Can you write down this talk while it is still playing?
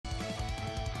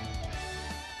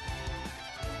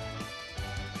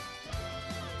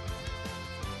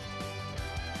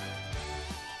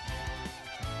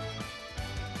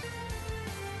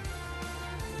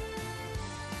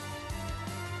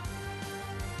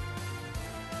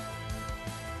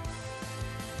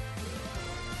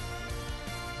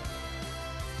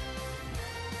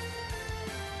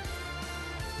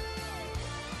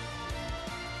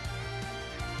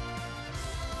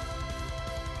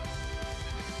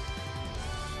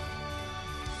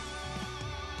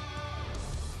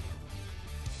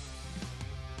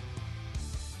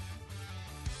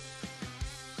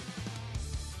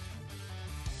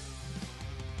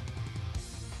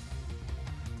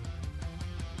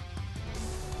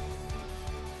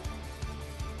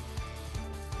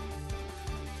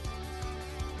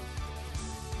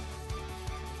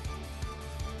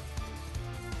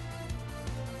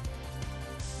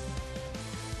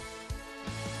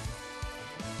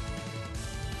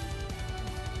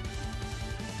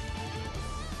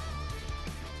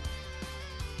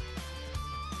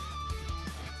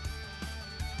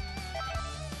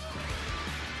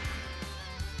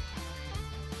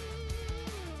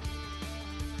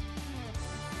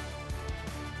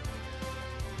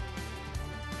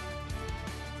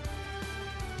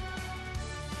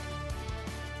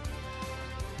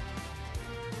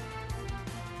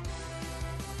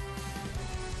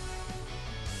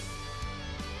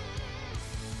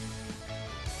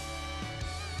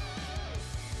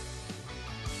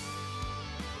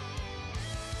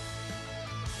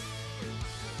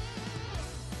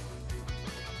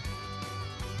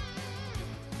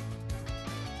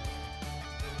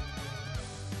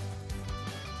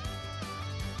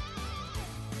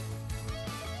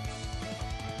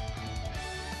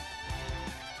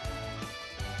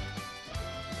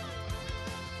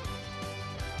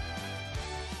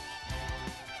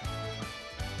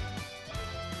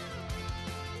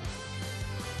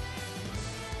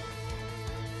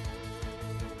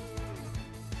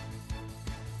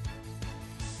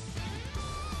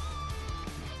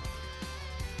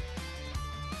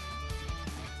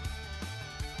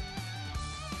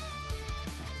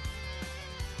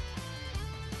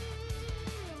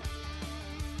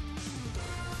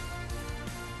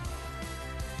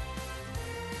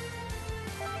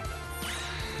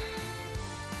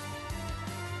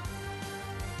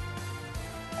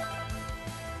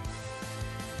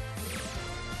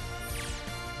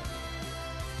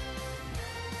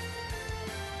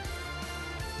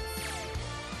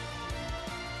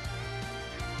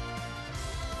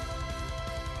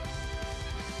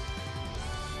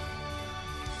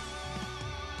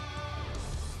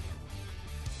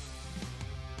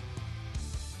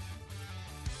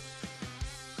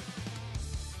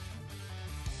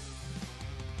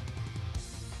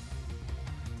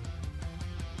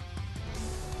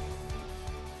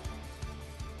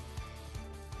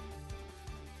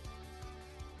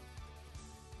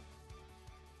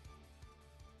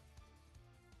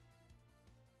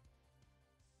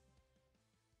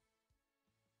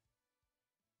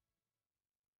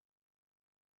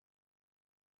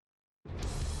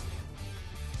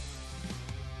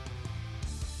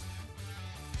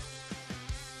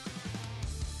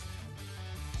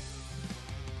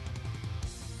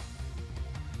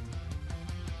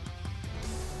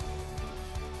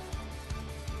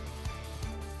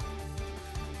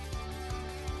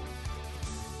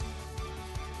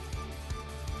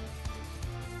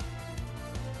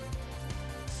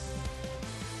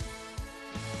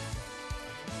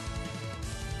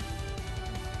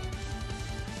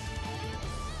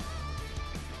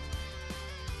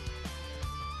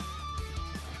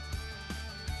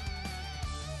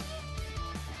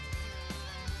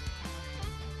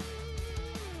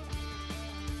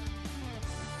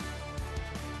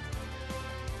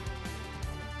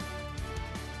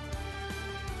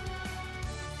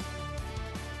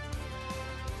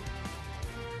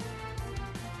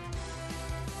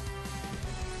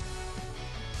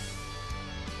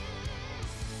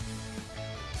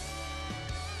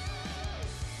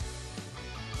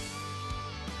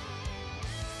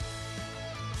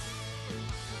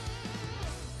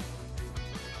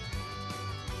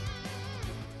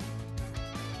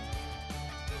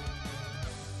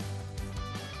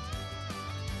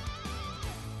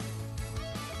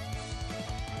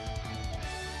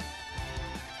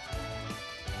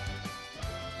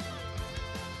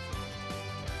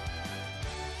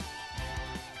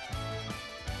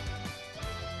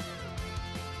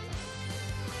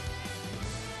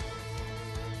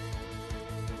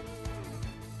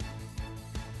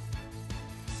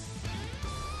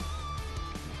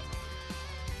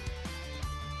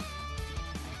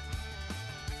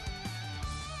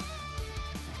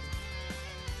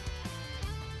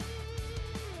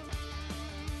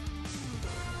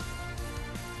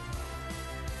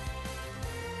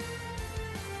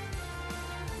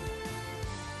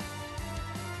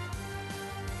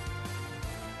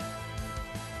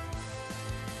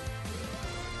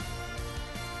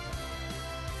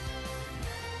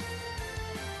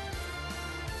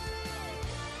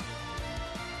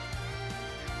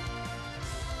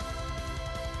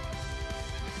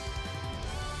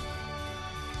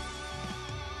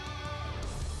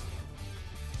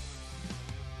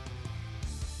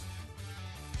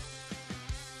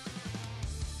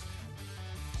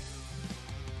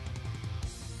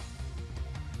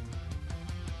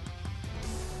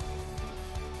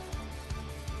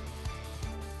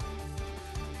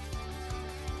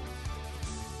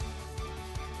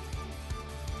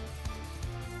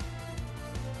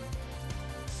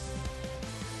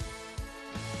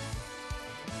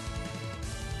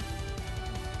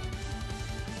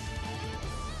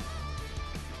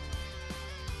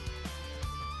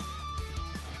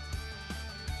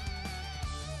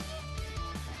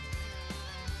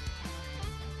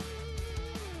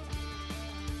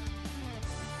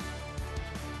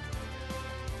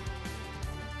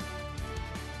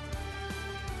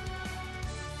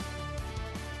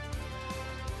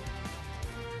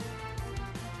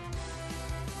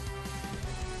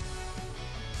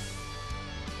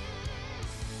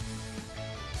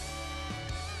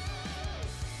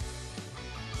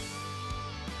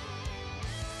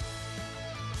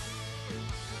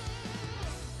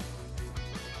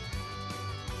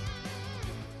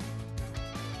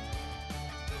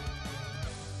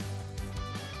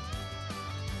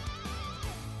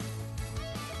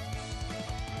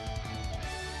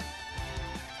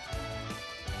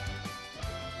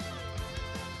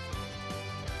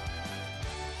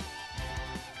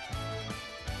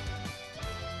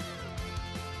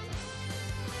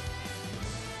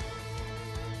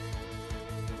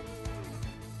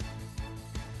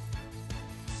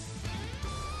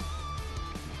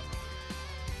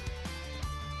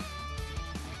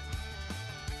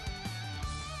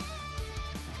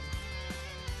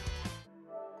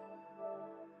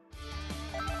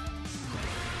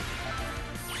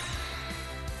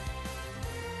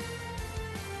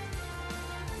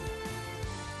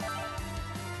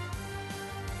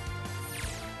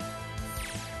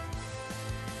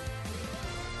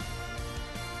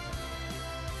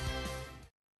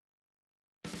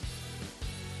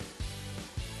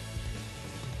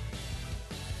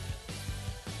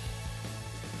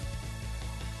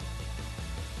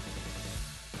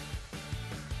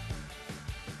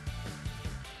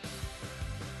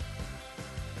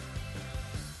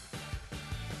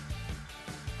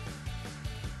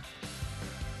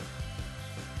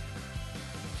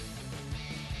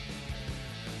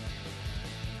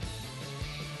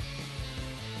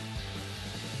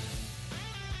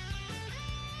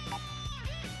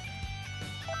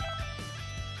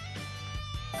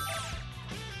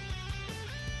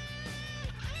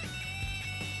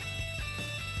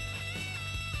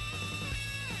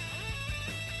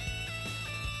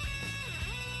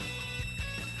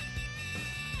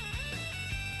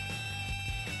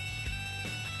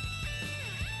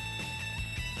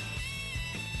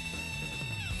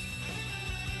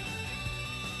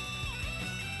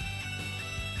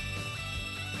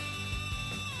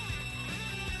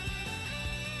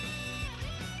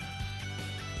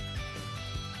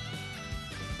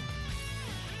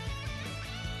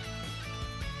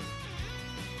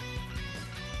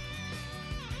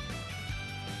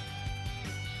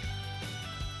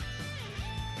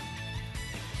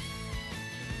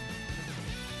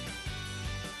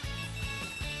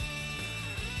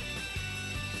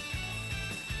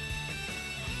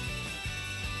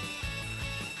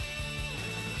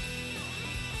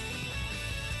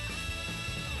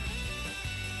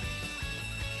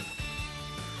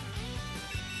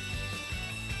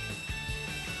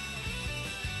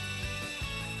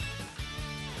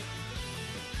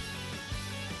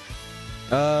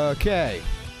Okay.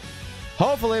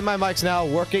 Hopefully my mic's now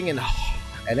working and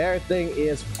everything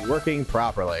is working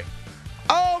properly.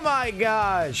 Oh my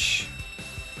gosh!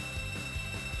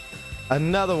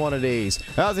 Another one of these.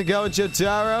 How's it going,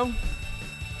 Jotaro?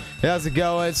 How's it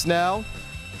going, Snell?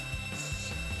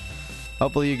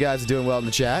 Hopefully you guys are doing well in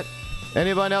the chat.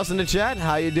 Anyone else in the chat?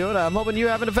 How you doing? I'm hoping you're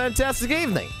having a fantastic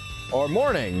evening. Or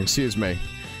morning, excuse me.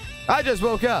 I just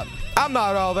woke up. I'm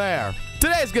not all there.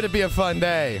 Today's gonna be a fun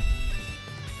day.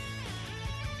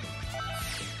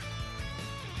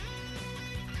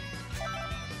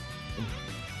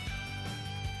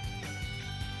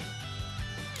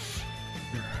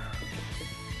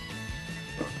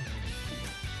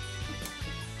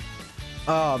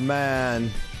 Oh man,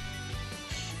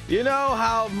 you know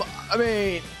how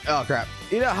oh crap,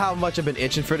 you know how much I've been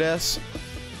itching for this.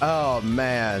 Oh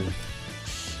man.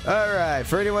 All right,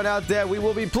 for anyone out there, we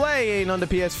will be playing on the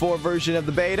PS4 version of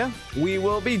the beta. We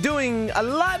will be doing a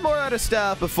lot more other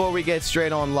stuff before we get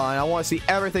straight online. I want to see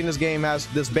everything this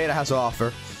beta has to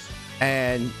offer,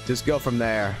 and just go from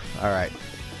there. All right.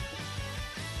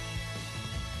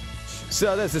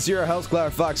 So this is your host,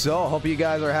 CleverFOXSOL. Hope you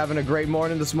guys are having a great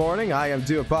morning this morning. I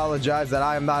do apologize that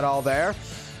I am not all there.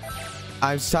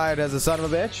 I'm tired as a son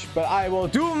of a bitch, but I will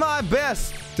do my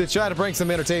best to try to bring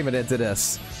some entertainment into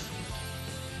this.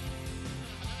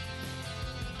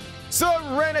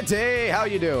 Serenity, how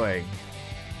you doing?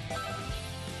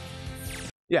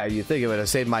 Yeah, you think it would have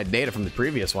saved my data from the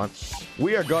previous one.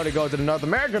 We are going to go to the North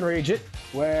American region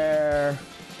where...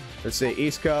 Let's see,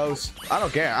 East Coast. I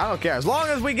don't care. I don't care. As long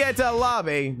as we get to a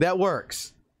lobby, that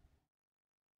works.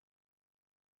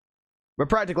 But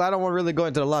practically, I don't want to really go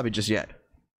into the lobby just yet.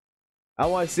 I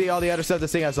want to see all the other stuff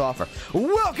this thing has to offer.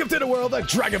 Welcome to the world of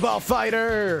DragonBall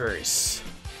FighterZ,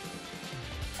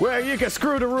 where you can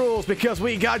screw the rules because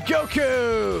we got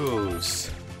Gokus.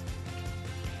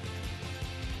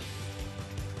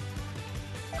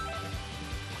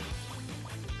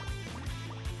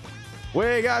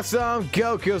 We got some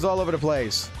Gokus all over the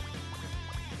place.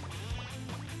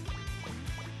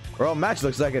 Well, match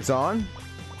looks like it's on.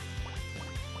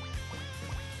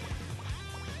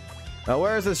 Now,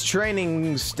 where is this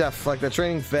training stuff, like the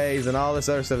training phase and all this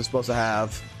other stuff is supposed to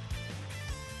have?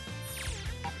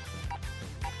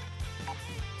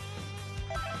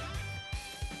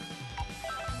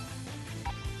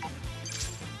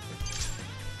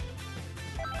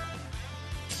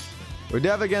 We're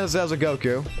definitely getting ourselves a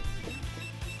Goku.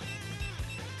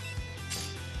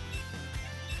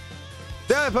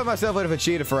 I put myself in a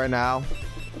cheetah for right now.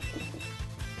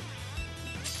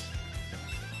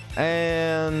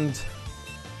 And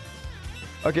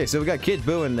okay, so we got Kid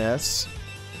Buu in this,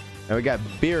 and we got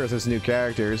Beer as his new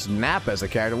characters. Nappa as a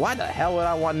character. Why the hell would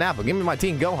I want Nappa? Give me my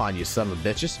Team Gohan, you son of a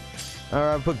bitches. All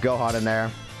right, put Gohan in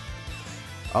there.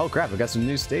 Oh crap, we got some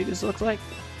new stages. Looks like.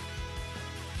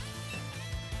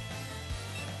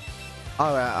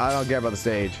 Oh, I don't care about the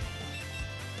stage.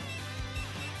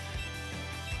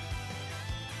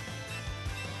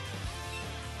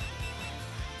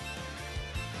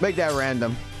 Make that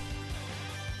random.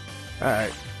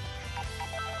 Alright.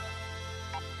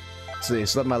 Let's see,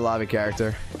 select my lobby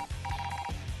character.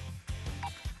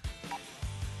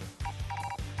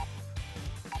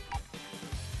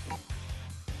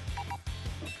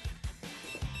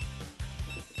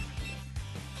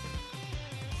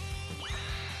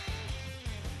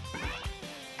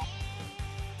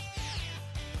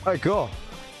 Alright, cool.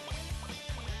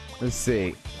 Let's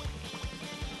see.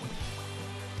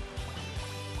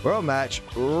 World match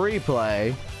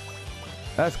replay.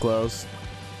 That's close.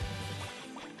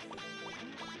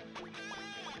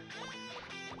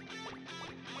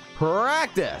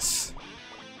 Practice.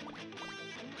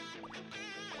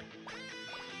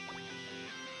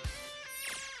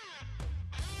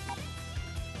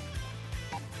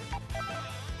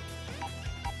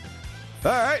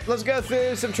 All right, let's go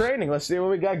through some training. Let's see what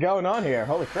we got going on here.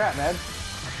 Holy crap, man.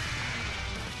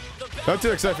 I'm too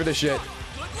excited for this shit.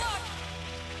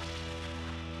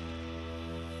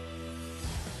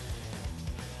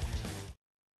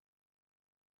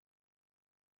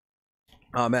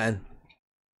 Oh man,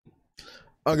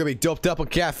 I'm gonna be doped up on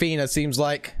caffeine, it seems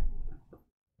like.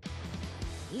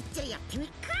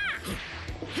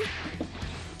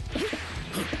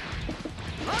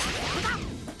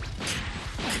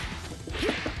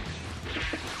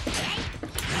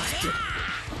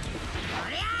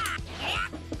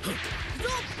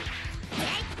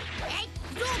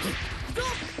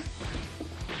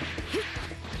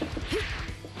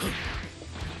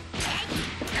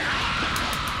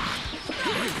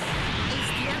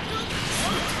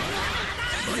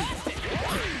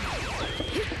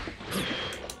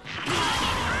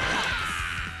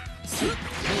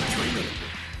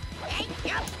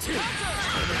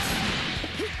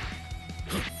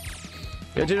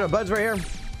 Get you know buds right here.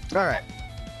 All right.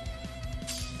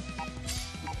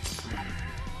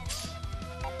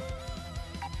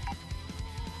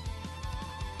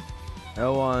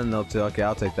 L1, L2. Okay,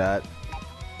 I'll take that.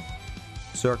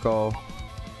 Circle.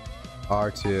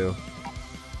 R2.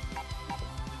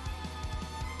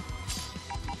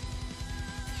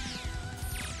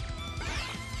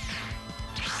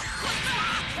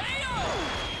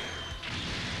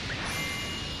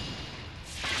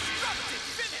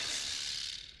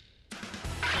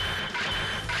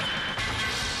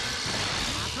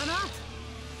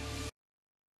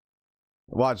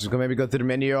 Watch, it's gonna maybe go through the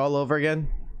menu all over again.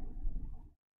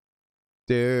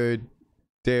 Dude,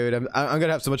 I'm gonna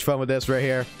have so much fun with this right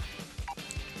here.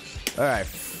 All right,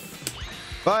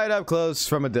 fight up close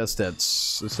from a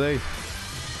distance. Let's see.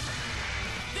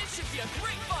 This should be a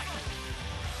great fight.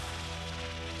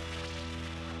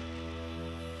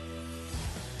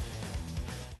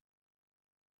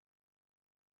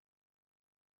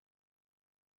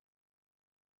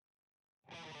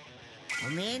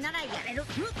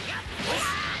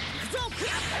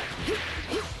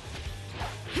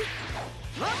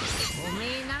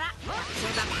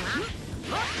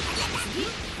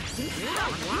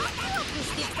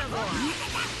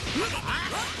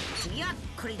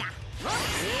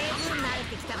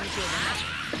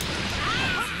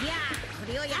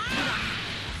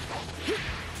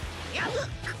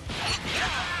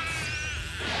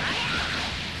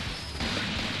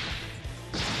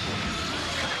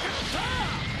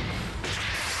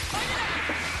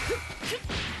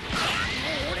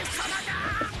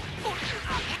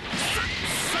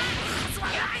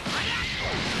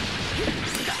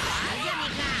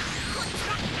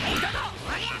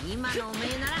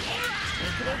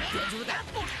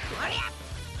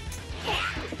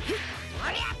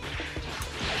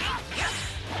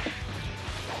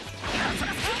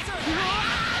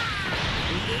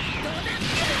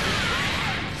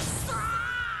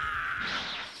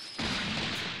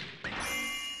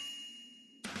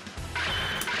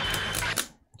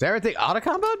 Is everything auto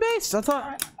combo based? I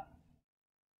thought.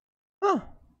 Huh.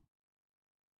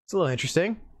 It's a little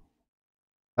interesting.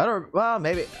 I don't. Well,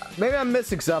 maybe I'm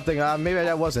missing something. Maybe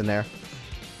that was in there.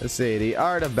 Let's see. The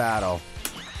art of battle.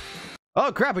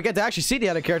 Oh crap! We get to actually see the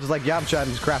other characters like Yamcha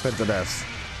and crap into this.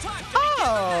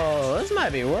 Oh, this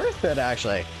might be worth it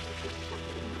actually.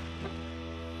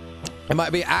 It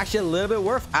might be actually a little bit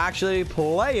worth actually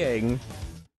playing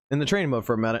in the training mode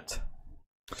for a minute.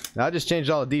 Now, I just changed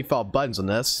all the default buttons on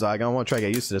this, so I don't want to try to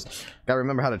get used to this. Gotta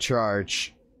remember how to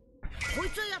charge.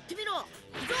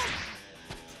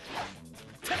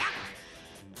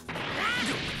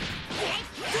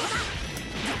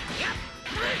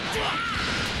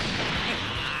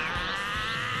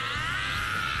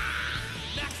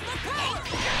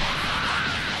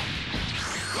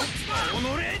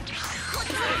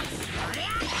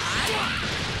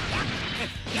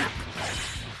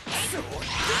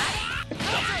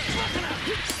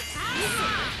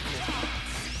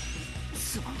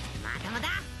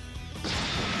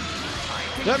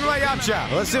 Let me my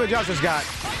Yamcha. Let's see what Yamcha's got.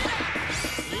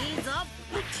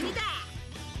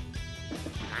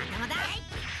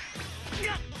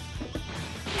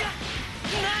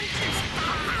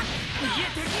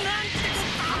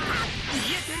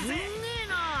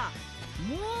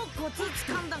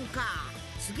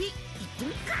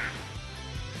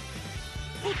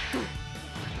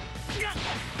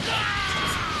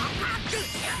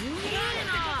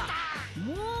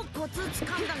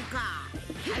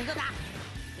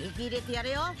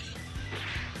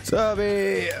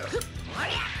 Subby.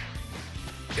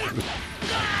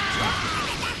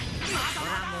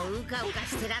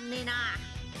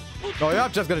 Oh,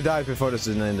 Yamcha's gonna die before this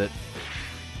is ended.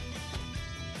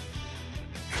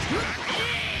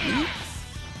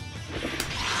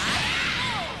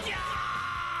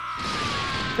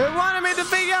 They wanted me to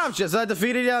defeat Yamcha, so I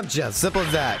defeated Yamcha. Simple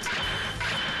as that.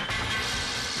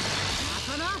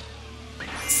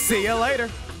 See you later.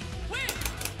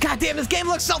 God damn, this game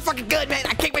looks so fucking good, man.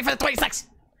 I can't wait for the 26th.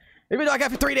 Even though I got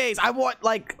it for 3 days, I want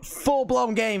like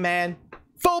full-blown game, man.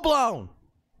 Full-blown.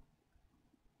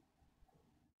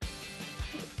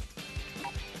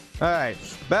 Alright.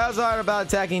 Battles are about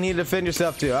attacking. You need to defend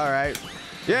yourself too. Alright.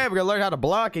 Yeah, we're gonna learn how to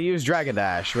block and use Dragon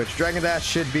Dash, which Dragon Dash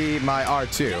should be my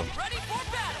R2.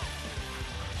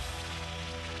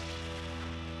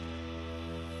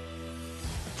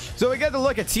 So we get to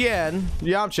look at Tien,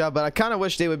 Yamcha, but I kind of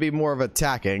wish they would be more of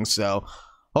attacking, so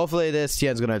hopefully this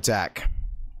Tien's going to attack,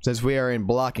 since we are in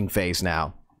blocking phase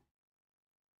now.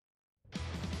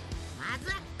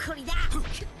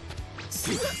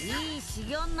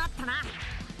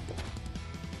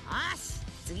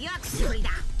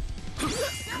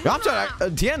 I'm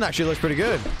sorry, Tien actually looks pretty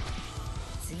good.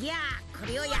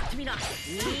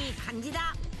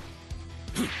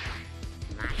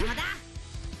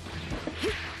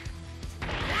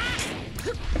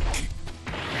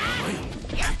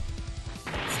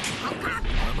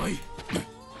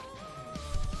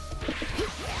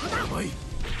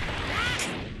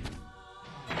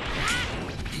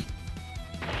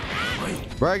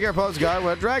 Regular pose guy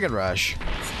with Dragon Rush.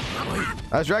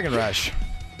 That's Dragon Rush.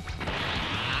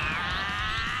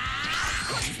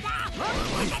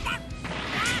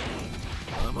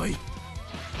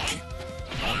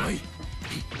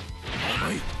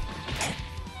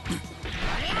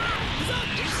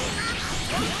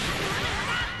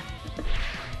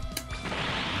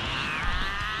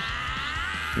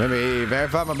 Let me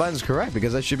verify my button's correct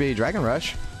because that should be Dragon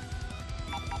Rush.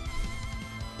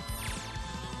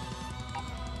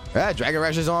 Yeah, Dragon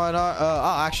Rush is on.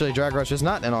 Actually, Dragon Rush is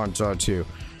not in on 2.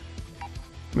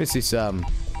 Let me see some.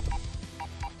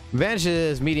 Advantage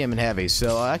is medium and heavy,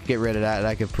 so I can get rid of that. And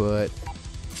I could put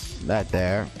that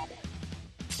there.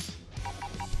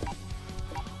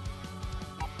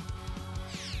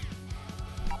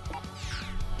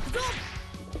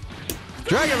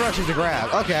 Dragon Rush is the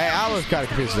grab. Okay, I was kind of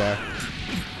confused there.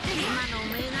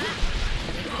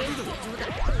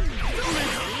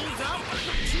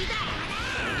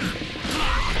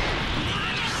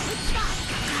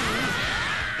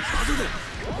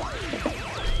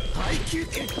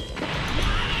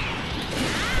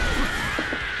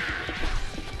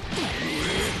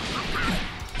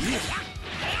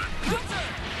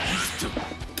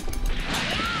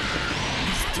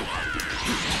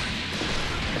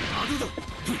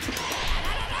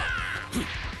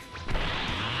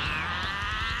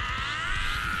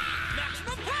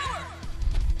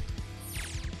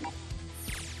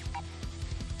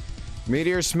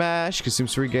 Meteor Smash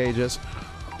consumes 3 gauges.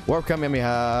 Warp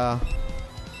Kamehameha.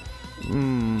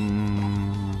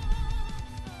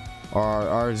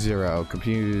 R0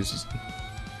 confused.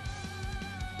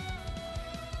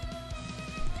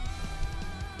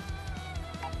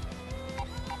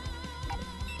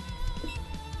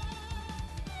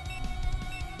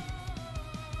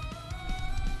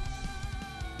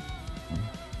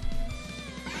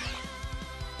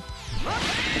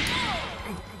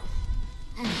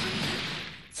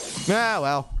 Ah,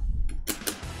 well.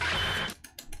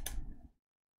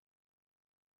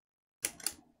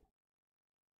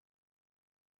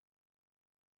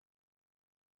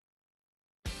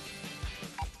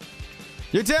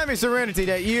 You're telling me, Serenity,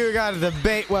 that you got to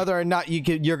debate whether or not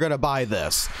you're going to buy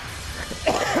this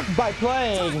by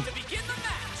playing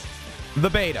the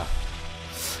beta.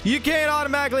 You can't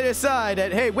automatically decide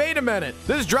that, hey, wait a minute,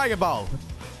 this is Dragon Ball.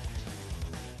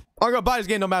 I'm going to buy this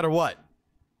game no matter what.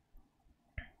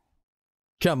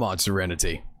 Come on,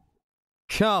 Serenity.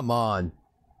 Come on.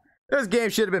 This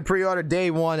game should have been pre-ordered day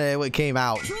 1 when it came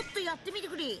out.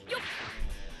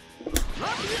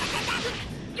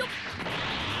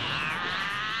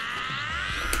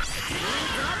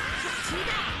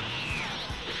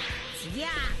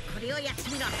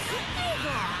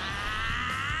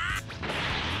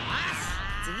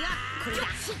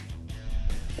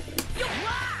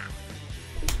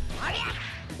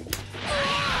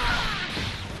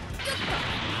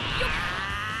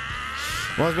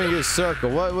 Wants me to use circle.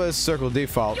 What was circle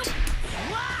default?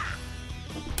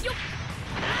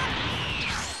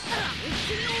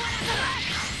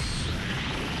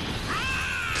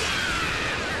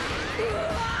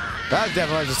 That's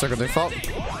definitely not circle default.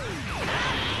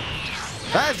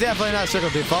 That's definitely not circle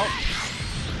default.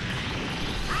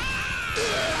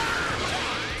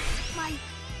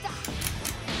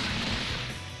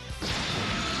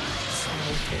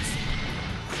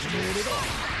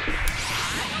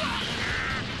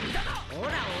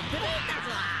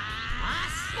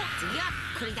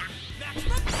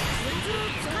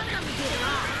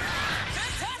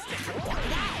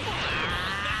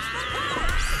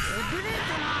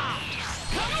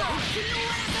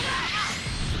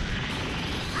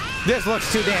 This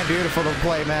looks too damn beautiful to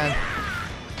play, man.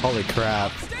 Holy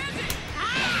crap.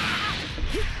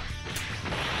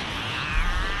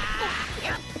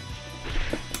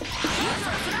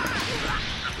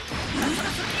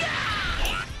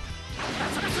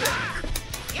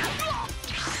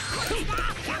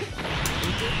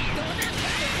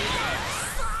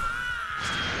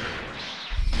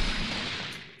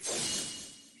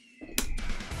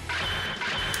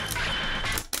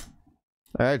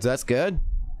 All right, so that's good.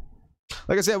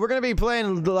 Like I said, we're going to be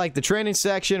playing like the training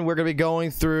section. We're going to be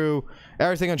going through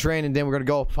everything on training. Then we're going to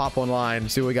go pop online,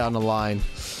 see what we got on the line.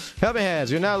 Helping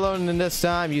hands, you're not alone in this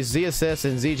time. Use Z assist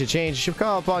and Z to change. You should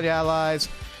call upon your allies.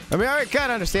 I mean, I already kind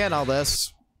of understand all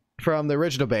this from the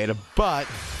original beta, but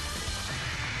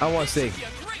I want to see. This should be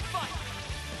a great fight.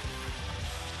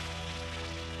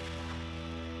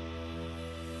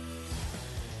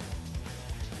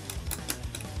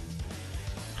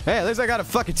 Hey, at least I got a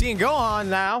fucking Teen Gohan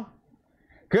now.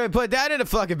 Couldn't put that in the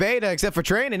fucking beta except for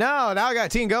training. No, now I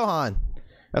got Teen Gohan.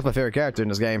 That's my favorite character in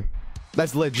this game.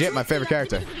 That's legit my favorite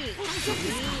character.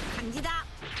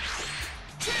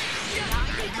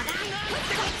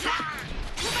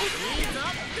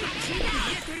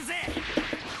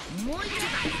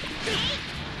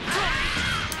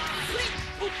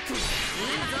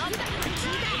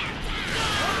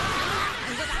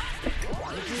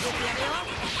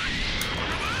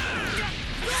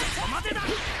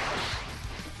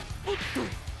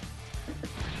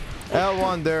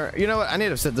 L1 there. You know what? I need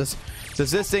to set this.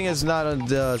 Since this thing is not on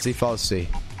the default C.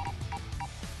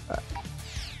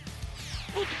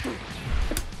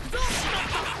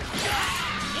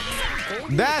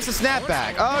 That's a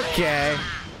snapback. Okay.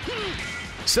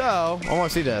 So, I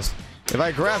want to see this. If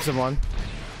I grab someone.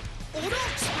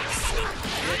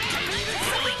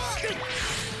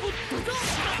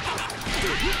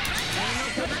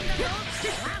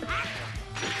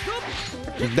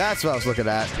 That's what I was looking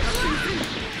at.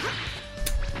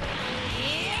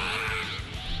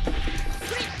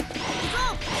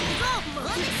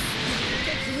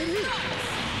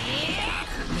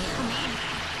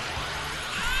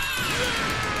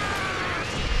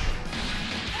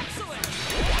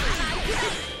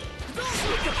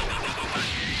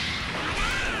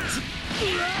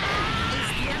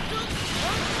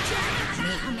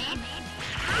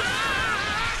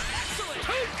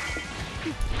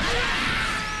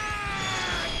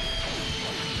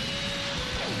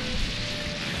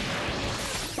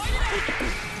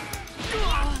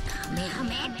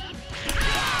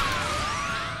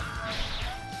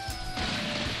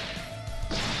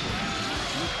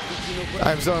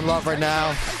 I'm so in love right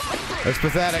now. It's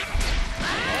pathetic.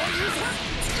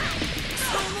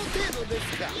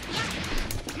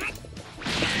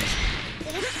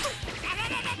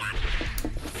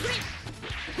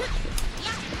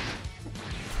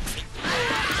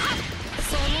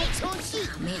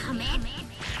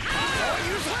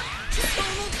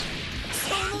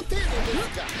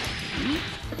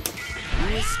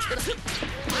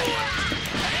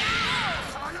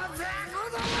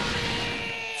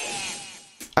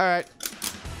 All right,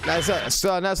 that's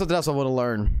something else I want to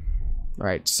learn. All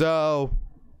right, so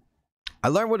I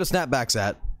learned where the snapback's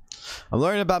at. I'm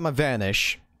learning about my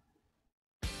vanish.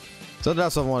 Something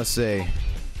else I want to see.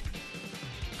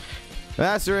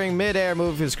 Mastering mid-air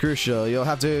move is crucial. You'll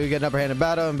have to get an upper hand in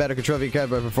battle and better control your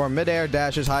character, perform mid-air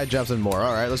dashes, high jumps, and more.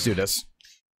 All right, let's do this.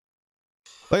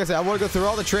 Like I said, I want to go through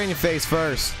all the training phase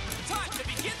first. Time to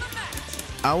begin the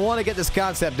match. I want to get this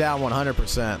concept down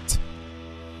 100%.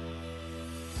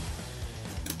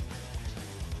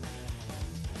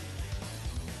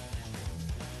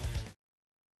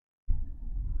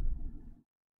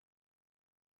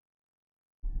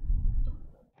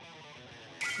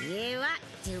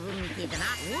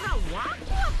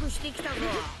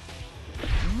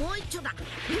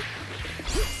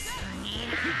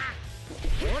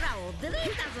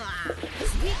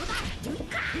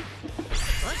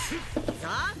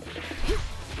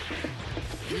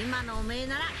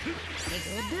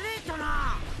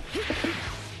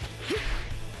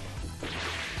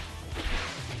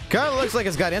 Kind of looks like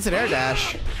it's got instant air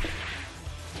dash.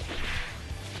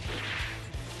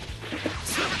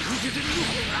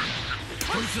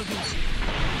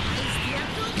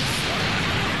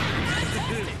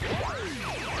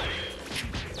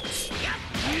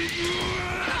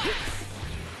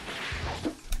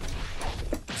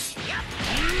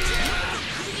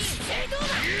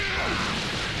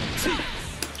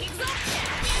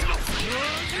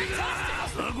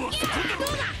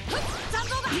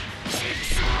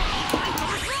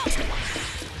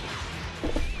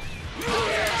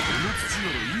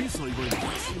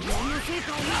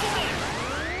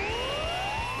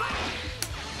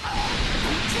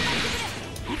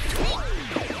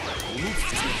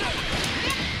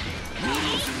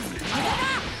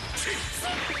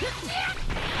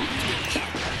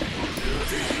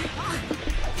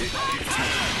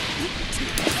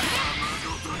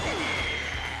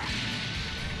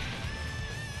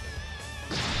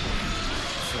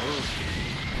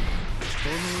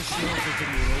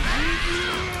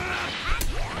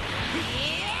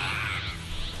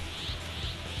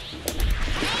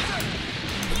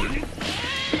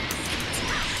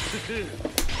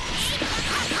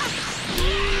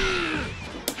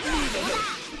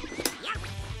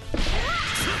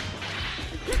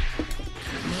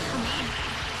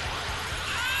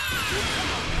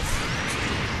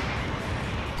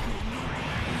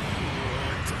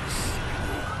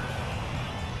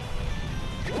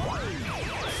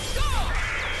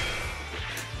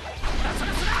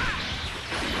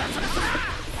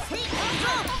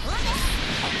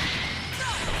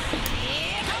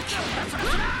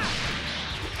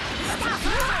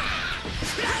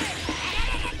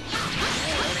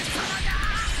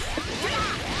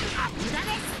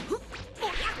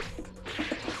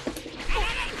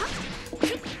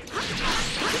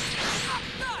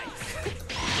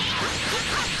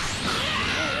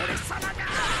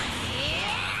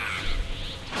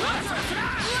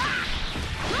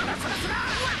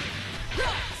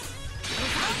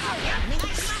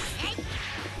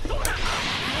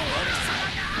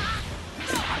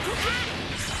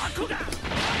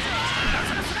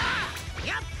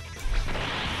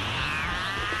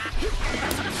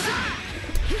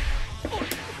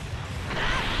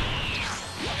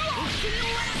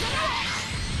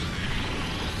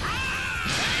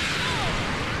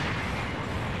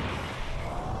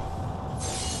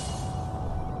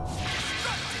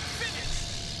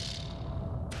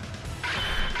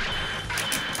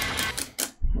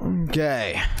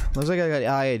 Okay, looks like I got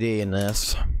IAD in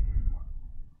this.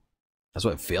 That's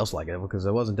what it feels like, because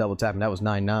it wasn't double tapping. That was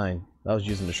 9-9. I was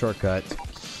using the shortcut.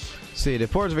 See, the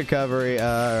ports of recovery.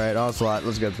 Alright, onslaught.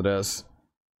 Let's get to this.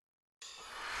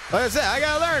 Like I said, I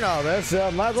gotta learn all this, so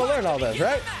might as well learn all this,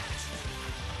 right?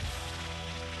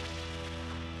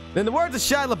 In the words of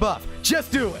Shia LaBeouf,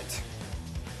 just do it.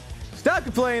 Stop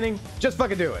complaining, just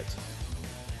fucking do it.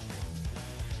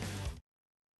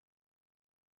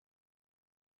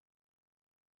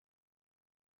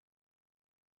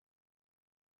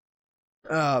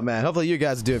 Oh man, hopefully you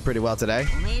guys are doing pretty well today.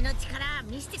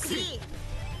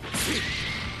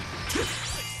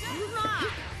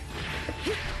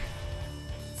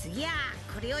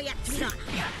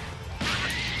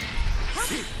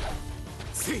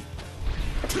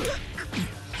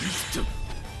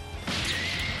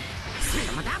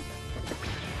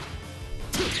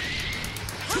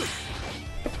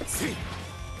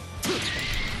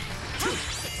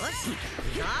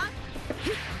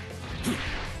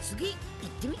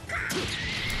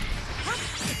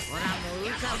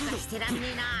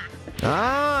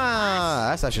 Ah,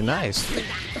 that's actually nice.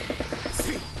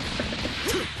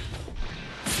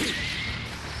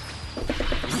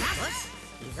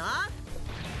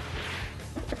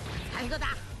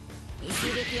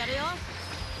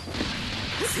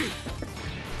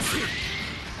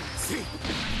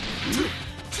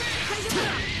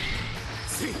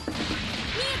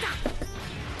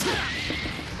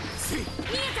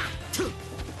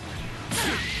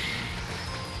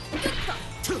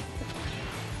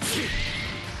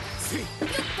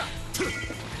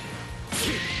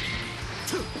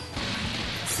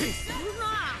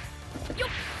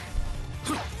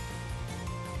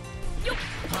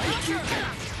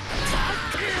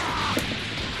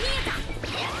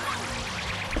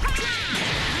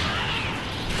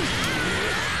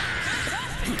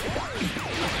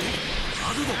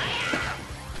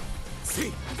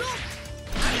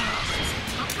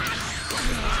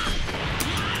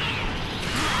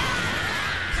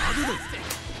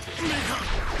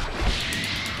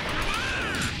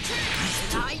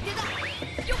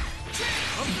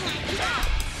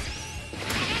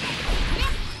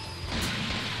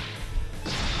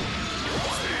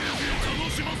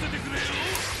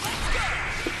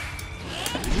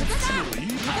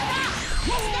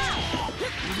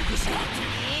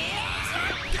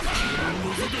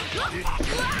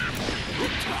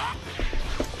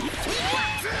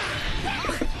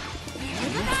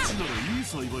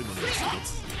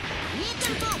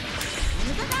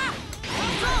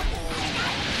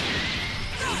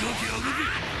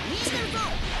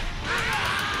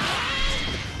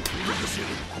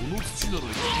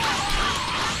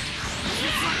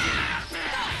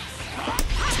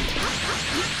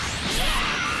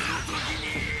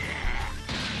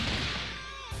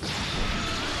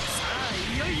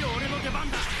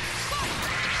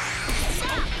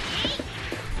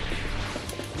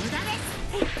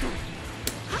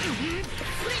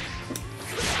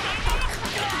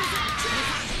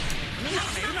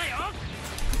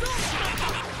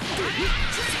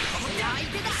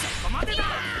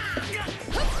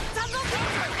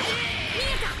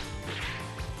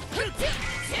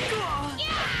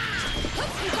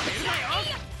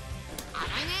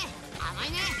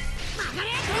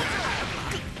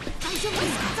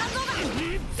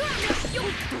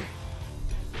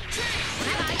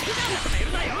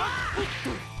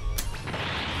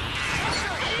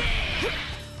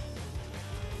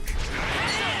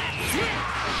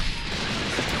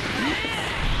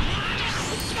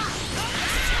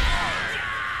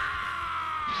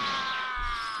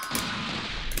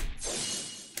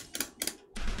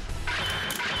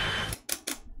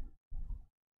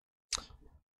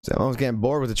 So I'm almost getting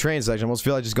bored with the train section. I almost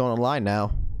feel like just going online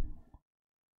now.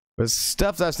 But it's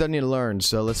stuff that I still need to learn,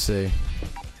 so let's see.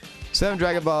 7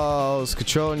 Dragon Balls,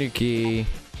 controlling your key,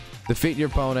 defeat your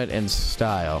opponent, and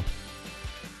style.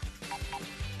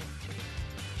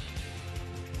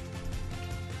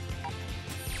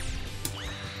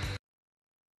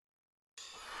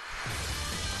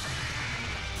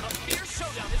 A fierce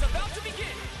showdown is about to begin.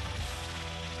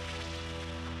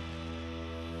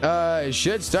 It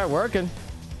should start working.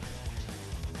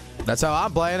 That's how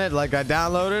I'm playing it. Like, I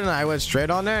downloaded and I went straight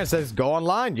on there. It says go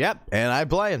online. Yep, and I'm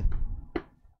playing.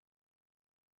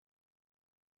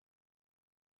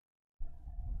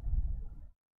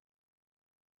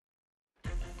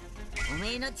 お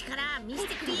めえの力見せ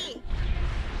てくれ。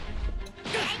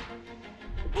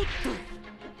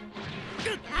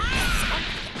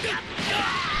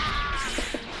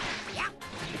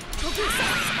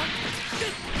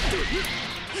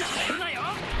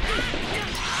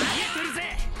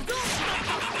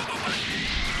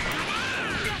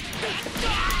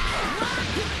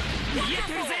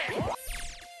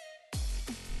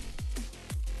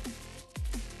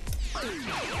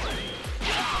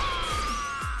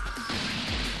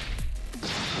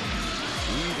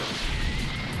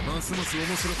ますます面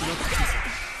白くなってきたぞ。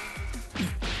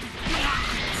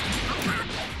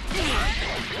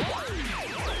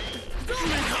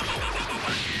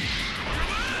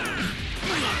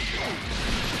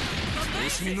調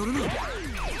子に乗るな。調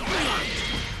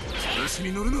子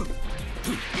に乗るな。ア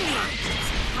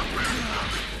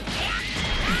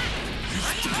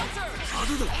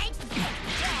ドだ。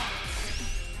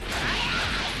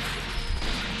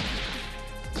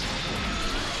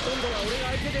今度は俺が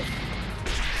相手です。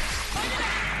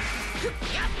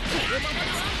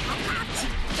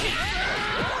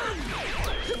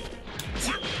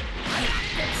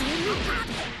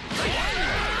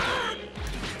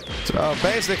So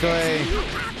basically,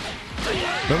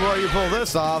 the more you pull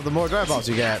this off, the more Dragon Balls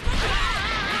you get.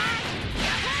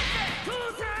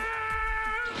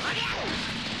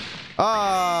 Oh,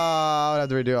 I would have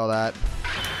to redo all that.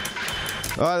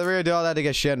 Oh, I have to redo all that to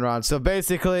get Shinron. So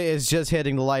basically, it's just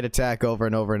hitting the light attack over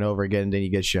and over and over again, and then you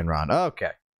get Shinron.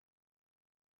 Okay.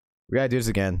 We gotta do this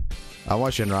again. I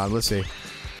want Shinron. Let's see.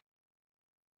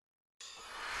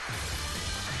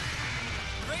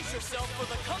 Brace yourself for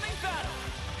the coming battle.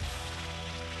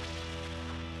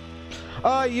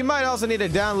 You might also need to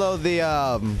download the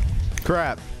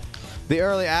the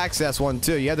early access one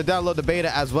too. You have to download the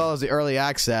beta as well as the early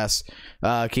access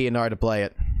key in order to play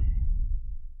it.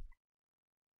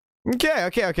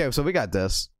 Okay. So we got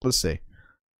this. Let's see.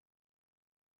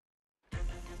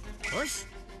 よし、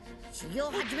修行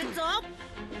始めるぞ。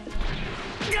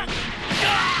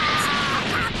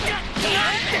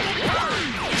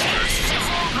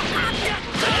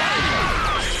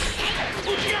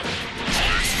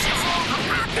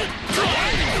お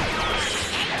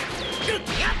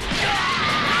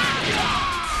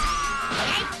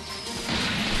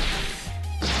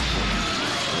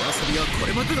遊びはこ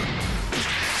れまでだ。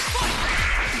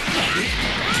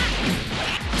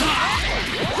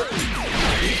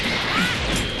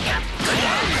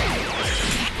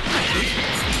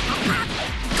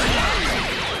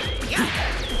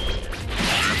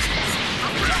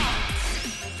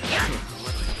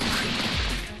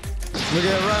Look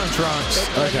at around Trunks.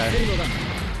 Okay. 十分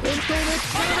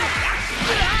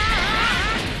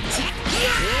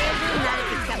慣れ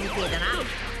てきたみてえだな。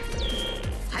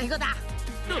最後だ。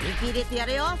受け入れてや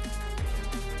れよ。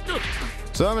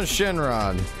Summon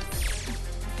Shinron.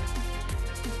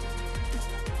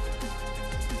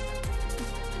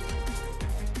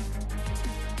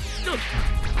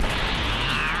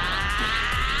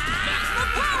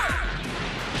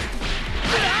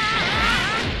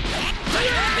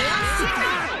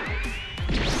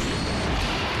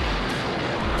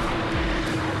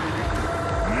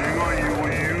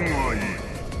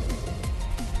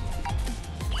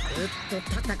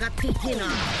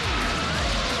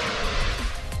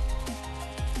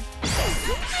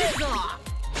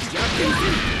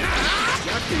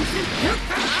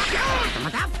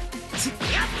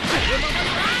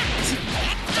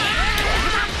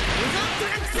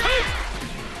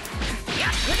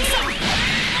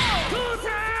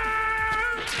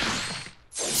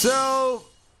 So,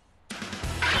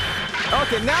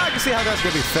 okay, now I can see how that's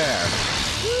gonna be fair.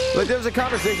 Like, there was a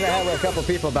conversation I had with a couple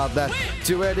people about that,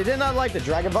 to where they did not like the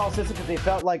Dragon Ball system because they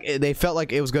felt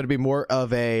like it was going to be more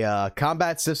of a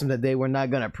combat system that they were not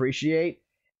going to appreciate.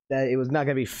 That it was not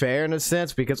going to be fair in a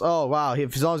sense because, oh wow,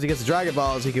 as long as he gets the Dragon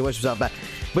Balls, he can wish himself back.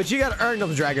 But you got to earn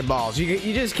those Dragon Balls.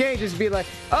 You just can't just be like,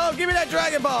 oh, give me that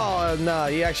Dragon Ball. No,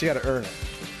 you actually got to earn it.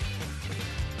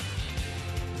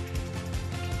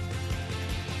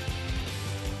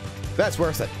 That's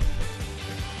worth it.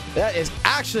 That is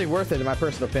actually worth it in my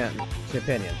personal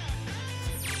opinion.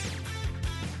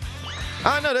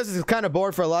 I know this is kind of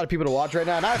bored for a lot of people to watch right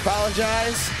now, and I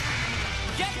apologize.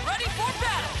 Get ready for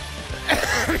battle.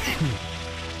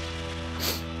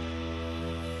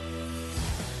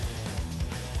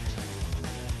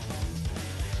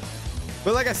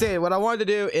 But like I said, what I wanted to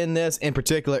do in this in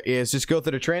particular is just go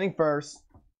through the training first,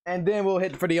 and then we'll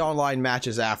hit for the online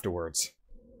matches afterwards.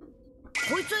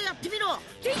 こいつはやってみろ。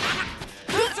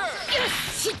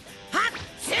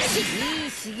い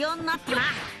い修行になったな。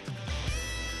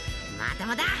まだ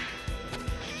まだ。い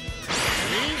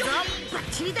いぞ、バ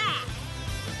ッチリだ。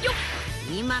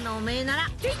今のおめえなら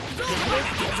できる大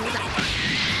丈夫だ。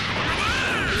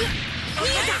逃げ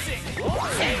た。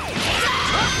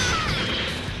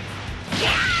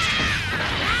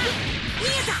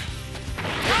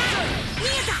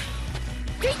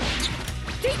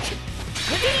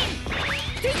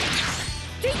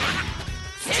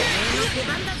出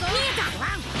番だぞ。逃げた。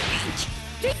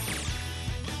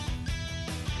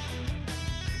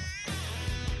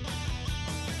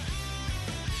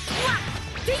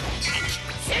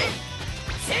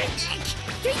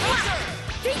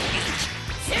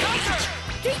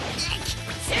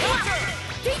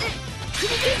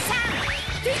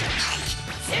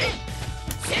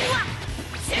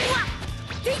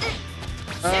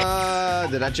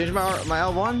Did I change my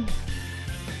L1?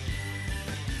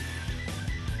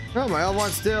 No, my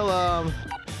L1's still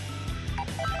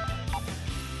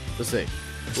let's see.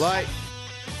 Light,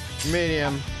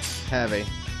 medium, heavy.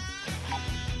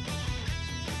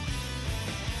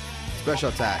 Special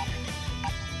attack.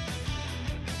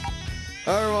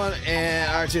 Other one and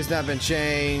R2's not been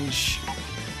changed.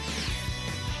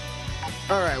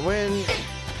 Alright, when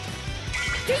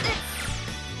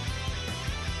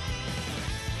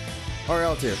or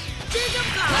L2.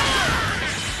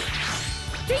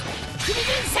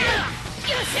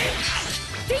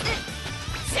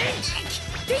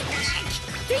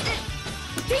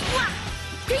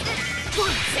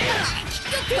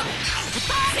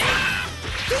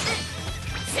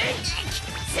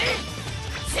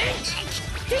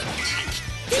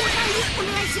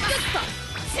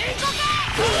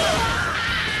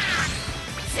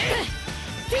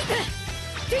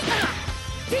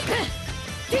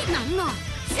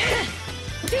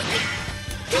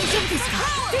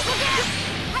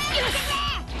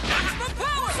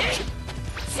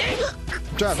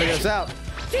 Try to figure this out.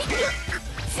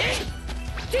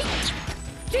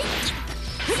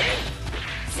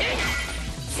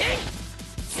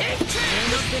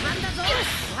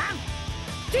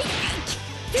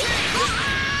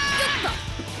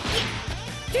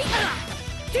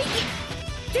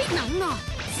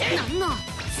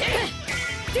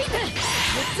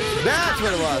 That's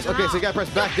what it was. Okay, so you gotta press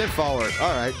back, then forward.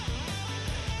 All right.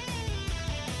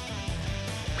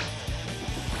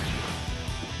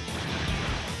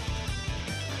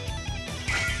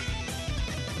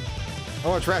 I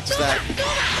want to practice that.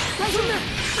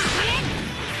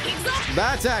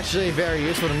 That's actually very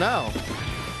useful to know.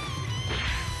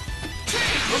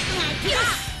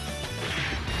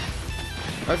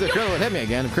 If the Krillin would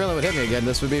hit me again,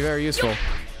 this would be very useful.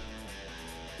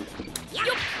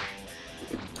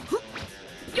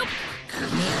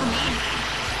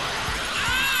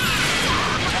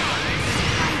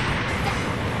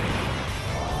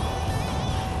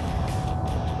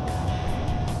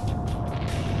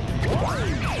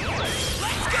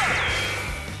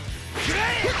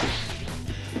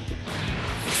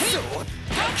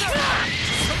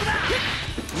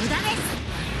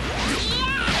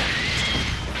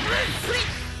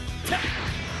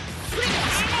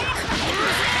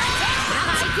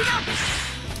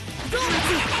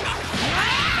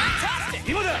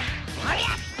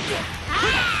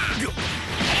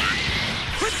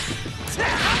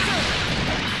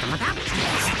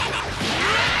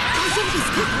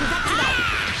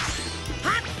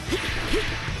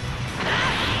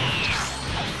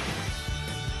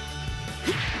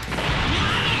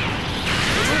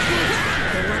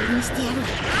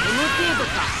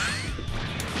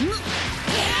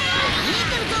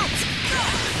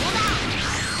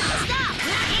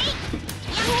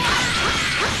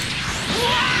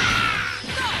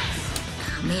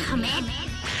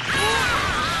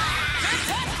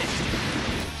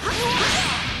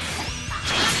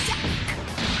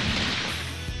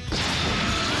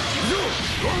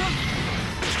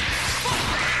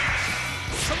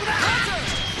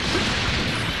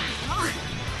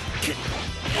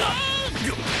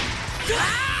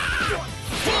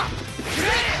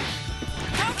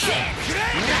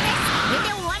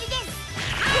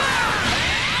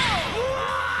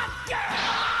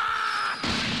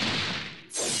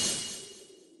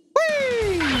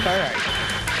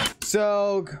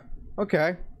 So,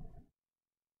 okay.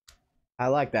 I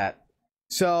like that.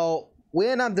 So,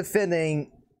 when I'm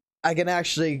defending, I can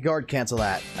actually guard cancel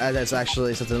that. That's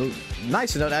actually something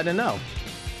nice to know that I didn't know.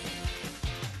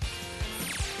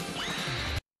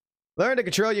 Learn to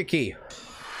control your ki.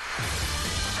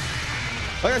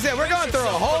 Like I said, we're going through a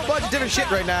whole bunch of different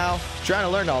shit right now, trying to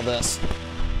learn all this.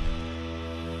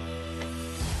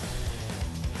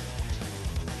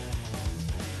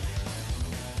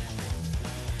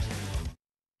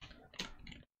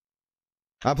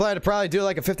 I plan to probably do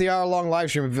like a 50-hour long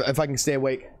live stream if I can stay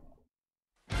awake.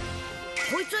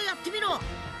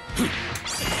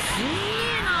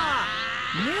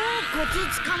 ツ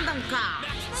掴んだんか。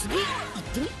次行っ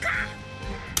てみっか。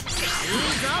いい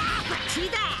ぞ、バッチリ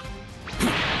だ。とっ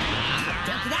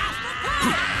ておきだ。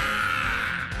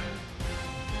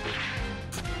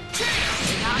違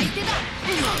う相手だ。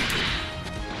どうだ。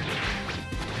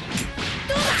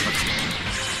どうだ。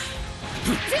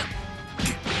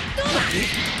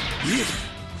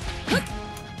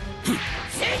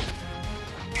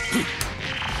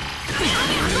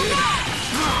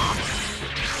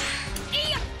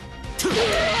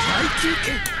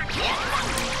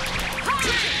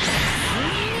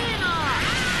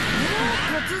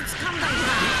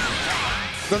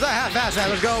Was that half fast?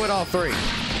 Let's go with all three.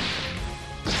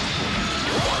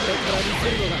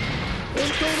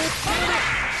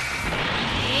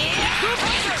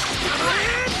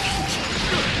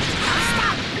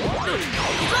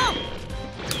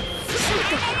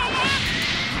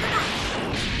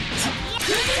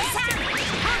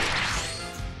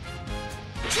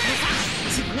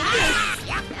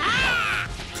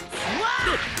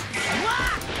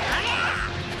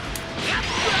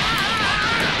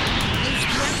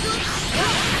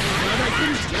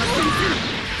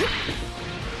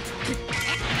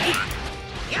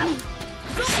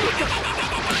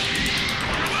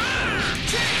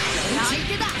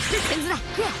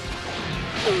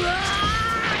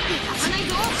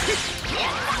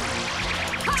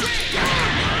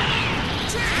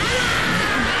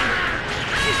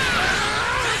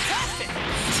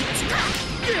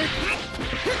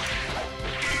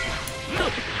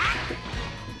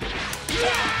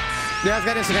 Yeah, it's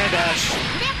got instant air dash.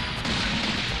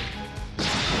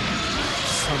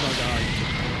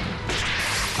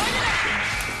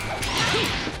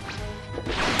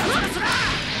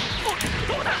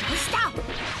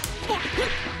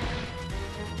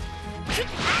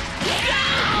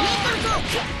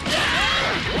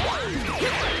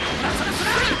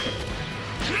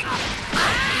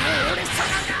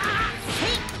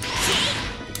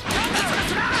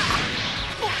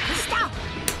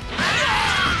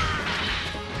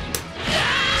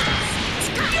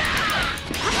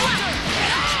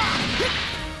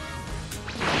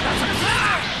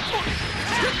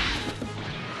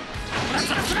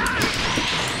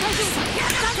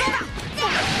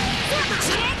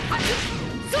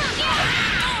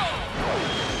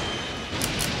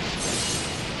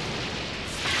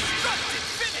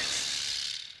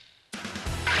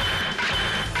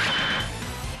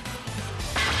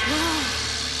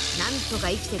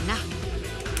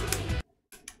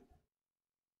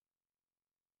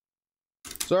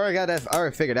 So I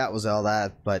already figured out was all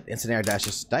that, but instant air dash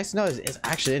is nice to know it's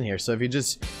actually in here. So if you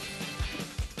just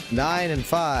 9 and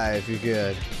 5, you're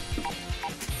good.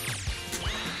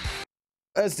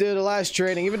 Let's do the last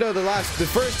training. Even though the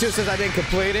first two says I didn't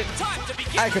complete it,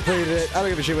 I completed it. I don't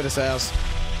give a shit what it says.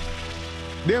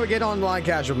 Then we get online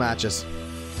casual matches.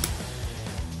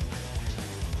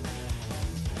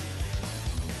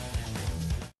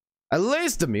 At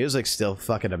least the music's still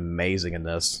fucking amazing in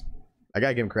this. I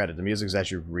gotta give him credit. The music's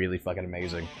actually really fucking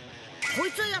amazing.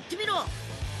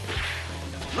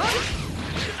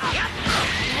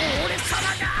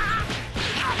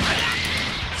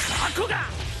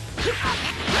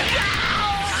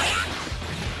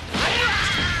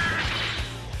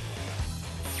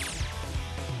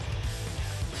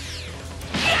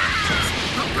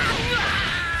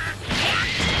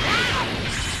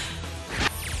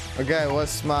 Okay,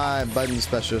 what's my button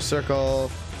special? Circle.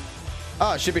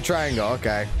 Oh, it should be triangle.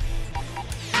 Okay.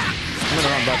 I'm gonna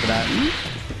run button for that.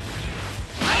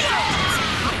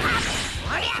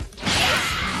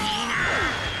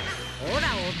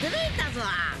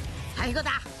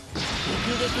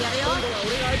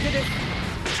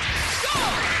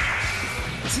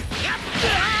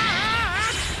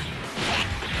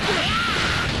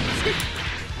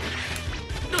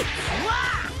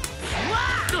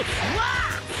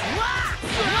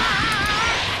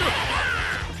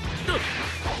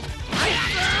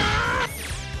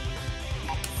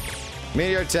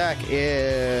 Meteor attack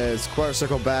is quarter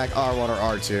circle back, R1 or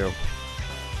R2.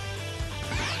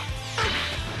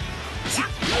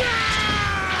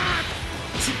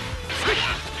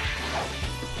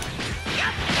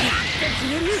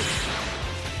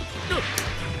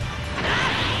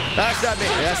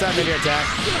 That's not meteor attack.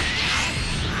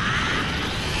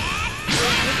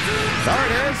 There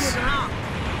it is.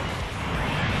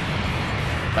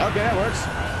 Okay, that works.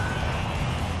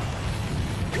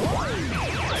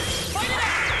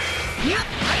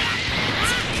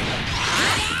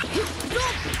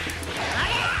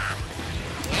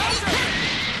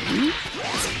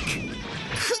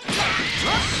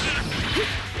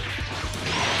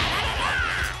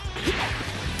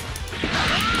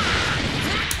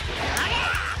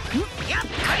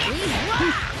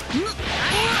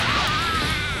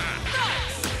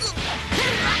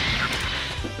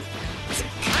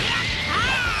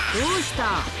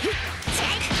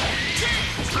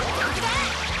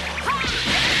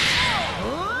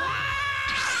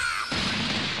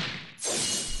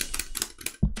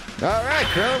 All right,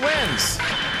 Krillin wins.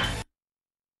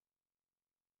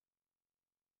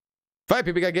 Fight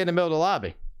people gotta get in the middle of the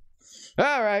lobby.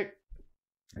 All right,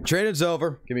 training's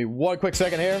over. Give me one quick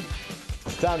second here.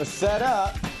 Time to set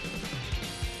up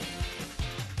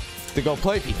to go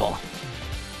play people.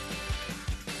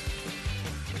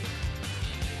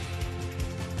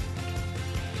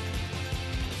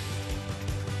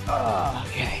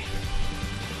 Okay.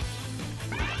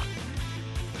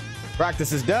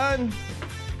 Practice is done.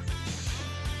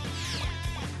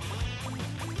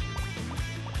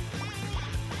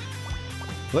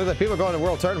 Looks like people are going to the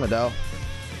World Tournament, though.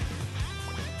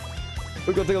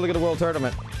 We'll go take a look at the World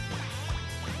Tournament.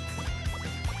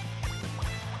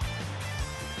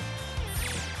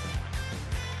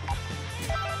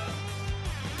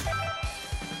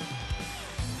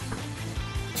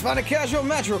 Let's find a casual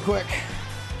match real quick.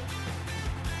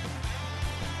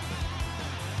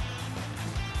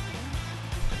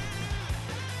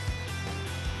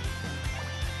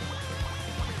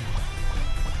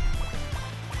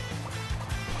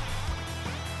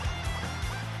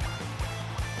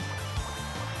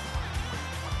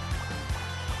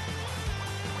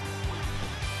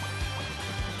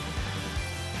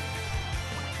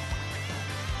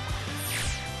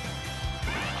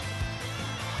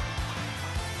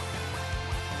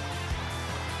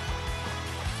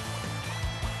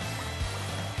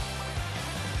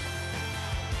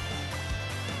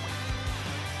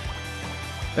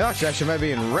 Yeah, she actually might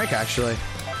be in rank, actually.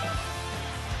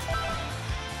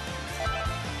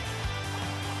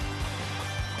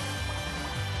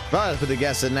 Well, let's put the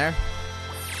guess in there.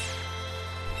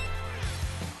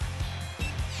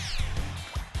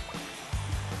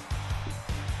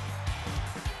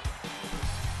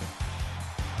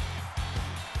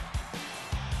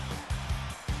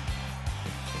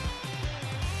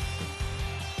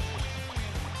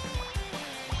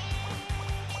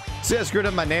 See, I screwed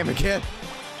up my name again.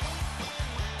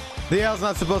 The L's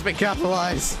not supposed to be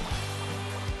capitalized.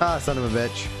 Ah, son of a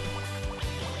bitch.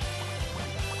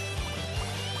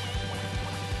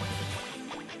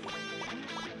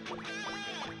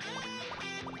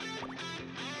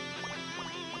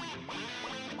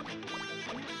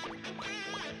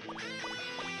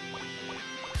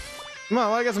 Come on, I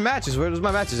want to get some matches. Where's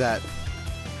my matches at?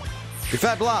 You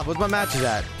fat blob, where's my matches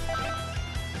at?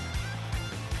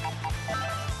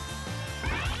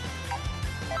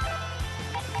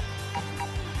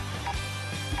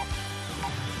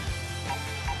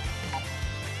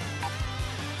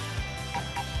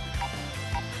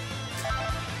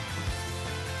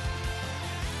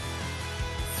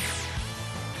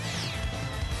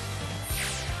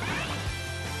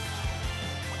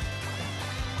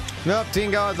 Nope,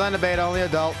 Teen Gohan's on the beta, only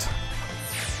adult.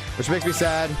 Which makes me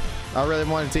sad. I really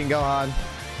wanted Teen Gohan.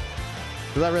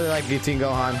 Because I really like Teen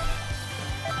Gohan.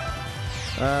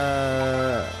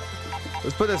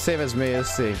 Let's put the same as me,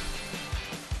 let's see.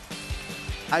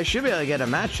 I should be able to get a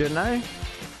match, shouldn't I?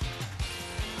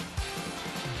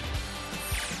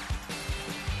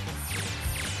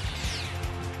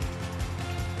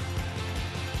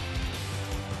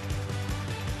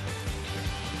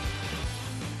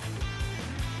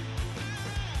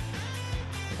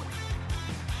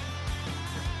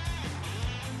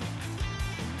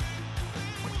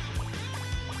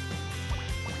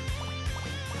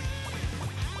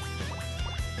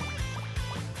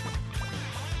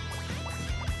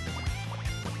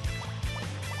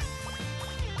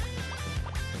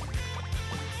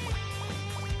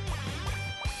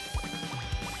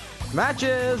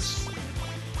 Matches!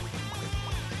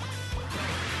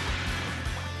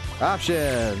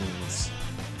 Options!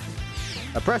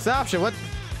 I press option, what?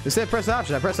 It said press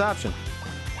option, I press option.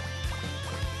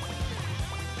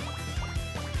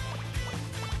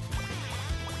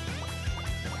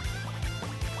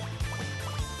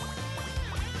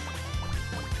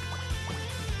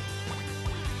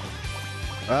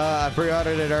 I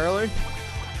pre-ordered it early.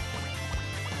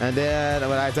 And then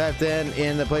when I typed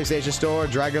in the PlayStation Store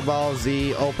Dragon Ball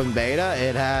Z Open Beta,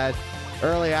 it had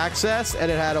early access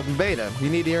and it had open beta. You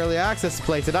need the early access to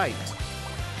play tonight.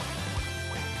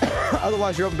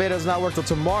 Otherwise, your open beta does not work till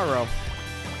tomorrow.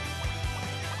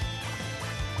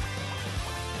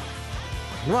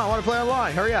 Come on, I want to play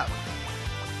online. Hurry up.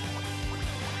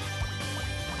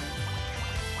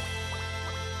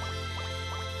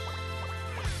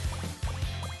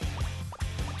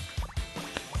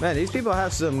 Man, these people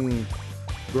have some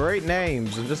great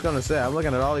names. I'm just gonna say, I'm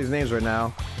looking at all these names right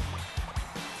now.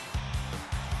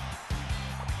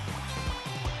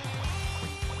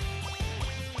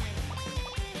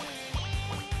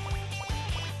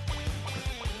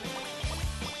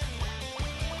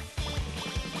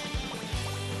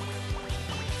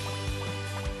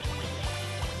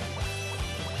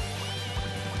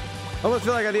 I almost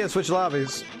feel like I need to switch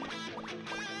lobbies.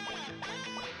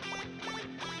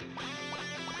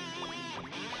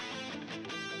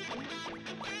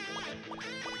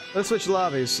 Let's switch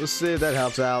lobbies. Let's see if that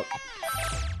helps out.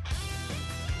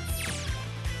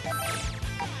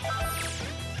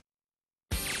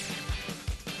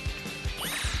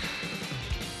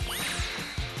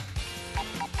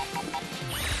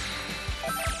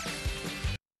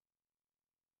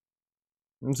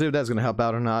 Let's see if that's gonna help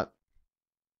out or not.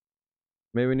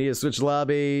 Maybe we need to switch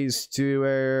lobbies to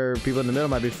where people in the middle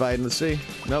might be fighting. Let's see.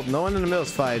 Nope, no one in the middle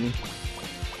is fighting.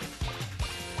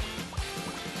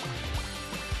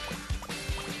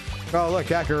 Oh, look,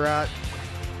 Kakarot.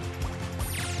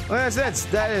 Well,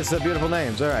 that is some beautiful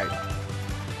names. All right.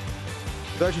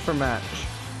 Searching for match.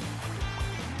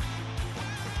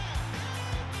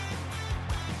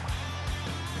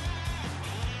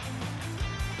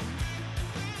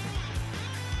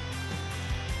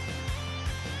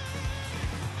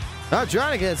 I'm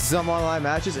trying to get some online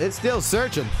matches. It's still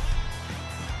searching.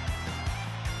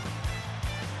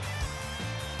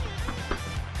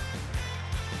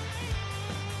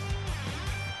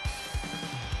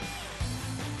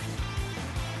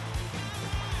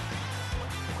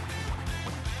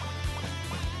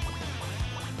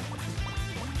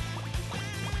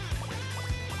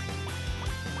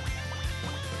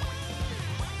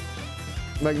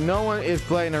 Like, no one is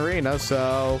playing arena,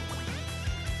 so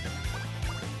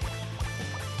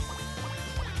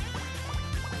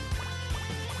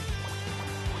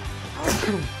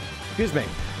excuse me.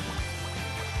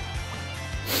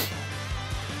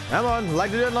 Come on,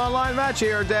 like to do an online match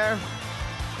here or there.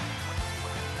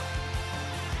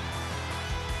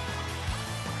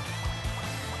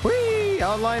 Whee!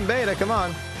 Online beta, come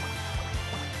on.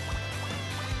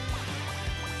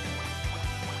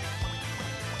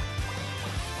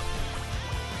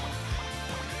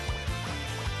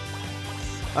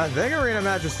 I think arena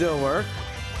matches still work.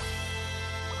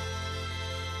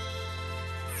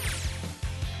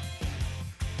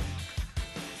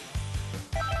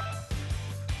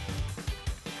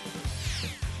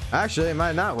 Actually, it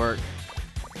might not work.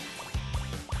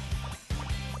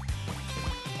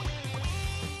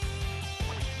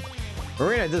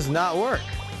 Arena does not work.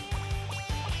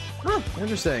 Huh,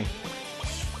 interesting.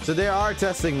 So they are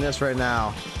testing this right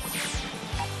now.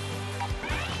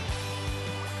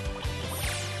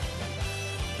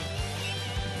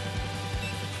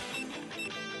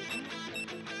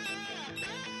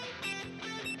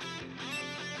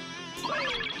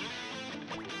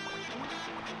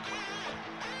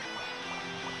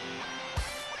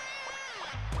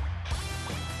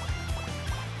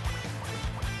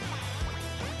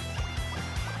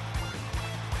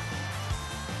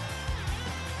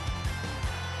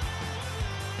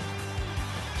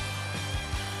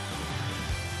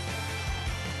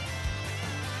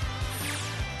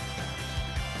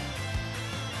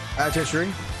 Match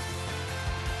history.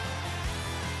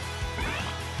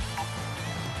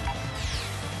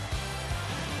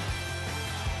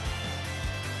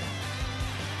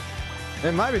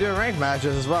 It might be doing ranked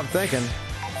matches is what I'm thinking.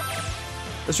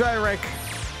 Let's try a rank.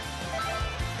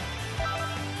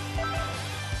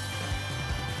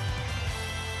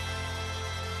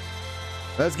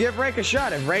 Let's give rank a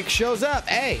shot. If rank shows up,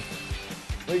 hey,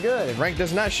 we're good. If rank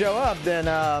does not show up, then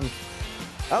I'm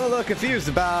a little confused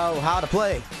about how to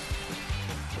play.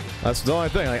 That's the only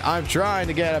thing. Like, I'm trying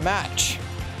to get a match.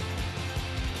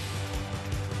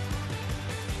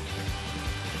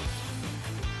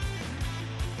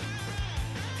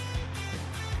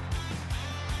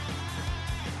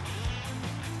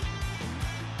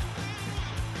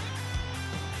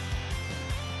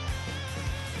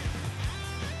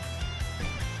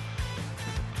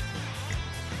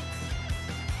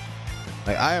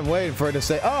 Like, I am waiting for it to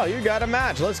say, "Oh, you got a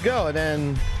match. Let's go," and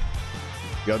then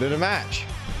go to the match.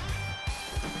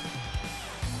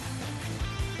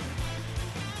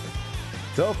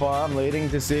 So far, I'm leading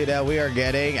to see that we are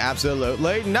getting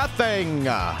absolutely nothing.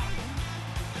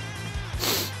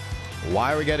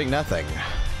 Why are we getting nothing?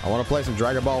 I want to play some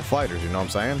DragonBall FighterZ, you know what I'm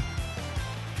saying?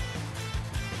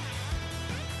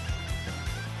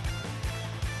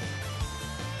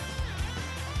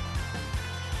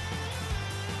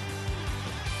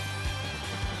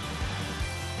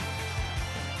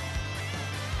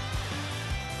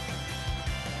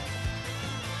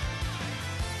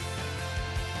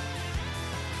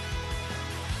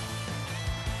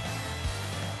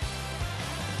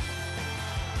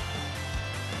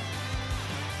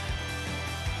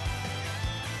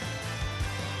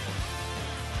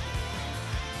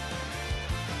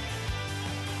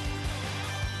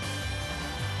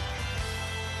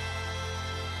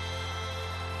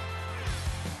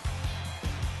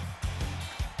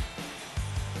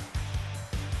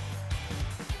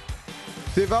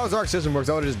 See, if I was ArcSystem Works,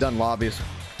 I would have just done lobbies.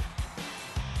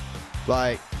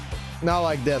 Like, not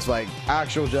like this, like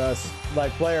actual just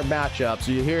like player matchups.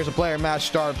 So here's a player match,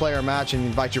 start a player match, and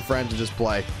invite your friends to just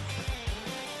play.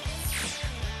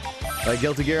 Like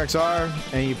Guilty Gear XR,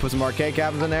 and you put some arcade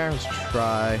cabins in there. Let's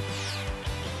try.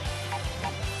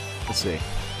 Let's see.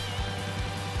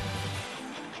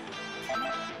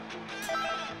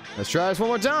 Let's try this one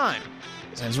more time.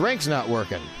 Since rank's not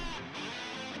working.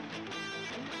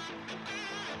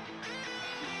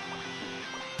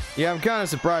 Yeah, I'm kind of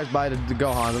surprised by the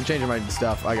Gohans. I'm changing my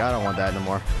stuff. I don't want that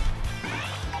anymore.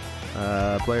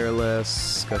 Player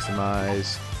lists,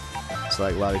 customize,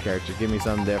 select lobby character. Give me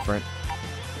something different.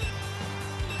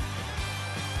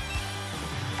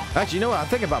 Actually, you know what? I'm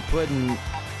thinking about putting.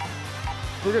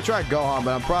 We're gonna try Gohan,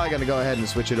 but I'm probably gonna go ahead and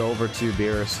switch it over to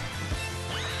Beerus.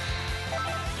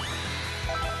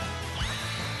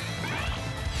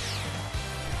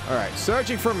 All right,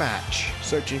 searching for match.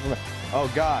 Searching for match. Oh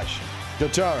gosh,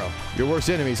 Jotaro, your worst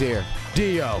enemy's here.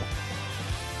 Dio.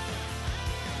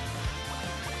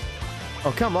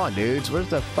 Oh come on, dudes. Where's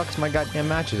the fuck's my goddamn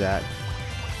matches at?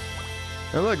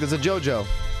 Oh look, there's a JoJo.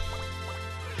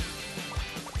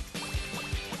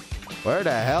 Where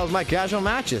the hell's my casual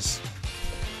matches?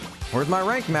 Where's my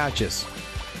ranked matches?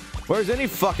 Where's any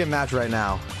fucking match right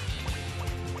now?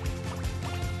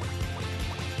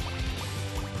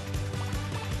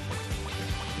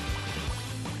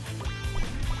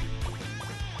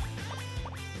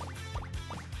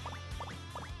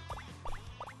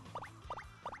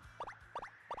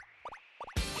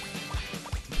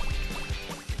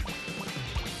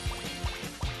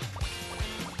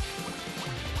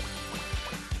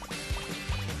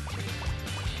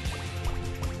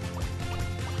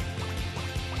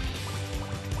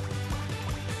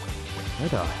 Where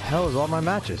the hell is all my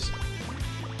matches?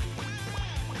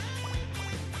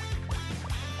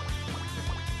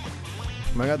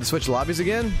 Am I got to switch lobbies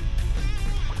again?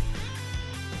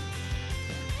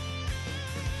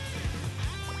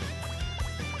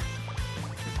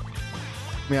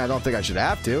 I mean, I don't think I should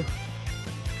have to.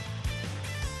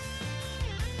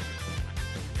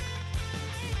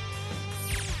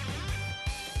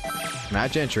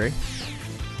 Match entry.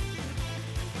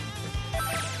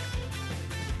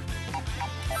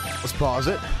 Let's pause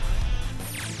it.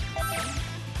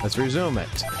 Let's resume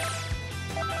it.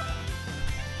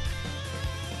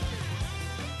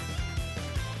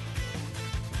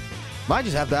 Might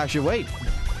just have to actually wait.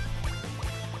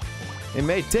 It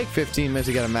may take 15 minutes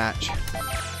to get a match.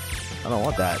 I don't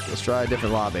want that. Let's try a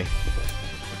different lobby.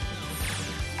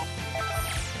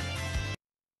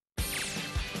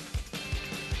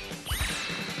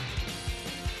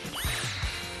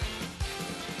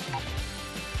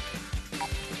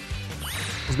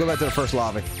 Let's go back to the first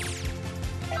lobby.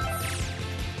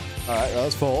 Alright, that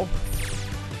was full.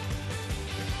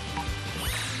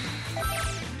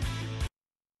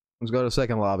 Let's go to the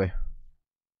second lobby.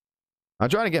 I'm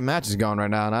trying to get matches going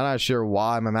right now, and I'm not sure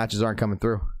why my matches aren't coming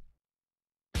through.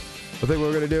 I think what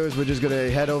we're going to do is we're just going to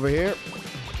head over here.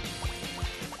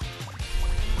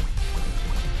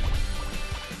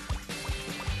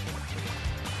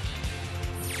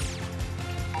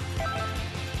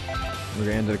 We're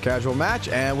going to enter the casual match,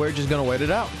 and we're just going to wait it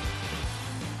out.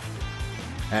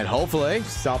 And hopefully,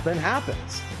 something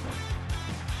happens.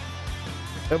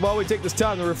 And while we take this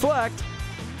time to reflect,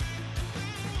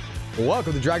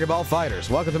 welcome to DragonBall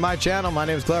FighterZ. Welcome to my channel. My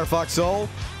name is CleverFOXSOL,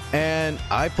 and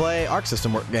I play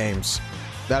ArcSystem Works games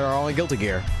that are only Guilty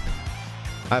Gear.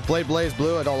 I played Blaze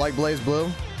Blue. I don't like Blaze Blue.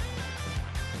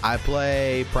 I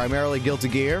play primarily Guilty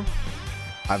Gear.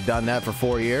 I've done that for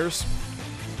 4 years.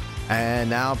 And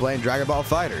now I'm playing DragonBall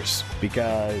FighterZ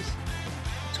because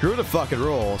screw the fucking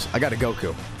rules. I got a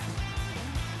Goku.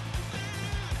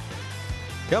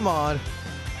 Come on.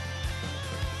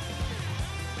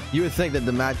 You would think that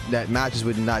that matches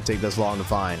would not take this long to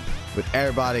find, with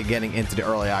everybody getting into the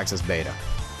early access beta.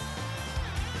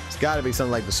 It's got to be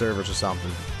something like the servers or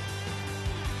something.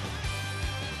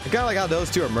 I kind of like how those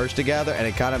two are merged together, and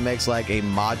it kind of makes like a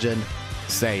Majin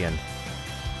Saiyan.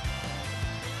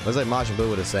 Looks like Majin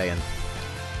Buu with a Saiyan.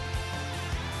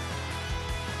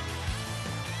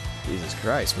 Jesus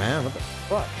Christ, man! What the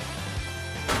fuck?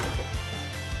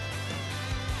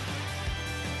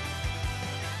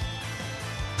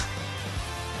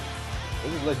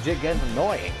 This is legit getting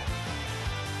annoying.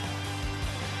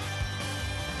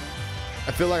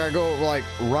 I feel like I go like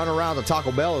run around to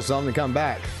Taco Bell or something and come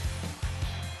back.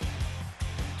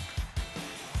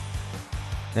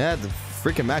 Yeah, the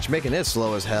freaking matchmaking is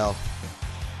slow as hell.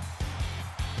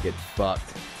 Get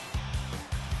fucked.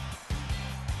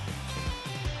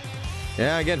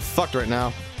 Yeah, I'm getting fucked right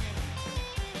now.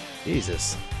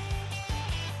 Jesus.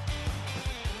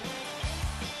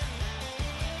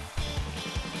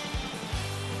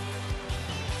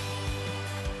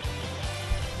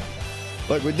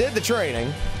 Look, we did the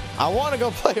training. I want to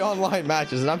go play online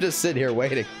matches, and I'm just sitting here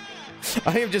waiting.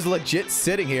 I am just legit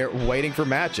sitting here waiting for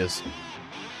matches.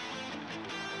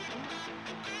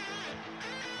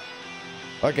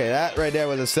 Okay, that right there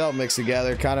with the cell mixed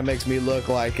together kind of makes me look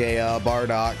like a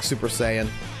Bardock Super Saiyan.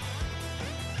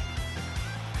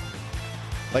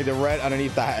 Like the red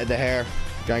underneath the hair.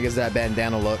 Trying to get that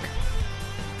bandana look.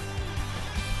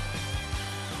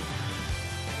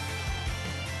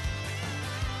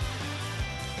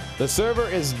 The server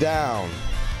is down.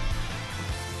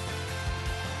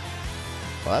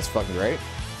 Well, that's fucking great.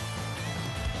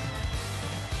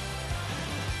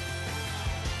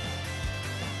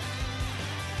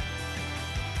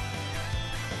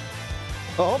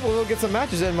 Oh, hopefully we'll get some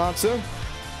matches in, Monsoon.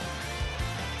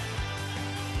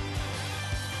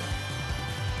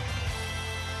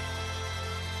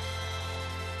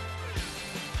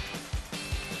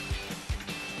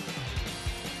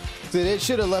 See, they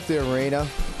should have left the arena.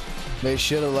 They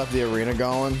should have left the arena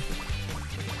going.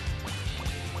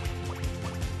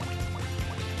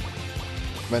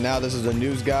 But now this is a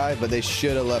news guy, but they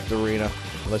should have left the arena.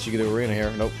 Unless you can do arena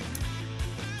here. Nope.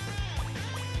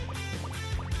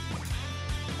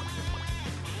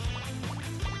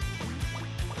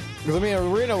 Because, I mean,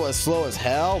 arena was slow as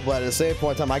hell, but at the same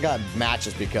point in time, I got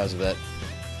matches because of it.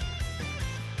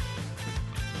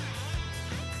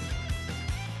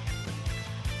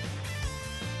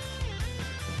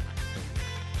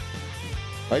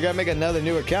 I gotta make another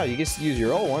new account. You can just use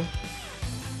your old one.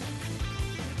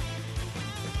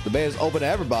 The beta is open to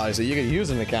everybody, so you can use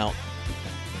an account.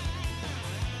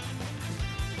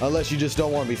 Unless you just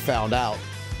don't want to be found out.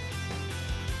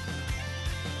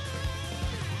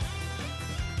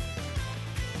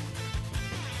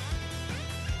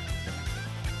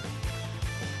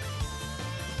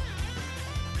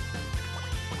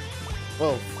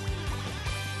 Whoa.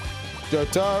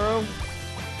 Jotaro.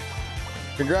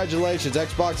 Congratulations,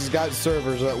 Xbox has got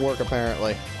servers at work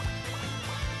apparently.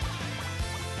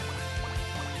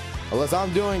 Unless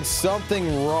I'm doing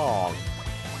something wrong.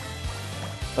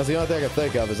 That's the only thing I can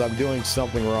think of is I'm doing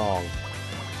something wrong.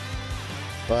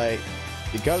 Like,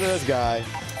 you come to this guy,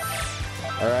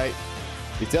 alright?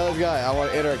 You tell this guy, I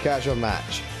want to enter a casual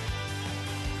match.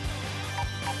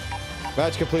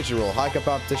 Match completion rule, high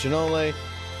competition only,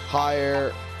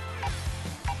 higher.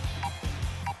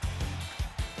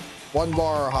 1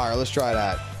 bar or higher. Let's try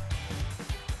that.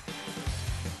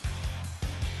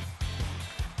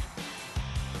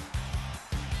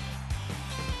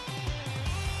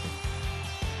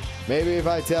 Maybe if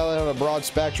I tell it on a broad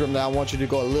spectrum that I want you to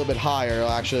go a little bit higher, it'll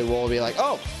actually will be like,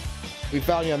 oh, we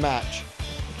found you a match.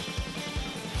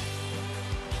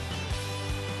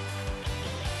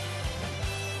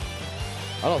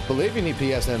 I don't believe you need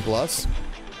PSN Plus.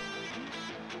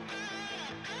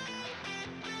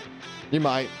 You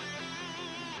might.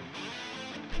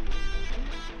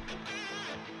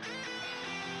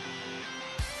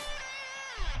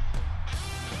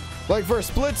 Like for a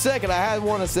split second, I had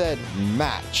one that said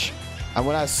match. And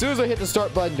when as soon as I hit the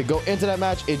start button to go into that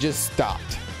match, it just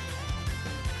stopped.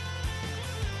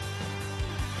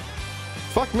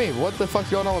 Fuck me, what the fuck's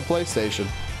going on with PlayStation?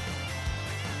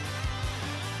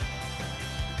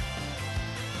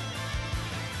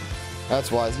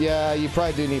 That's wise. Yeah, you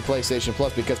probably do need PlayStation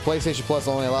Plus because PlayStation Plus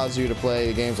only allows you to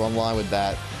play games online with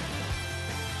that.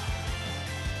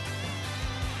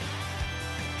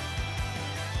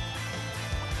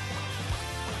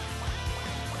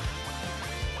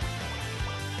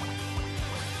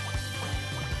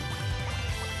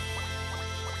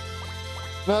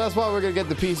 No, that's why we're gonna get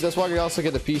the PC. That's why we also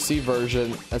get the PC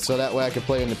version, and so that way I can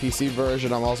play in the PC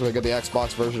version. I'm also gonna get the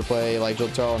Xbox version to play like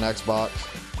Jotaro on Xbox.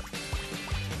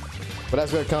 But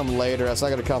that's gonna come later. That's not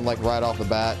gonna come like right off the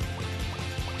bat.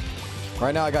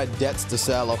 Right now I got debts to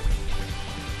settle.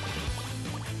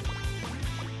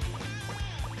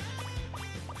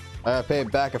 I gotta pay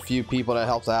back a few people that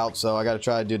helped out, so I gotta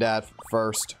try to do that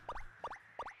first.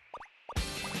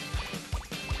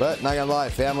 But not gonna lie,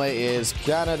 family is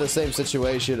kind of the same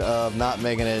situation of not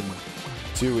making it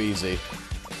too easy.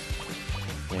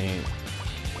 I mean,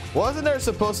 wasn't there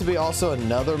supposed to be also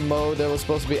another mode that was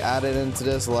supposed to be added into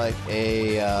this, like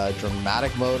a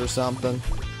dramatic mode or something,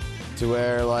 to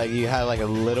where like you had like a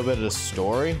little bit of the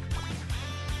story?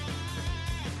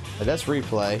 Like, that's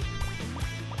replay.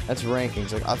 That's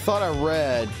rankings. Like I thought I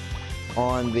read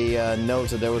on the notes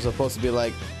that there was supposed to be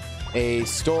like a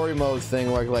story mode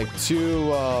thing where like two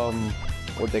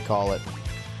what they call it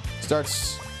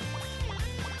starts.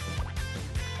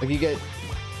 Like you get.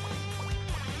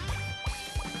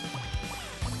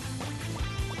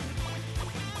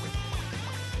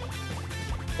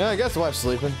 Yeah, I guess the wife's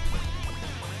sleeping.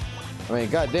 I mean,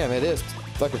 goddamn, it is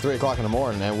fucking 3 o'clock in the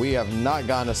morning, and we have not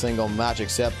gotten a single match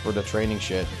except for the training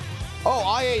shit. Oh,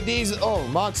 IADs. Oh,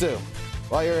 Monsu.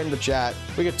 While you're in the chat,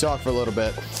 we could talk for a little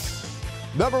bit.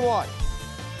 Number 1,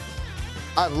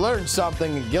 I've learned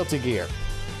something in Guilty Gear,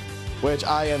 which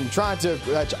I am trying to,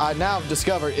 which I now have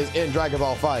discovered is in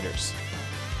DragonBall FighterZ.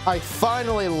 I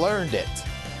finally learned it.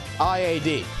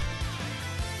 IAD.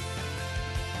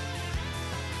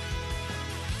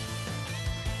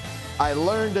 I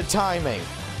learned the timing,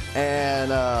 and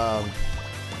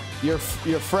your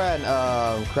friend,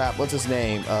 crap, what's his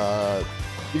name?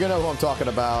 You're gonna know who I'm talking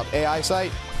about. AI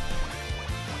site.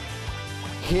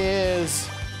 His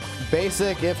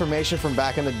basic information from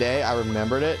back in the day, I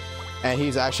remembered it, and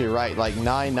he's actually right. Like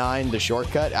 9-9, the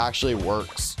shortcut actually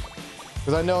works,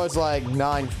 because I know it's like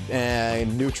 9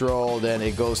 and neutral, then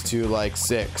it goes to like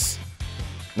 6.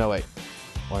 No wait,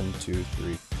 1, 2,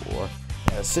 3, 4.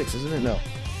 Yeah, 6, isn't it? No.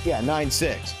 Yeah,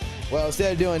 9-6. Well,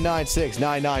 instead of doing 9-6,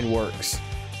 9-9 works.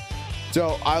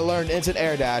 So I learned instant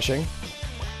air dashing.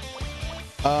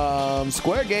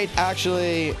 Square Gate,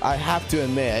 actually, I have to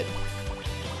admit,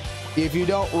 if you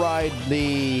don't ride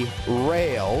the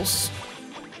rails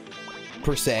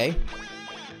per se,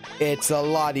 it's a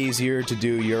lot easier to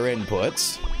do your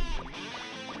inputs.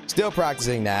 Still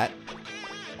practicing that.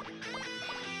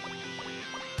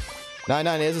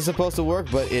 9-9 isn't supposed to work,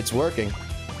 but it's working.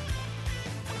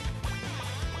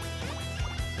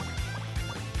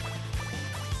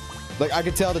 Like, I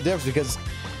could tell the difference because,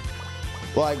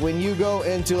 like, when you go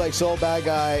into like Soul Bad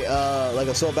Guy, like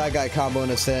a Soul Bad Guy combo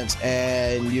in a sense,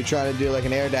 and you're trying to do like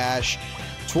an air dash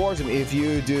towards him, if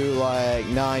you do like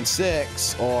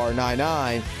 9-6 or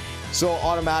 9-9, so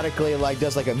automatically like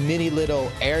does like a mini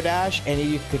little air dash, and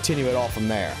you can continue it all from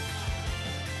there.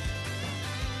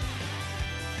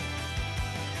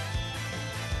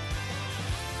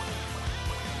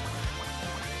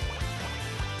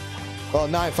 Well,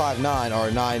 9-5-9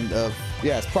 or 9.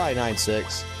 Yeah, it's probably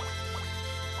 9-6.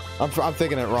 I'm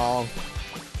thinking it wrong.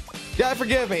 Yeah,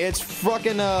 forgive me. It's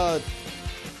fucking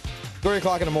 3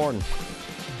 o'clock in the morning,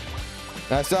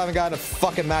 and I still haven't gotten a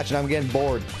fucking match, and I'm getting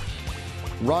bored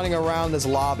running around this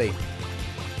lobby.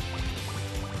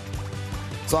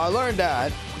 So I learned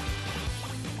that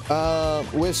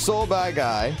with Soul Bad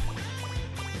Guy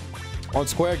on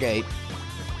Square Gate.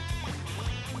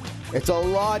 It's a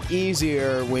lot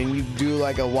easier when you do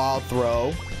like a wild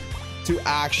throw to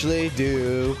actually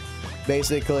do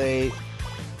basically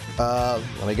let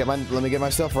me get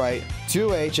myself right.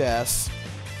 2HS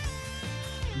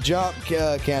jump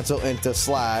cancel into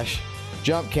slash,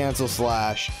 jump cancel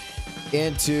slash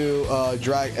into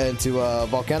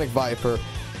Volcanic Viper,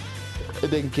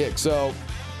 and then kick. So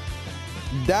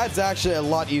that's actually a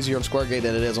lot easier on Square Gate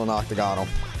than it is on Octagonal.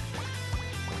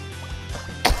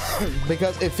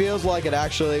 Because it feels like it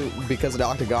actually, because of the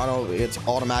Octagonal, it's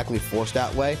automatically forced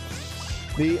that way.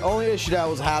 The only issue that I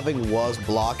was having was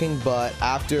blocking, but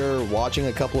after watching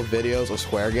a couple of videos of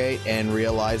Square Gate and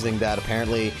realizing that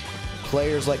apparently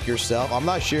players like yourself, I'm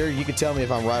not sure, you can tell me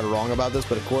if I'm right or wrong about this,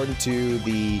 but according to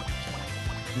the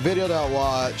video that I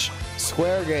watched,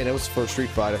 Square Gate, it was for Street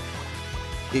Fighter,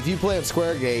 if you play on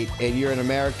Square Gate and you're an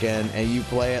American and you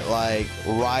play it like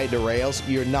ride the rails,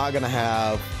 you're not going to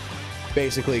have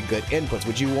basically good inputs.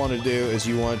 What you want to do is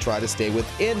you want to try to stay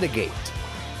within the gate.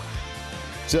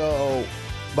 So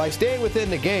by staying within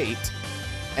the gate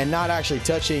and not actually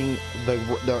touching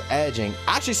the edging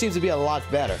actually seems to be a lot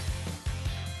better.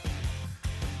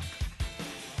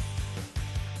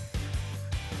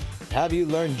 Have you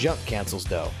learned jump cancels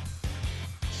though?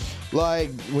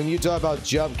 Like when you talk about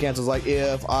jump cancels, like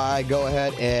if I go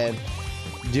ahead and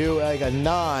do like a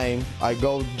 9, I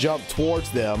go jump towards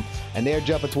them and they're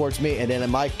jumping towards me, and then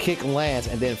my kick lands,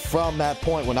 and then from that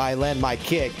point when I land my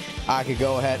kick, I could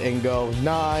go ahead and go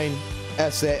 9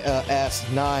 S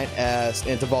 9S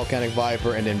into Volcanic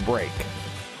Viper and then break.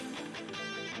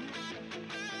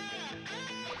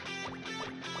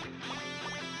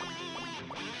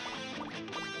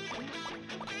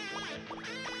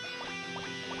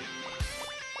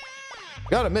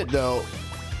 Gotta admit though,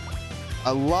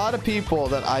 a lot of people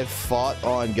that I've fought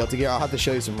on Guilty Gear, I'll have to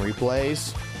show you some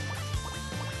replays.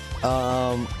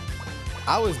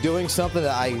 I was doing something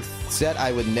that I said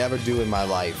I would never do in my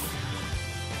life.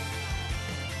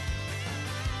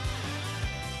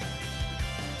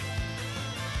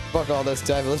 Fuck all this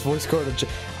time. Let's voice record.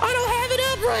 I don't have it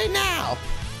up right now.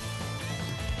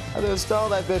 I had to install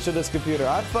that bitch on this computer.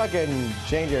 I'd fucking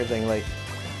change everything. Like,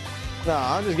 No,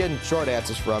 I'm just getting short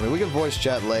answers from you. We can voice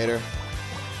chat later.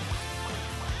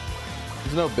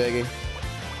 There's no biggie.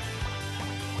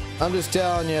 I'm just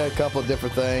telling you a couple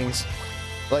different things.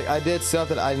 Like, I did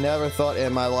something I never thought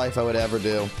in my life I would ever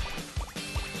do.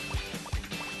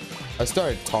 I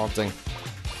started taunting.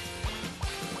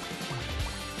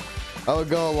 I would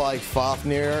go like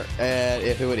Fafnir, and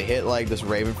if it would hit like this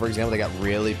Raven, for example, they got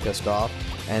really pissed off.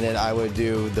 And then I would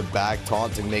do the back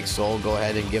taunt to make Soul go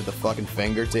ahead and give the fucking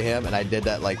finger to him. And I did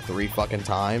that like 3 fucking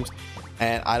times.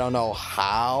 And I don't know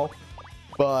how,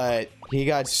 but he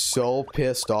got so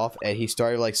pissed off and he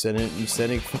started like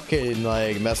sending fucking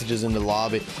like messages in the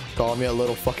lobby, calling me a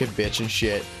little fucking bitch and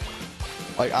shit.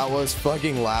 Like, I was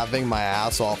fucking laughing my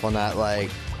ass off on that. Like,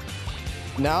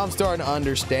 now I'm starting to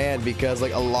understand, because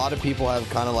like a lot of people have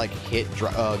kind of like hit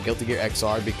Guilty Gear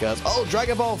XR because, oh,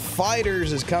 Dragon Ball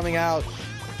FighterZ is coming out.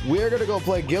 We're gonna go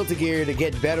play Guilty Gear to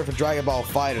get better for Dragon Ball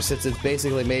FighterZ, since it's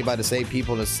basically made by the same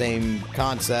people and the same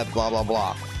concept, blah blah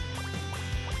blah.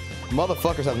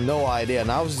 Motherfuckers have no idea,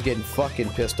 and I was just getting fucking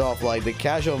pissed off. Like, the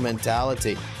casual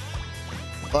mentality.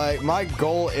 Like, my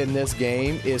goal in this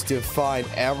game is to find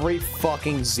every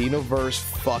fucking Xenoverse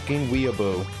fucking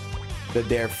weeaboo that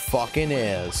there fucking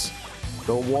is.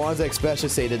 The ones that especially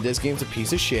say that this game's a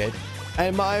piece of shit.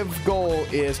 And my goal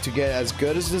is to get as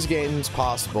good as this game as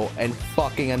possible and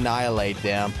fucking annihilate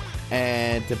them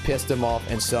and to piss them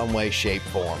off in some way, shape,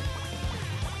 form.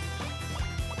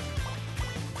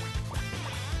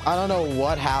 I don't know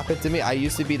what happened to me. I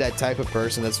used to be that type of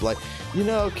person that's like, you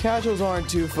know, casuals aren't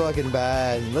too fucking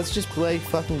bad. Let's just play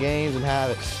fucking games and have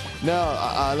it. No,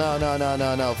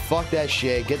 no. Fuck that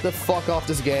shit. Get the fuck off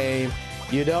this game.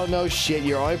 You don't know shit.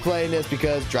 You're only playing this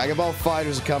because Dragon Ball FighterZ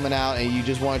is coming out and you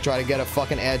just want to try to get a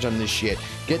fucking edge on this shit.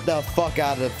 Get the fuck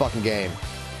out of the fucking game.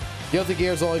 Guilty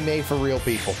Gear is only made for real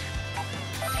people.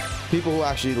 People who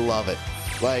actually love it.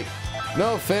 Like,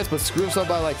 no offense, but screw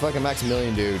somebody like fucking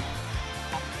Maximilian, dude.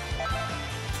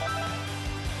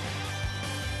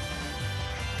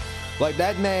 Like,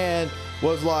 that man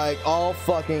was like all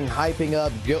fucking hyping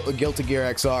up Guilty Gear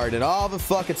XR, and then all of a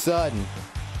fucking sudden,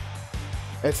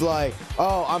 it's like,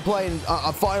 oh,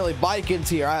 I'm finally biking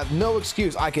here. I have no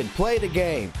excuse. I can play the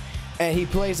game. And he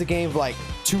plays the game like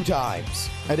 2 times.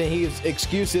 And then his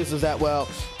excuse is that, well,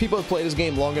 people have played this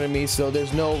game longer than me, so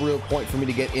there's no real point for me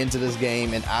to get into this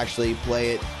game and actually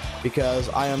play it because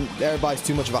everybody's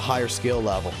too much of a higher skill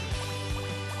level.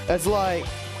 It's like,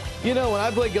 you know, when I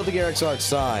played Guilty Gear XR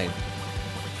Sign,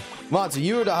 Monty,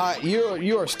 you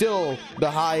are still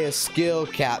the highest skill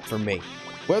cap for me.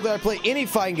 Whether I play any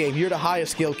fighting game, you're the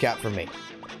highest skill cap for me.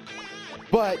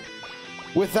 But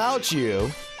without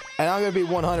you, and I'm going to be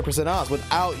 100% honest,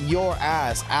 without your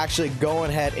ass actually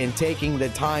going ahead and taking the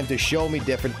time to show me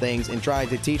different things and trying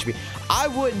to teach me, I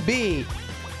wouldn't be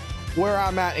where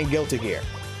I'm at in Guilty Gear.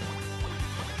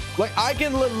 Like, I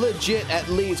can legit at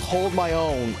least hold my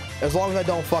own, as long as I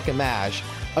don't fucking mash,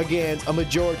 against a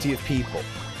majority of people.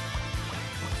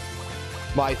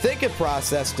 My thinking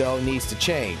process, though, needs to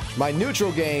change. My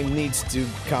neutral game needs to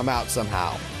come out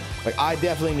somehow. Like, I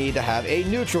definitely need to have a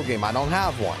neutral game. I don't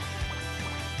have one.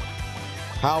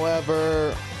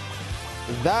 However,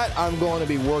 that I'm going to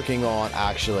be working on,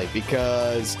 actually,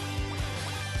 because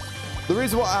the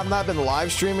reason why I've not been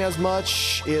live streaming as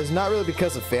much is not really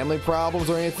because of family problems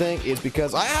or anything. It's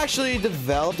because I actually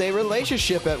developed a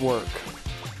relationship at work.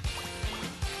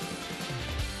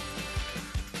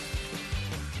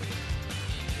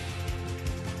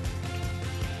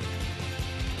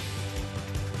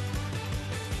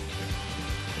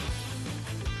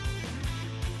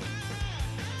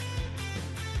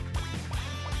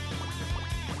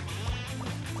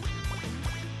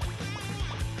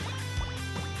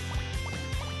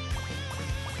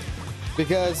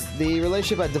 Because the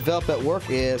relationship I developed at work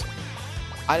is,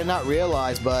 I did not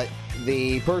realize, but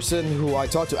the person who I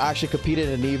talked to actually competed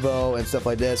in Evo and stuff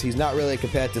like this. He's not really a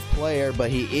competitive player, but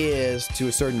he is to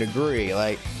a certain degree.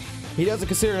 Like, he doesn't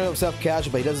consider himself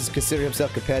casual, but he doesn't consider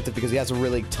himself competitive because he hasn't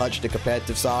really touched the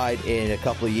competitive side in a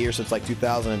couple of years, since like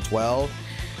 2012.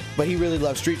 But he really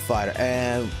loves Street Fighter,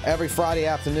 and every Friday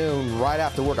afternoon, right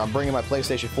after work, I'm bringing my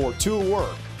PlayStation 4 to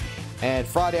work. And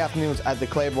Friday afternoons at the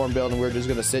Claiborne building, we're just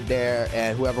going to sit there,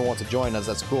 and whoever wants to join us,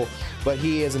 that's cool. But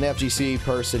he is an FGC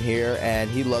person here, and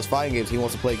he loves fighting games. He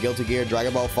wants to play Guilty Gear,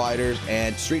 Dragon Ball FighterZ,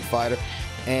 and Street Fighter.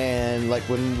 And like,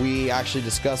 when we actually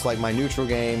discussed like my neutral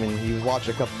game, and he was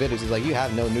watching a couple videos, he's like, you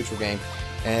have no neutral game.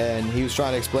 And he was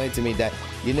trying to explain to me that,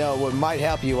 you know, what might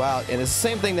help you out. And it's the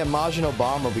same thing that Majin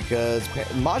Obama, because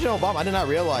Majin Obama, I did not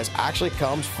realize, actually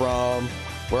comes from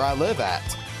where I live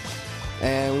at.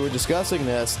 And we were discussing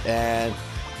this, and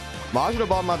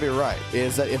Majorabal might be right.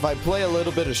 Is that if I play a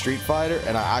little bit of Street Fighter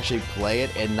and I actually play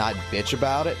it and not bitch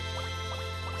about it,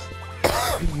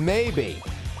 maybe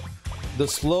the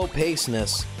slow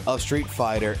pacedness of Street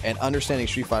Fighter and understanding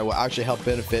Street Fighter will actually help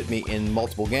benefit me in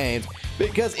multiple games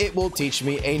because it will teach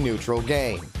me a neutral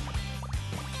game.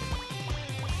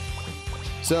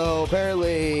 So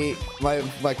apparently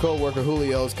my co-worker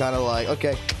Julio is kind of like,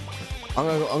 okay, I'm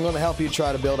gonna help you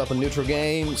try to build up a neutral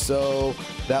game so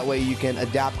that way you can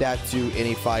adapt that to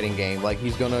any fighting game. Like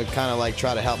he's gonna kind of like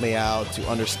try to help me out to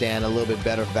understand a little bit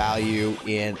better value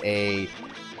in a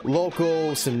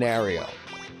local scenario.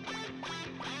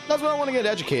 That's what I want to get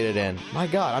educated in. My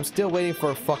God, I'm still waiting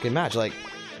for a fucking match. Like,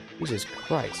 Jesus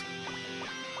Christ.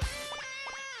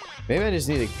 Maybe I just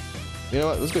need to... You know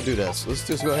what? Let's go do this. Let's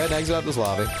just go ahead and exit out this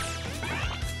lobby.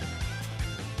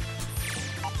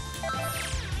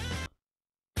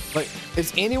 Like,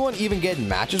 is anyone even getting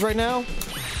matches right now?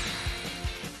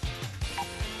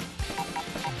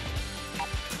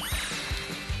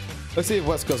 Let's see if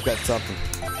West Coast got something.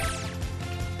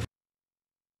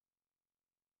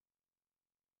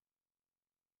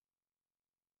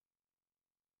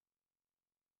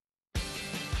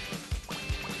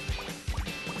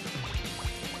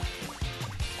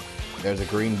 There's a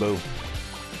green boo.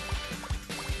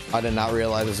 I did not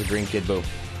realize there's a green kid boo.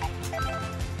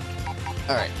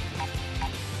 Alright.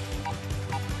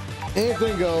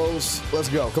 Anything goes. Let's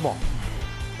go. Come on.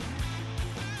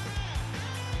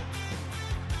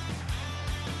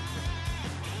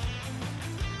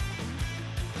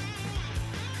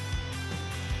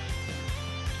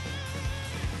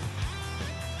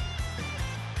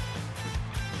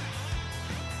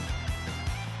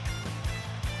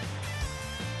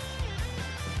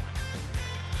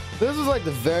 This was like the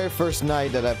very first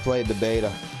night that I played the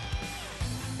beta.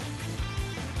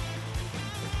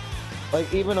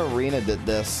 Like even Arena did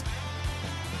this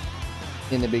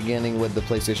in the beginning with the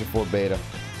PlayStation 4 beta.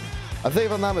 I think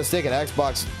if I'm not mistaken,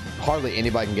 Xbox hardly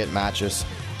anybody can get matches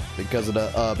because of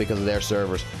their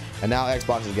servers, and now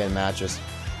Xbox is getting matches.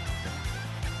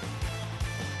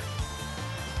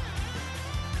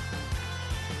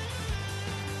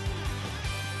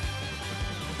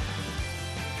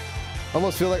 I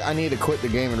almost feel like I need to quit the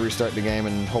game and restart the game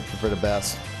and hope for the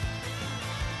best.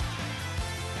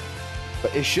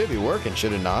 But it should be working,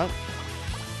 should it not?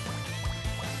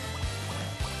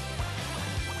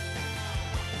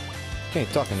 Can't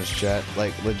talk in this chat,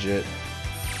 like legit.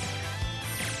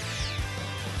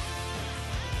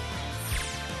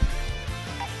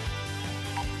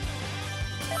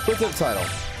 Quit to the title.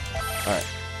 Alright,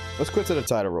 let's quit to the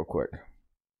title real quick.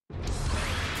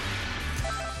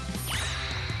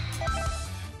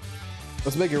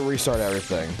 Let's make it restart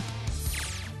everything.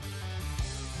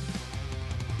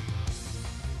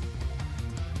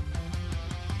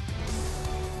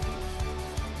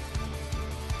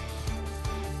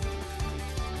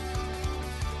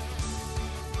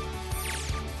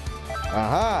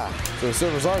 Aha! So the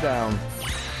servers are down.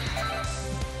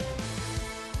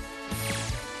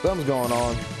 Something's going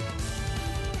on.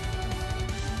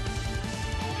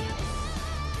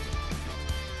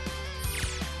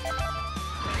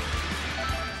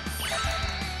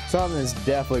 Something is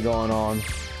definitely going on.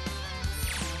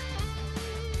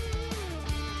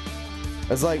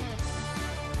 It's like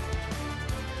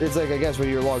I guess when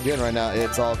you're logged in right now,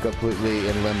 it's all completely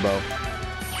in limbo.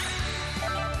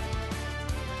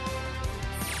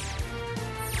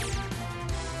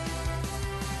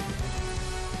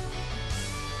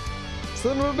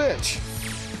 Son of a bitch.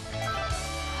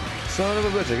 Son of a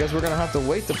bitch. I guess we're gonna have to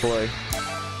wait to play.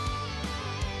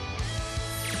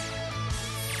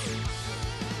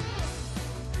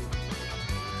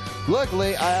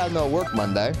 Luckily, I have no work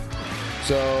Monday,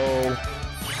 so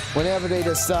whenever they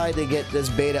decide to get this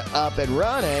beta up and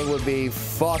running would be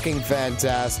fucking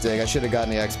fantastic. I should have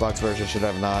gotten the Xbox version, should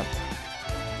have not.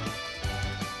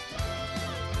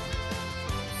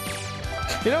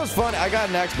 You know what's funny? I got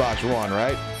an Xbox One,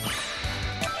 right?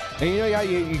 And you know, yeah,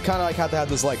 you kind of like have to have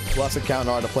this like Plus account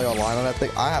in order to play online on that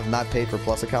thing. I have not paid for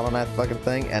Plus account on that fucking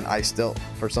thing, and I still,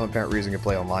 for some apparent reason, can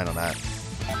play online on that.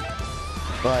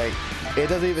 Like, it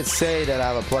doesn't even say that I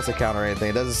have a Plus account or anything.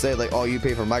 It doesn't say like, oh, you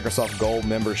pay for Microsoft Gold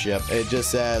membership. It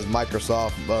just says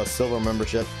Microsoft Silver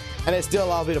membership, and it still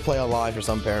allows me to play online for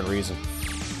some apparent reason.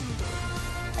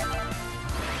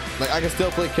 Like, I can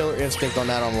still play Killer Instinct on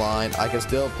that online. I can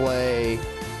still play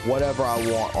whatever I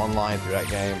want online through that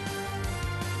game.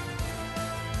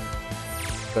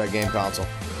 For that game console.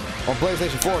 On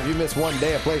PlayStation 4, if you miss one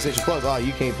day of PlayStation Plus, oh,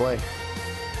 you can't play.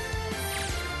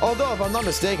 Although, if I'm not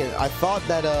mistaken, I thought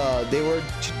that they were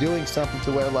doing something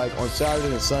to where, like, on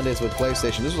Saturdays and Sundays with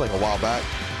PlayStation, this was like a while back,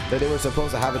 that they were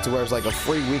supposed to have it to where it's like a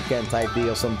free weekend type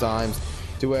deal sometimes,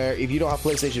 to where if you don't have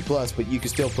PlayStation Plus, but you can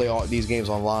still play all these games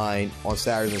online on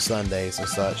Saturdays and Sundays and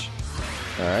such.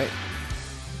 All right.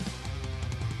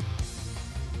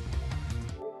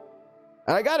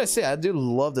 And I gotta say, I do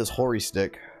love this Hori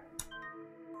stick.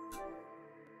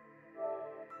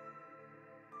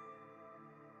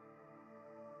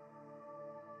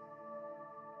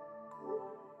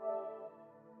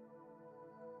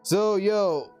 So,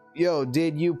 yo,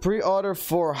 did you pre-order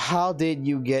for how did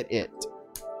you get it?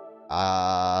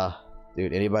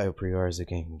 Dude, anybody who pre-orders the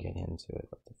game can get into it.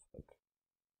 What the fuck? I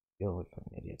feel like I'm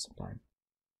an idiot sometimes.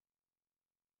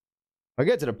 I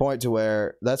get to the point to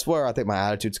where that's where I think my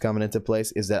attitude's coming into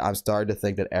place, is that I'm starting to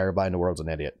think that everybody in the world's an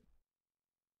idiot.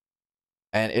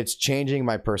 And it's changing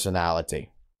my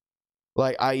personality.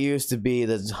 Like, I used to be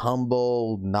this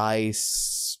humble,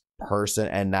 nice person,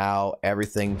 and now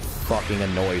everything fucking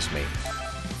annoys me.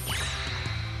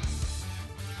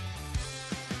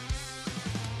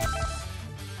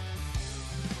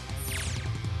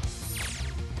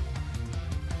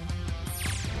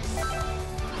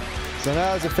 So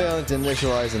now is it failing to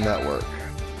initialize the network?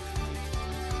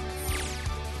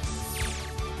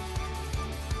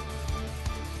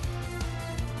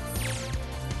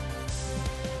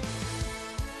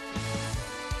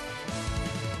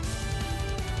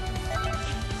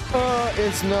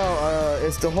 It's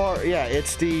the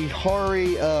it's the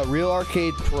Hori Real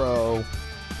Arcade Pro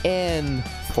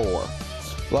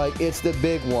N4. Like, it's the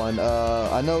big one.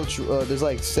 I know there's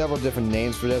like several different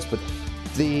names for this, but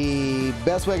the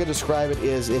best way I can describe it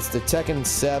is it's the Tekken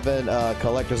 7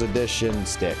 Collector's Edition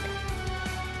stick.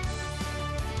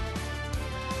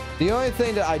 The only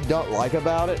thing that I don't like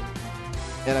about it,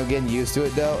 and I'm getting used to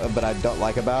it though, but I don't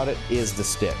like about it, is the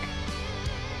stick.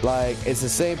 Like, it's the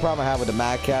same problem I have with the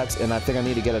Mad Cats, and I think I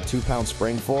need to get a 2-pound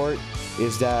spring for it,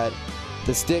 is that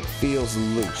the stick feels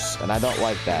loose, and I don't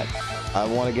like that. I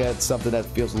want to get something that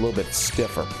feels a little bit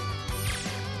stiffer.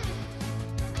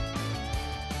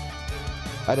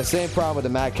 I had the same problem with the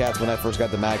Mad Cats when I first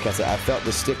got the Mad Cats. I felt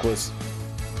the stick was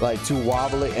like too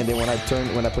wobbly, and then when I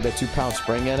put that 2-pound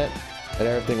spring in it, that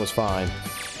everything was fine.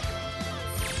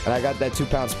 And I got that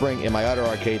 2-pound spring in my other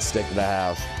arcade stick that I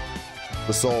have,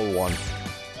 the Soul one.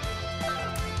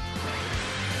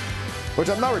 Which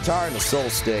I'm not retiring the Soul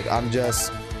stick. I'm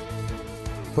just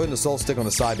putting the Soul stick on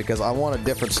the side because I want a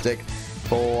different stick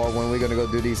for when we're gonna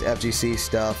go do these FGC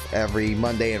stuff every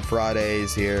Monday and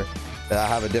Fridays here. I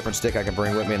have a different stick I can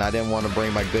bring with me, and I didn't want to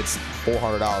bring my good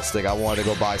 $400 stick. I wanted to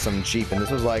go buy something cheap, and this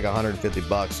was like 150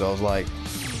 bucks. So I was like,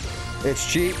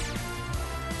 it's cheap,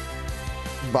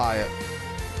 buy it.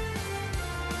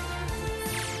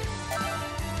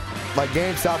 Like,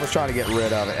 GameStop was trying to get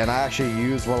rid of it, and I actually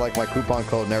used one like my coupon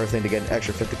code and everything to get an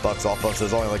extra 50 bucks off of, so it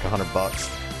was only like 100 bucks.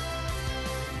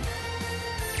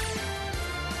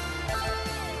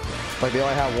 Like, they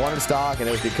only have one in stock, and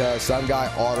it was because some guy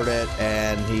ordered it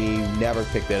and he never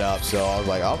picked it up, so I was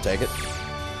like, I'll take it.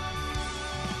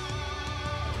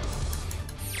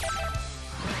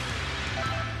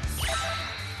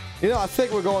 You know, I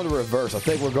think we're going to reverse. I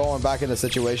think we're going back in a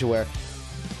situation where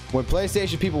when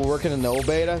PlayStation people were working in the old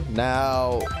beta,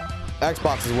 now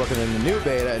Xbox is working in the new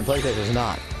beta and PlayStation is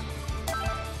not.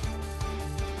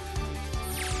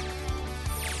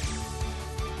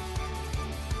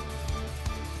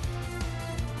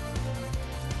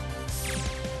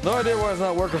 No idea why it's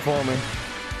not working for me.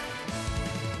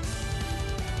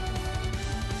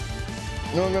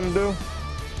 You know what I'm gonna do?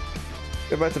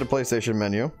 Get back to the PlayStation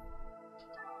menu.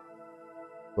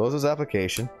 Close this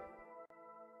application.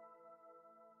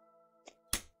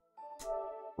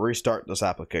 Restart this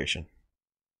application.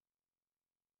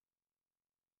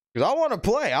 Because I want to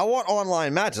play. I want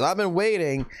online matches. I've been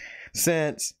waiting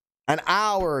since an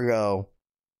hour ago.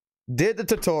 Did the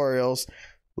tutorials.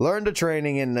 Learn the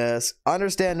training in this.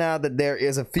 Understand now that there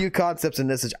is a few concepts in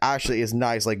this which actually is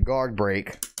nice, like guard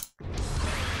break.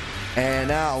 And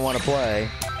now I want to play.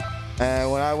 And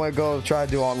when I went to go try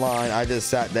to do online, I just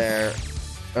sat there.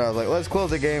 I was like, let's close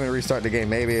the game and restart the game.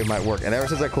 Maybe it might work. And ever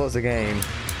since I closed the game,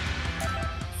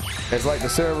 it's like the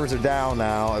servers are down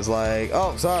now. It's like,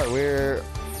 oh, sorry, we are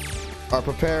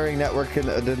preparing network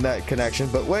net connection.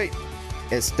 But wait,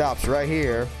 it stops right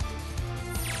here.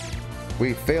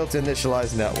 We failed to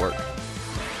initialize network.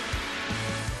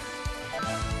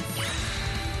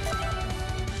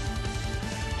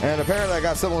 And apparently I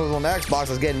got someone who's on the Xbox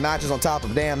that's getting matches on top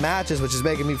of damn matches, which is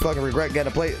making me fucking regret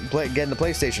getting getting the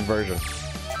PlayStation version.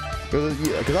 Because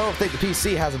I don't think the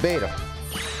PC has a beta.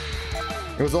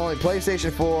 It was only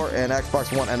PlayStation 4 and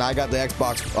Xbox One, and I got the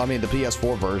the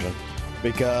PS4 version.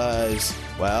 Because,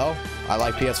 well, I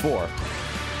like PS4.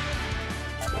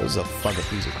 This is a fucking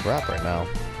piece of crap right now.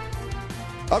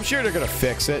 I'm sure they're gonna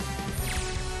fix it.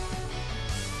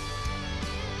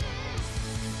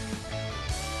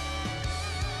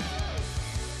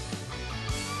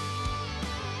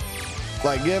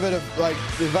 Like, give it a, like,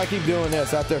 if I keep doing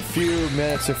this after a few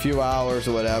minutes, a few hours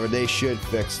or whatever, they should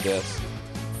fix this.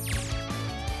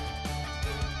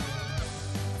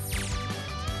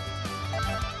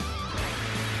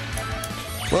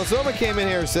 Well, someone came in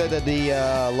here and said that the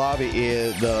lobby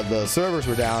is, the servers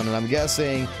were down, and I'm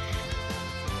guessing,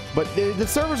 but the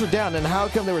servers were down, and how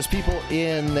come there was people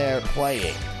in there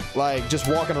playing? Like, just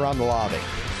walking around the lobby.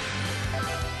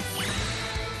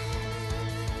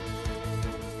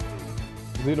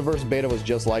 The Xenoverse beta was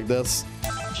just like this.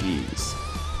 Jeez.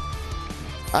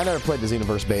 I never played the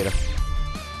Xenoverse beta.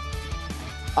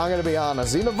 I'm gonna be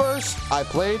honest. Xenoverse, I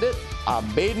played it. I'm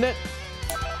beating it.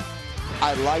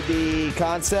 I liked the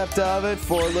concept of it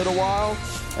for a little while,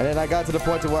 and then I got to the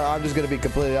point to where I'm just gonna be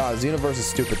completely honest. Xenoverse is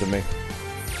stupid to me.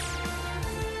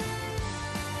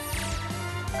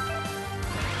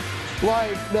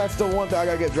 Like, that's the one thing I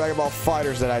gotta get DragonBall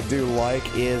FighterZ that I do like,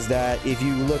 is that if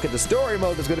you look at the story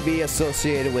mode that's gonna be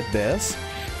associated with this,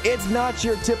 it's not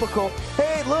your typical,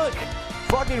 hey, look,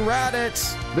 fucking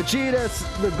Raditz, Vegeta's,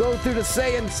 go through the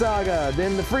Saiyan saga,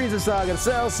 then the Frieza saga, the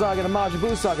Cell saga, the Majin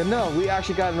Buu saga. No, we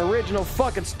actually got an original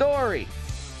fucking story.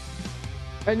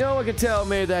 And no one can tell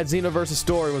me that Xenoverse's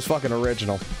story was fucking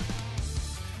original.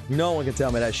 No one can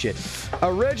tell me that shit.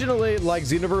 Originally, like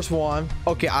Xenoverse 1,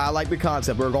 okay, I like the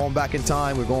concept. We're going back in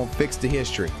time. We're going to fix the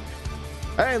history.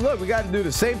 Hey, look, we got to do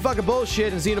the same fucking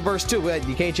bullshit in Xenoverse 2.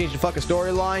 You can't change the fucking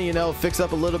storyline, you know, fix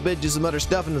up a little bit, just some other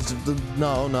stuff. And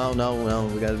no.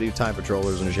 We got to do time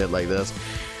patrollers and shit like this.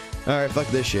 All right, fuck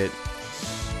this shit.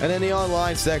 And then the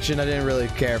online section, I didn't really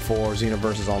care for.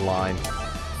 Xenoverse is online.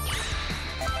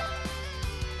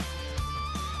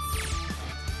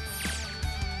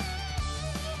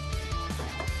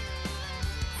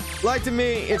 Like, to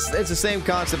me, it's the same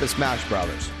concept as Smash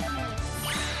Brothers.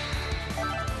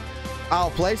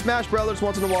 I'll play Smash Brothers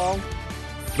once in a while,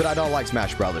 but I don't like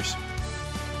Smash Brothers.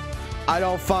 I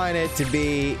don't find it to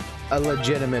be a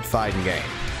legitimate fighting game.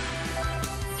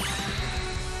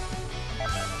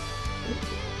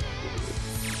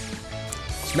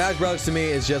 Smash Brothers to me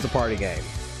is just a party game.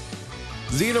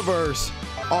 Xenoverse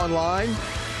Online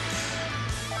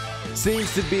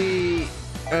seems to be...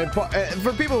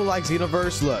 for people who like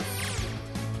Xenoverse, look,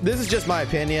 this is just my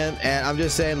opinion, and I'm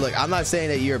just saying, look, I'm not saying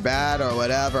that you're bad or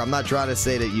whatever. I'm not trying to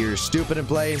say that you're stupid in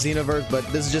playing Xenoverse, but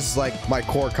this is just like my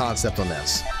core concept on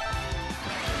this.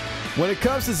 When it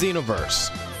comes to Xenoverse,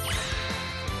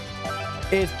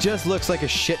 it just looks like a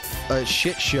shit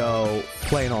show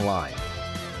playing online.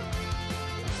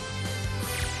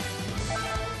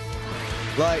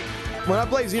 Like, when I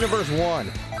played Xenoverse 1,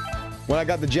 when I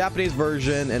got the Japanese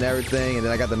version and everything, and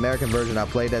then I got the American version, I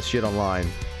played that shit online.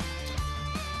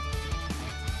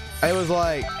 It was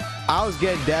like, I was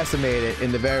getting decimated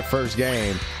in the very first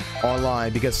game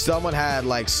online because someone had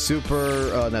like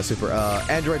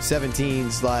Android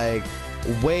 17's like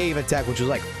wave attack, which was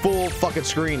like full fucking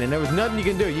screen, and there was nothing you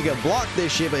can do. You can block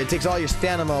this shit, but it takes all your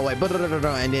stamina away,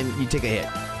 and then you take a hit.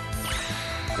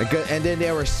 And then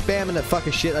they were spamming the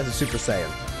fucking shit as a Super Saiyan.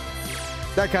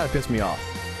 That kind of pissed me off.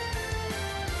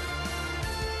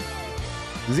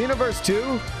 Xenoverse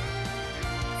 2,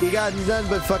 you got nothing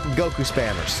but fucking Goku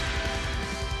spammers.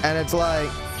 And it's like,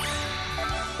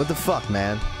 what the fuck,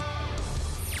 man?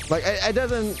 Like, it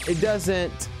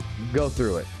doesn't go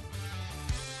through it.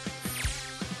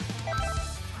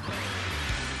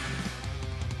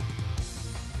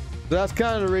 So that's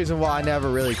kind of the reason why I never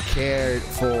really cared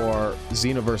for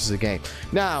Xenoverse as a game.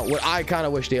 Now, what I kind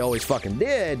of wish they always fucking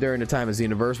did during the time of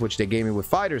Xenoverse, which they gave me with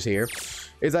Fighters here,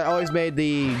 is I always made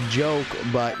the joke,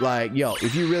 but like, yo,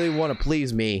 if you really want to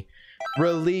please me,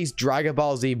 release Dragon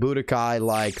Ball Z Budokai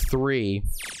like 3,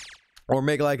 or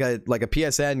make like a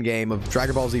PSN game of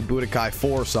Dragon Ball Z Budokai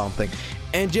 4 or something,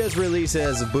 and just release it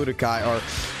as a Budokai. Or,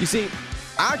 you see,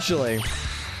 actually,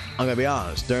 I'm gonna be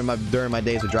honest, during my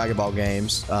days with Dragon Ball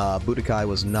games, Budokai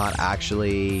was not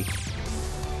actually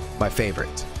my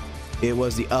favorite. It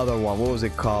was the other one. What was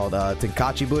it called?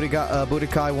 Tenkaichi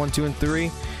Budokai 1, 2, and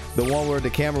 3. The one where the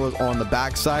camera was on the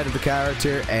back side of the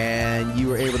character and you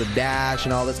were able to dash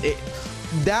and all this.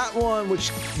 That one, which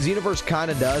Xenoverse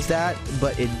kind of does that,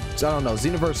 but I don't know.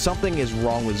 Xenoverse, something is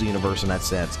wrong with Xenoverse in that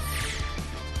sense.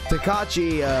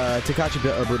 Tenkaichi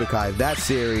Budokai, that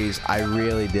series I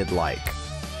really did like.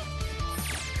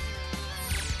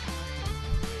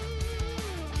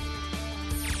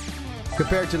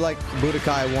 Compared to like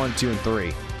Budokai 1, 2, and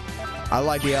 3. I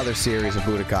like the other series of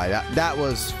Budokai. That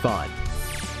was fun.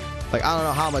 Like, I don't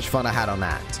know how much fun I had on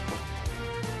that.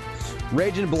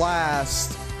 Raging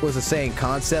Blast was the same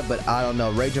concept, but I don't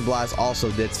know. Raging Blast also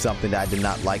did something that I did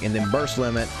not like. And then Burst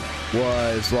Limit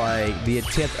was like the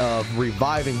attempt of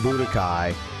reviving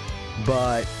Budokai,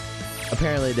 but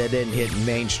apparently they didn't hit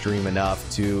mainstream enough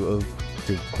to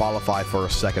qualify for a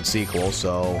second sequel.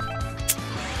 So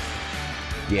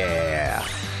yeah.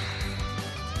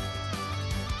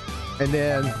 And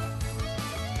then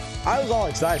I was all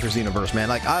excited for Xenoverse, man.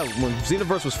 Like, when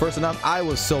Xenoverse was first announced, I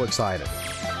was so excited.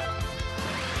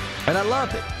 And I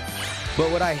loved it.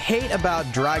 But what I hate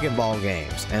about Dragon Ball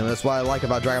games, and that's what I like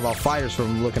about Dragon Ball FighterZ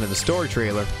from looking at the story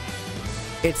trailer,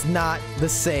 it's not the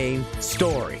same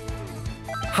story.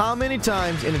 How many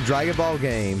times in a Dragon Ball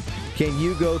game can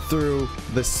you go through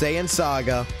the Saiyan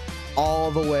saga all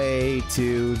the way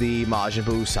to the Majin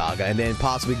Buu saga and then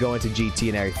possibly go into GT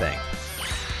and everything?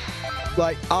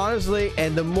 Like, honestly,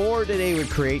 and the more that they would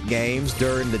create games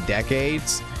during the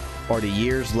decades or the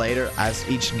years later as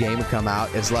each game would come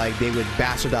out, it's like they would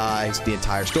bastardize the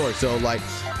entire story. So like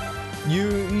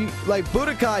you like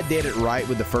Budokai did it right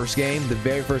with the first game. The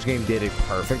very first game did it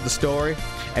perfect, the story.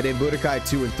 And then Budokai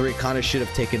 2 and 3 kind of should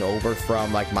have taken over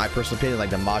from, like, my personal opinion,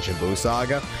 like the Majin Buu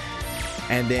saga,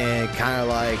 and then kind of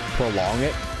like prolong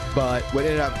it. But what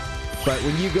ended up, but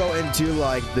when you go into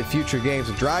like the future games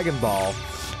of Dragon Ball,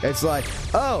 it's like,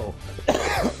 oh,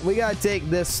 we gotta take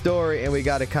this story and we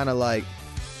gotta kind of like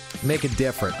make it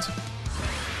different.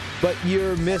 But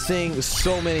you're missing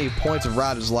so many points of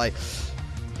route. It's like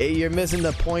you're missing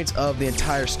the points of the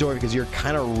entire story because you're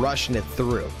kind of rushing it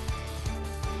through.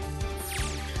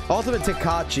 Ultimate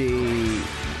Tenkaichi,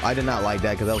 I did not like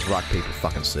that because that was rock, paper,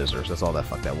 fucking scissors. That's all that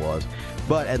fuck that was.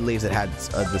 But at least it had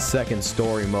the second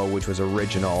story mode, which was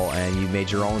original, and you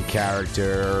made your own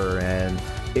character, and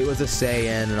it was a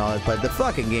Saiyan and all that. But the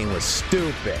fucking game was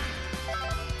stupid.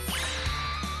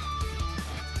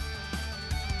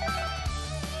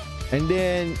 And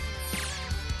then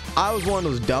I was one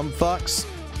of those dumb fucks.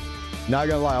 Not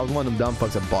gonna lie, I was one of them dumb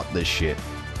fucks that bought this shit,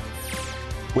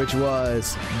 which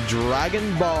was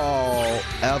Dragon Ball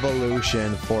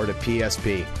Evolution for the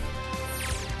PSP.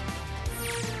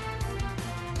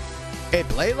 It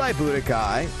played like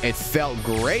Budokai. It felt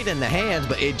great in the hands,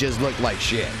 but it just looked like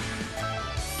shit.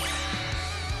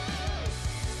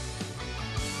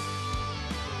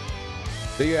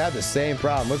 So you have the same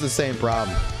problem. What's the same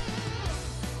problem?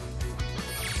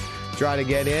 Try to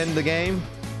get in the game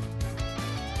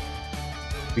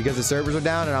because the servers are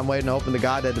down, and I'm waiting to open the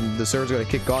God that the servers are going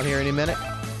to kick on here any minute.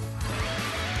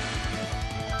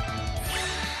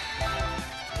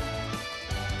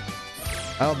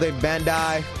 I don't think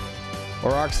Bandai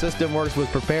or ArcSystem Works was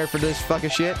prepared for this fucking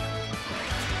shit.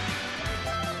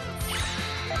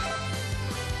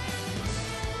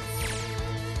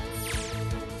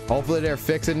 Hopefully they're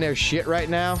fixing their shit right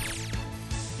now.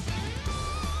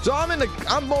 So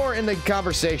I'm more in the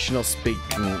conversational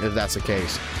speaking, if that's the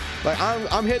case. Like,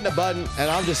 I'm hitting the button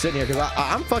and I'm just sitting here because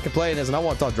I'm fucking playing this and I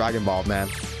want to talk Dragon Ball, man.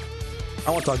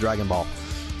 I want to talk Dragon Ball.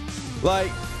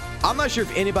 Like, I'm not sure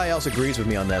if anybody else agrees with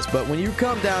me on this, but when you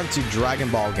come down to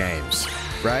Dragon Ball games,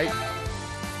 right?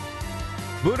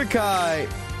 Budokai,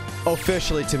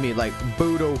 officially to me, like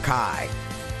Budokai,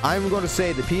 I'm going to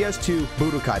say the PS2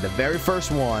 Budokai, the very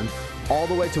first one, all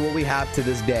the way to what we have to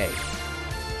this day.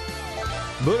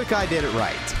 Budokai did it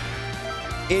right.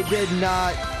 It did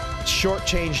not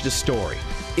shortchange the story.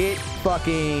 It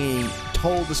fucking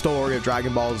told the story of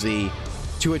Dragon Ball Z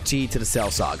to a T to the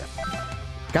Cell Saga.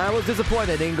 Kind of was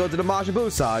disappointed it didn't go to the Majin Buu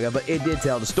Saga, but it did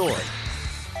tell the story.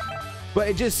 But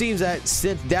it just seems that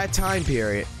since that time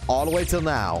period, all the way till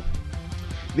now,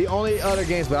 the only other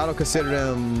games, but I don't consider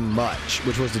them much,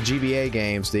 which was the GBA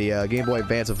games, the Game Boy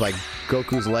Advance of like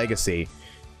Goku's Legacy.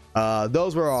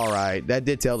 Those were alright. That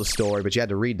did tell the story, but you had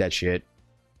to read that shit.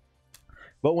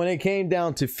 But when it came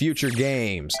down to future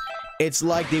games, it's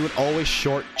like they would always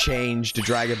shortchange the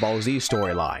Dragon Ball Z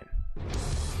storyline.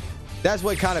 That's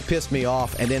what kind of pissed me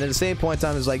off. And then at the same point in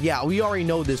time, it's like, yeah, we already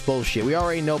know this bullshit. We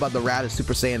already know about the Raditz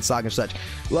Super Saiyan Saga and such.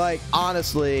 Like,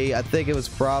 honestly, I think it was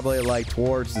probably like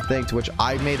towards the thing to which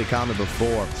I made a comment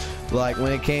before. Like,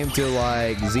 when it came to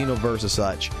like Xenoverse and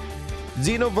such.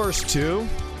 Xenoverse 2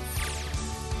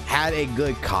 had a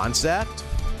good concept.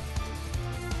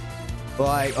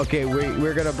 Like, okay,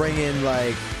 we're gonna bring in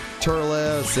like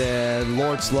Turles and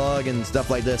Lord Slug and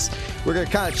stuff like this. We're gonna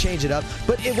kind of change it up,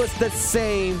 but it was the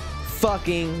same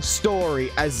fucking story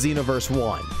as Xenoverse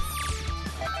 1.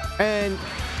 And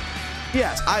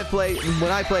yes,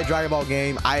 when I play a Dragon Ball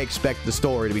game, I expect the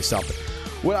story to be something.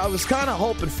 What I was kind of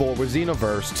hoping for with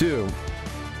Xenoverse 2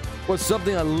 was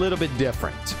something a little bit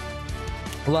different.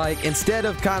 Like, instead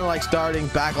of kind of like starting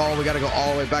back we gotta go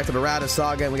all the way back to the Raditz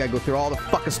Saga and we gotta go through all the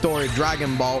fucking story of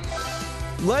Dragon Ball,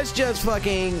 let's just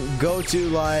fucking go to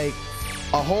like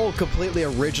a whole completely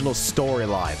original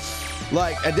storyline.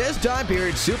 Like, at this time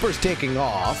period, Super's taking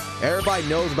off. Everybody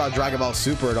knows about Dragon Ball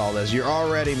Super and all this. You're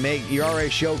already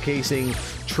showcasing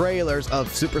trailers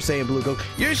of Super Saiyan Blue Goku.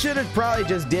 You should have probably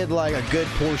just did like a good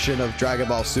portion of Dragon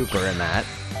Ball Super in that.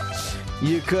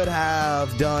 You could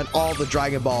have done all the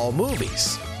Dragon Ball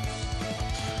movies.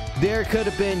 There could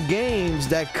have been games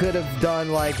that could have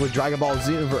done like what Dragon Ball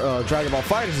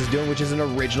FighterZ is doing, which is an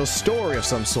original story of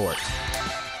some sort.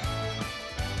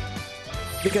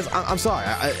 Because I'm sorry,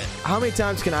 how many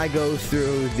times can I go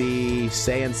through the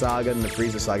Saiyan Saga and the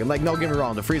Frieza Saga? Like, no, get me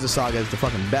wrong, the Frieza Saga is the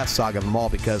fucking best saga of them all,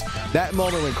 because that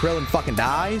moment when Krillin fucking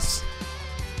dies,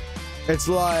 it's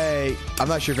like, I'm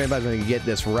not sure if anybody's gonna get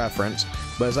this reference,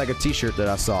 but it's like a t-shirt that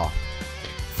I saw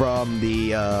from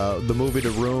the movie The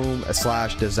Room /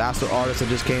 Disaster Artist that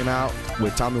just came out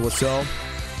with Tommy Wiseau.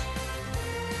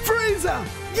 Frieza,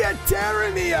 you're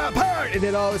tearing me apart! And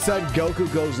then all of a sudden Goku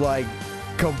goes like,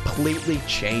 completely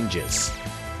changes.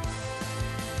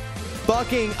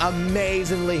 Fucking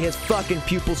amazingly, his fucking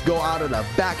pupils go out of the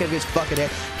back of his fucking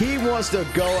head. He wants to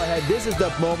go ahead. This is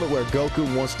the moment where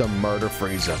Goku wants to murder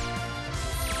Frieza.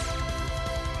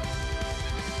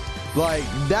 Like,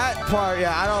 that part,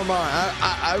 yeah, I don't mind.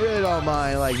 I really don't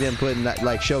mind, like, them putting that,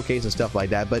 like, showcase and stuff like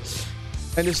that. But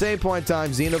at the same point in time,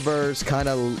 Xenoverse kind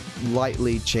of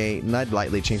lightly changed, not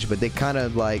lightly changed, but they kind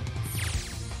of, like,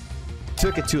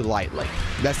 took it too lightly.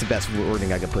 That's the best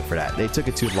wording I could put for that. They took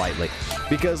it too lightly.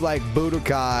 Because, like,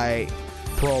 Budokai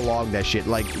prolonged that shit.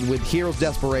 Like, with Hero's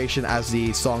Desperation as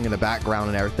the song in the background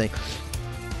and everything,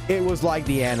 it was like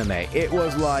the anime. It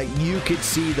was like, you could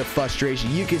see the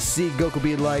frustration. You could see Goku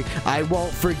being like, I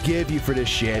won't forgive you for this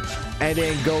shit. And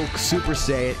then go Super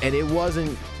Saiyan, and it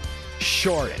wasn't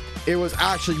shorted. It was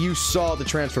actually, you saw the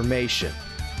transformation.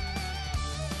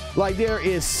 Like, there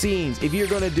is scenes. If you're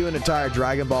going to do an entire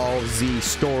Dragon Ball Z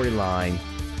storyline,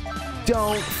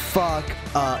 don't fuck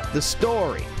up the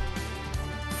story.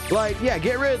 Like, yeah,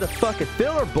 get rid of the fucking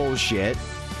filler bullshit.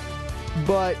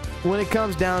 But when it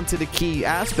comes down to the key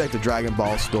aspect of Dragon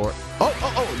Ball story... What?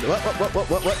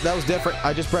 That was different.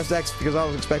 I just pressed X because I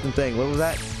was expecting thing. What was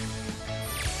that?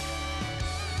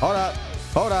 Hold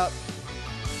up.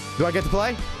 Do I get to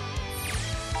play?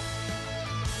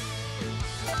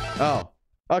 Oh.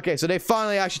 Okay, so they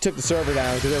finally actually took the server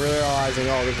down because they were realizing,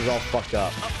 oh, this is all fucked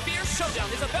up. A fierce showdown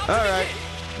is about Alright,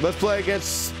 let's play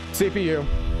against CPU.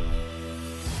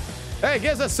 Hey, it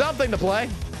gives us something to play.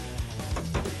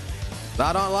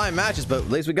 Not online matches, but at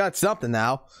least we got something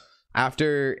now.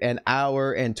 After an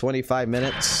hour and 25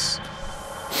 minutes.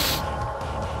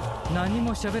 何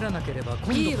も喋らなければ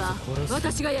今度こそ殺す。いいわ、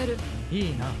私がやる。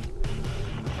いいな。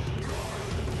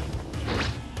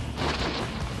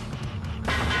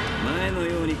前の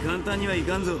ように簡単にはい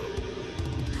かんぞ。Are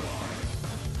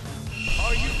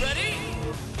you ready?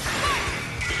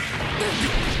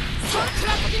 そっち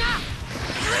ら的な。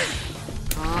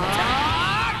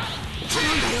頼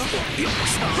んだよ。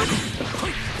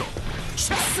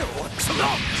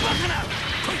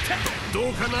ど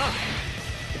うかな。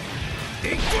え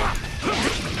いっそ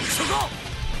こ。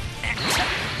えいっそ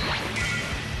こ。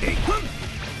行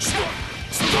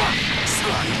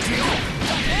くよ。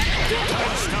大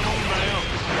したもんだよ。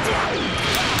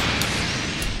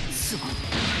すごい。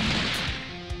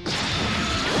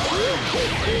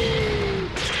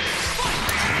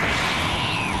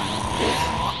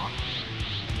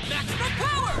Maximum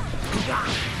power!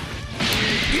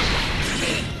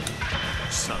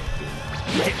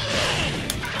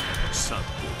 さ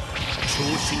て、調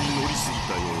子に乗りすぎ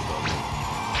たようだね。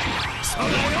さあ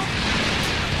よ。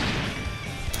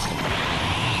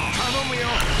頼むよ。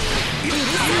うる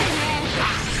さいね。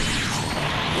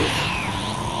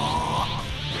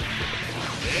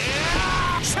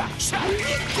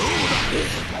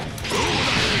どう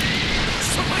だ。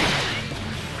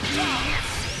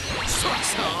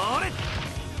それ。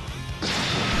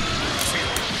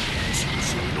調子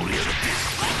に乗りやがって。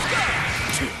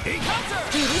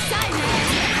うるさいね。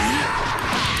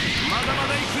まだまだ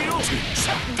行くよ。口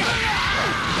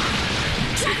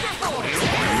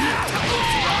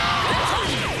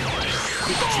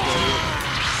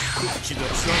だ。大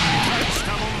し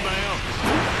たもんだよ。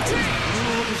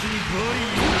私にバリ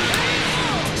ー。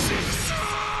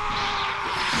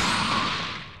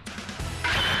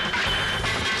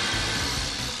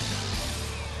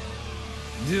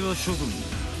では諸君、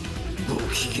ご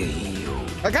きげんよう。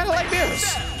I kinda like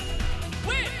this.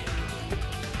 Win!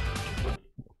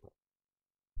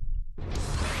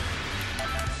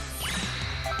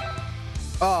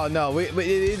 Oh no, we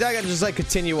not gonna just like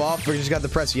continue off. We just got to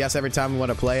press yes every time we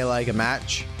want to play like a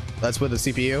match. That's with the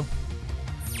CPU.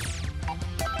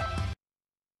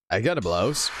 I got a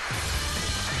blows.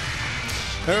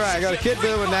 All right, I got a Kid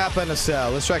Buu, a Nappa, and a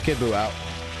Cell. Let's try Kid Buu out.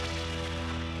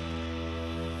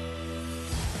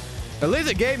 At least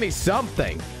it gave me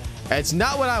something. It's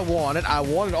not what I wanted. I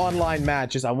wanted online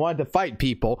matches. I wanted to fight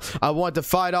people. I wanted to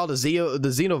fight all the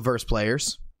Xenoverse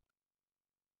players.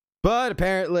 But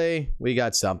apparently, we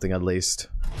got something at least.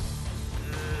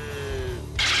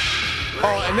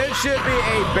 Oh, and there should be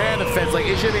a ban offense. Like,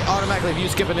 it should be automatically, if you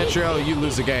skip an intro, you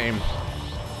lose the game.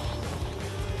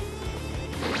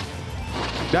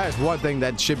 That is one thing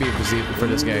that should be for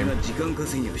this game. It's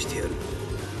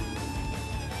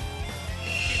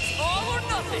all or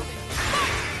nothing.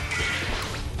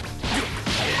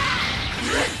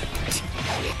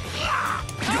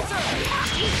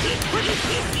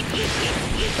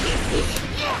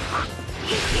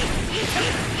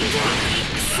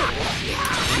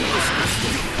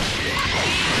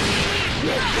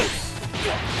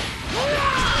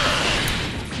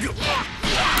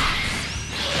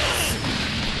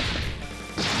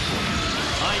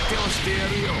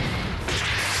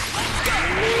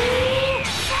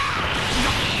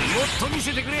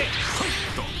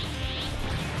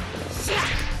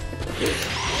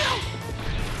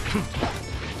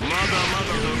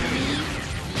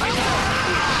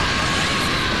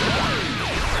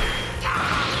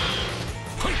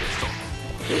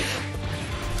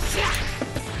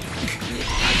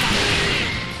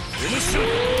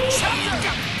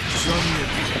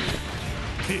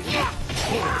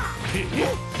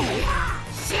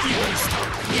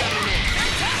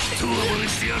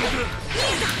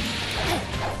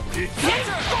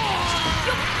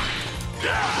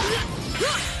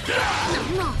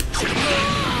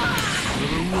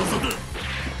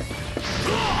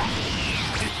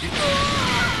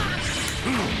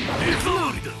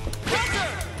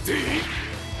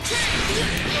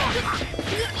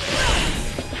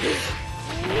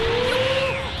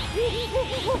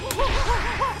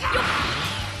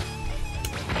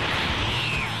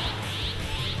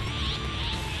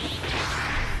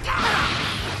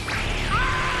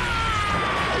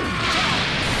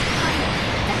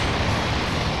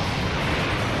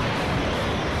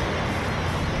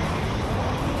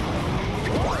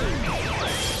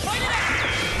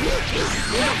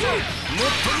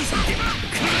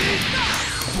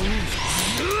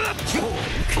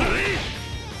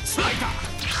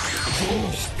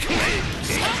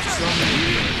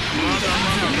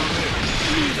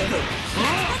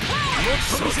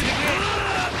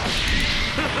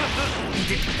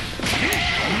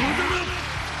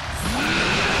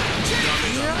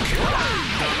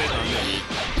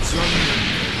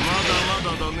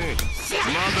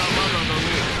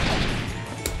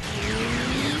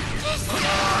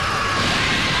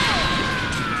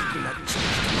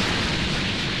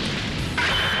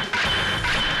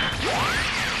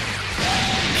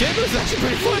 Kid was actually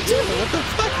pretty fun too. What the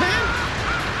fuck, man?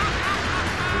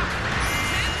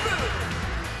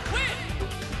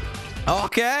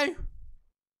 Okay.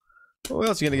 What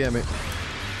else are you gonna get me?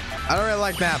 I don't really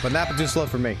like Nappa. Nappa too slow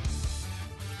for me.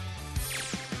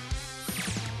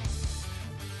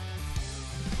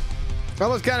 I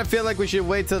almost kind of feel like we should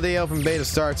wait till the open beta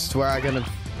starts to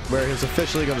where it's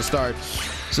officially gonna start,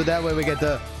 so that way we get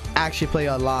to actually play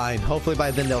online. Hopefully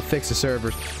by then they'll fix the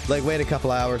servers. Like, wait a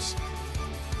couple hours.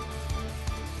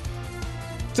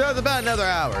 So it's about another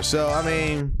hour. So I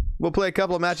mean, we'll play a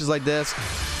couple of matches like this.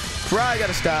 Probably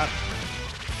gotta stop.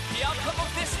 The outcome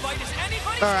of this fight is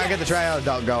anybody's All right, I got to try out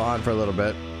Gohan for a little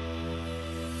bit.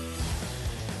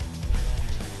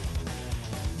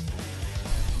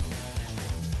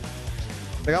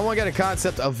 Like, I want to get a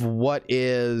concept of what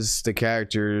is the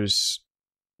character's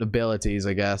abilities,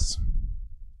 I guess.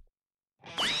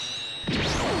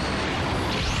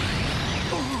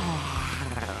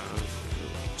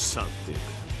 さて、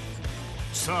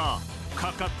さあ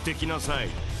かかってきなさい。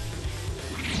さ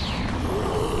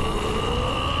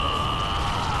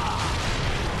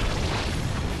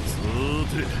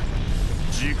て、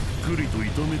じっくりと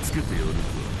痛めつけてやるか。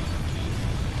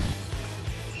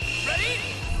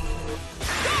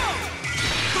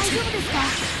 大丈夫ですか？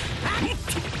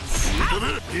 こ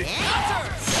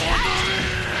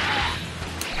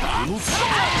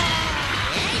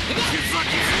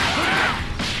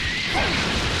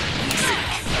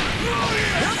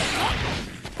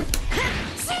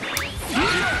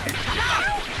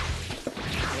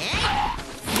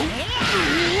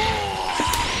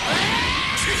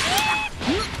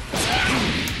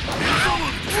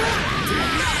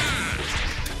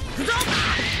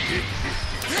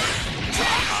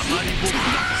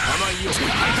今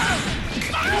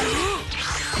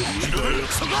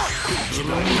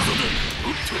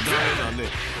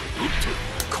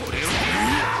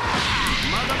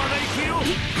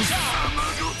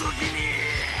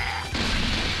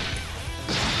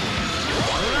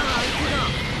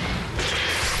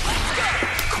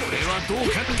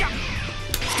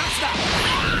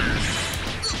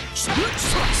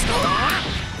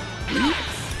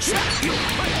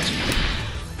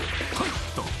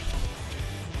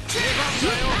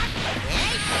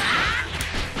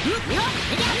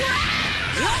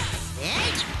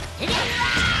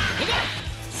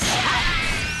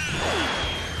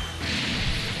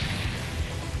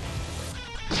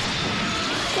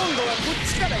度はこっ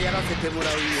ちからやらせてもら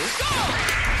うよ。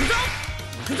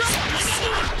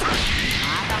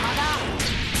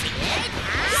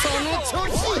その調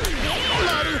子。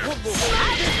なるほど。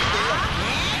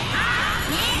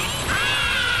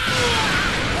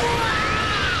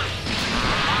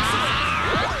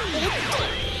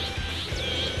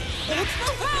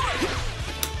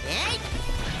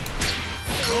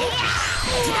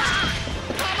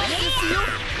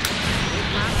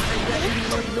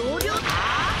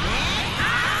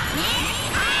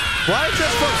Why is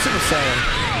this for Super Saiyan?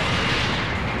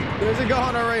 There's a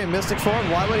Gohan already in Mystic form.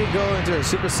 Why would he go into a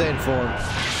Super Saiyan form?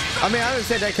 I mean, I would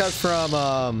say that comes from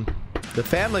the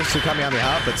family to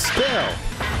Kamehameha, but still.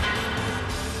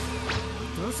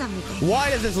 Why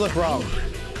does this look wrong?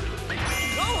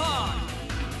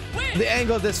 The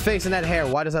angle of this face and that hair,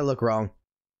 why does that look wrong?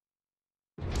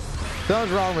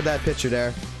 Something's wrong with that picture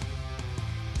there.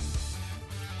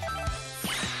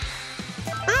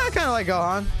 I kind of like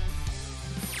Gohan.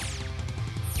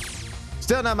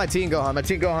 Still not my Teen Gohan. My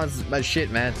Teen Gohan's my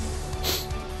shit, man.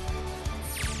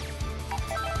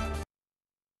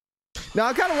 Now,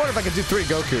 I kind of wonder if I could do 3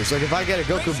 Gokus. Like, if I get a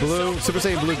Goku Blue, Super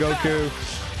Saiyan Blue Goku,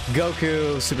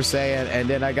 Goku, Super Saiyan, and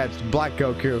then I got Black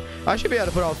Goku, I should be able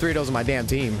to put all 3 of those on my damn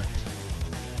team.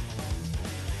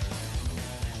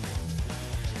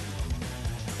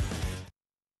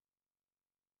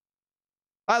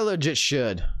 I legit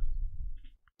should.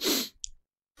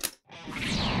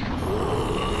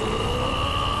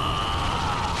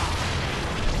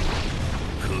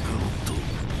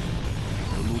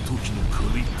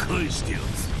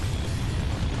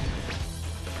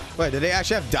 Wait, do they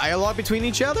actually have dialogue between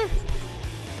each other?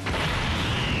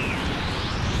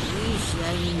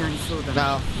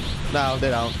 No, no,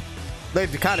 they don't. They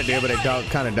kind of do, but they don't.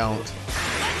 Kind of don't.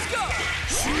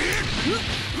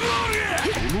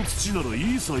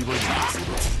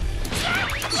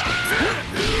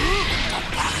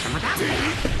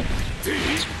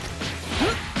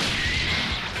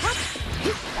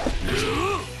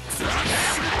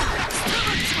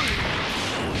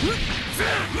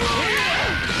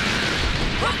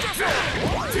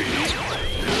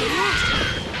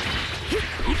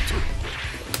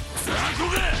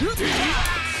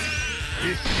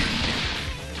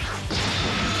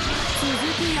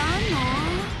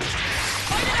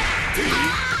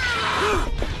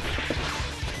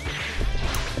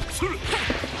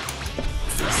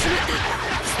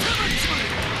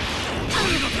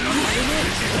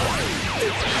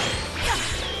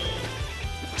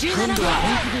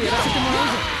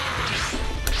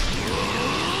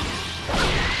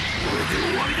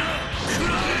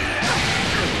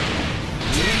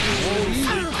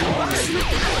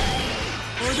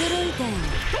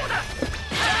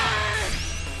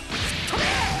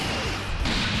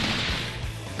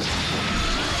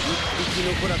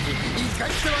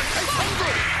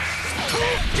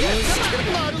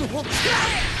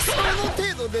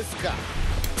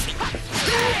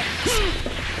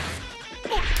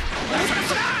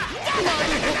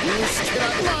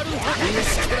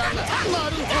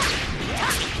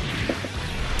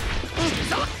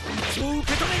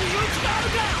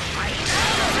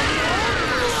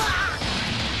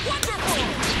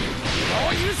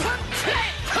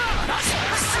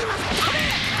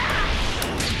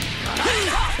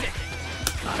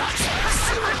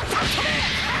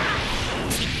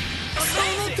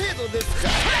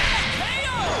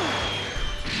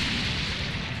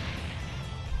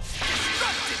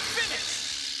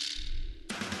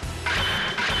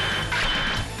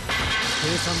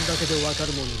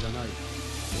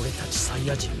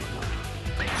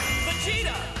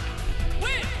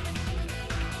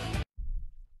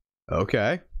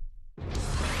 Okay.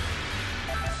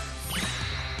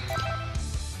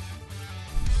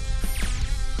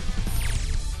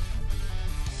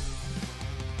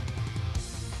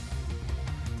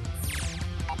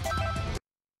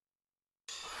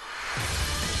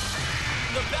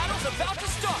 The battle's about to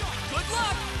start. Good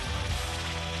luck.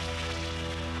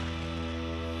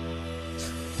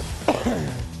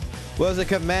 What was the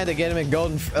command to get him in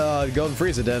golden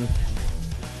Frieza then?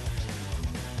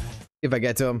 If I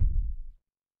get to him.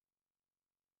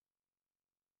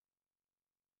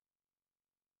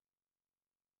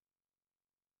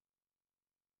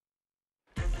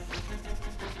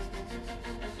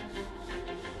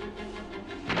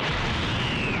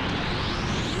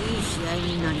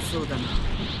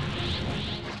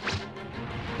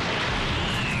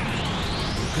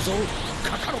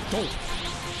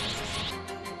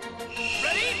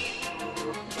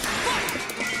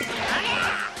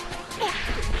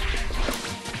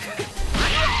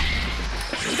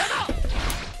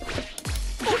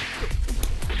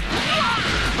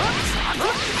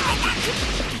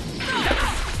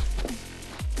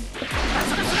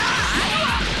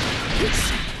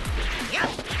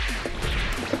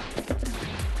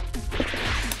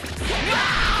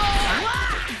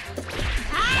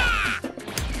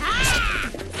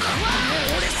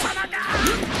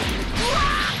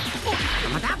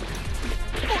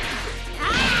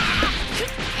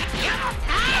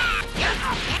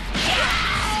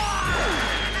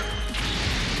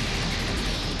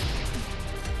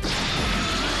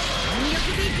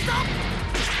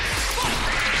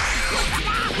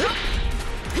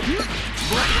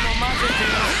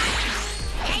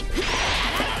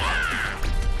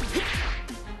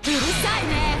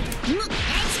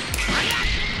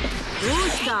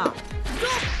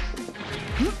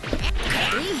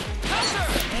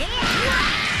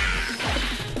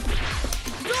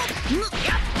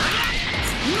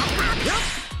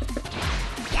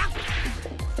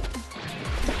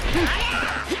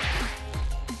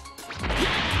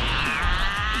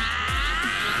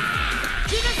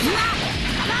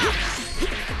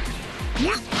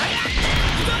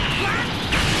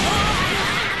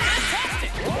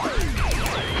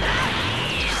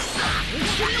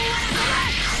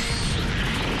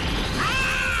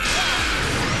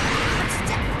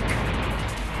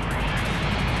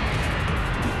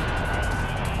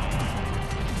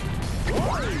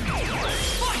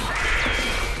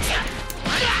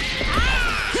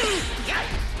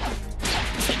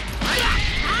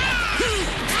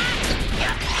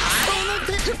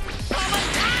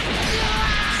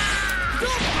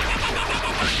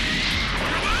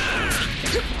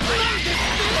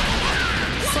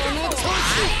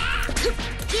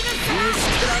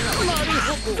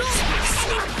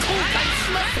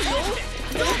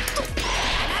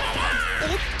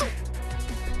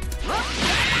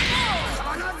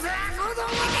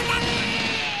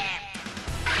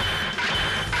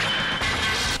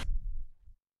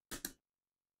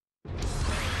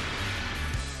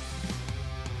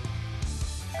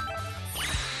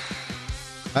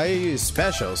 How do you use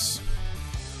specials?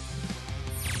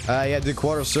 Yeah, do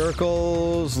quarter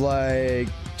circles, like,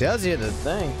 tells you the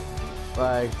thing.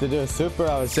 Like, to do a super,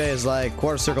 I would say is like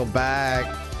quarter circle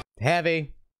back,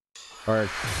 heavy, or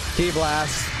key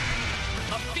blast,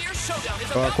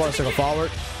 or quarter circle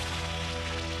forward.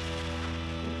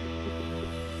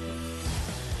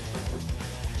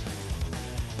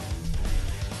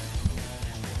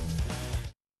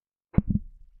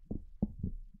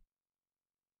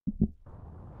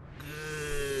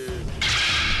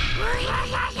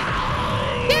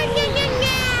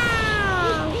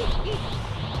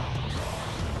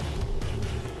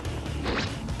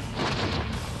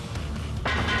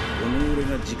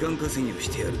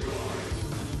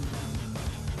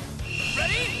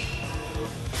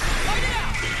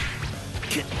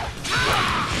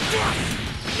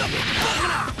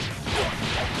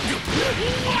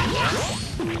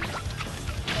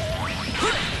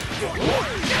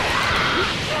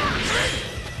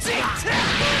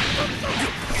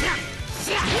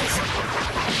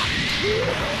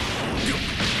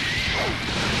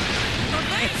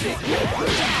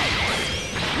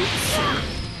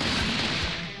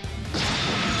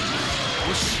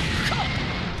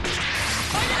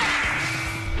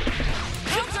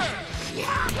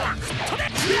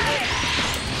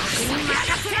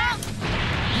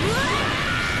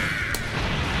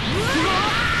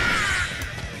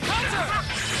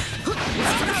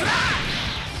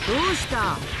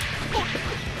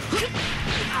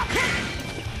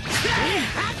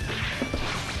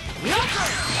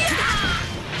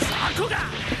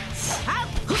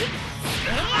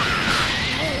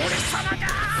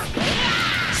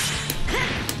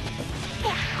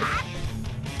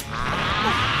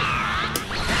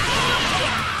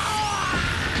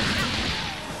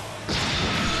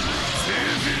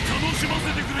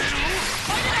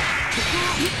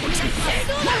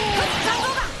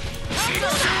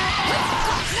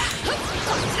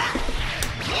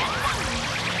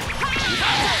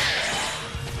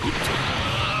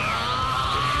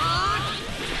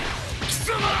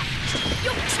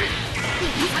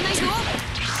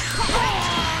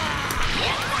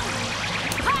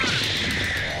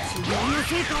 の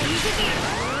成果を見せてやる。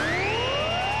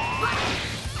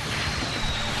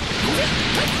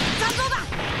残像だ。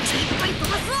いっぱい飛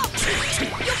ばすぞ。こっ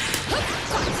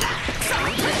ちだ。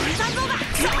残像だ。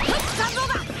残像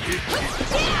だ。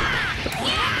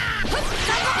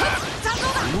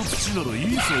この土ならいい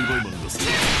栽培マンです。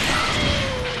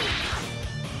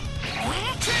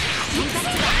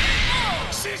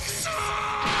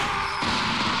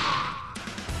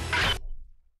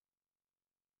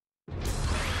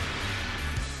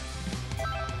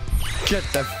Get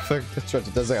that fuck. That's what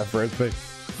it does like a first pick.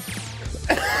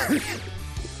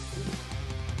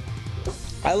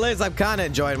 At least I'm kind of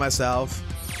enjoying myself.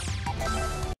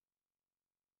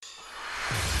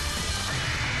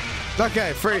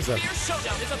 Okay, Frieza.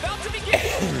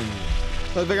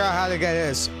 Let's figure out how to get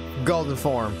his golden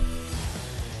form.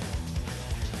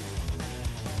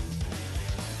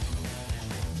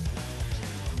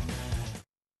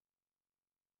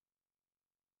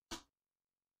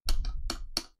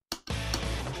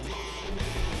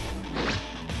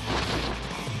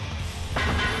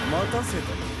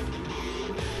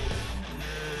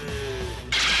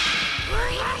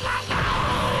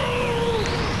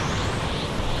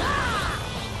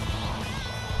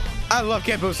 I love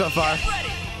Kid Buu so far.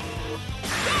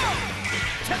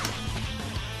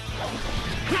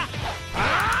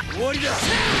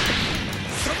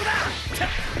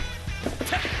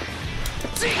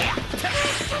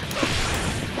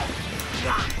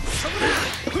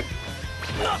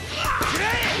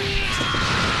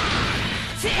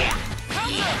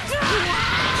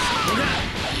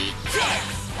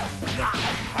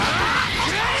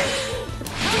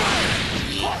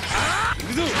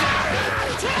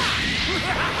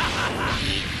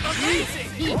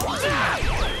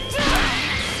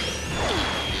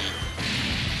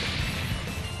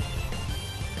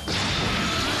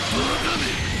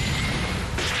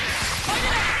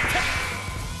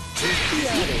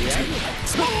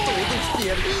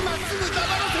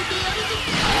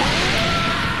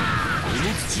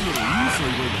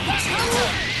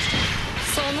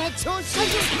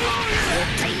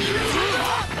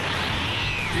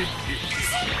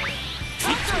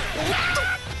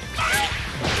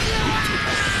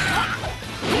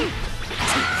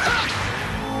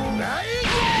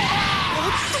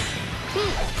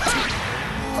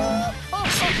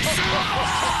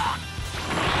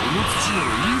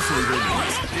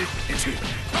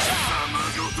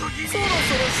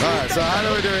 Alright, so how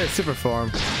do we do it? Super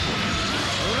form.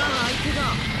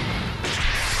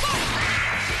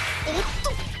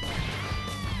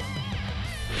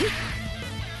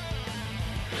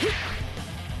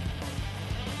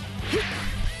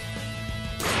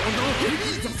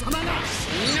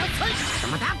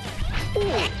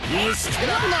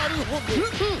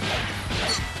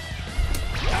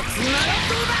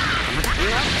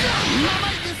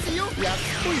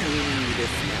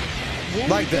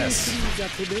 Like this.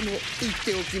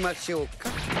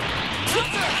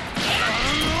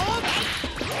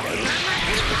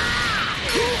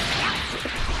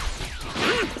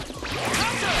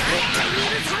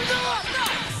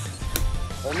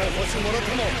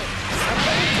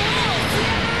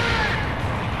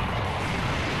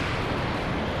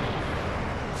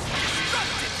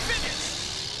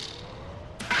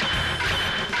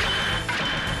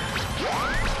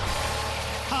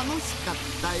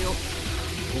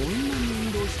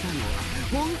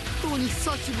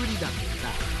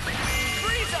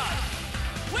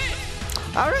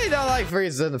 I really don't like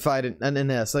Frieza in the fight and in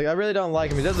this. Like, I really don't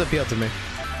like him. He doesn't appeal to me.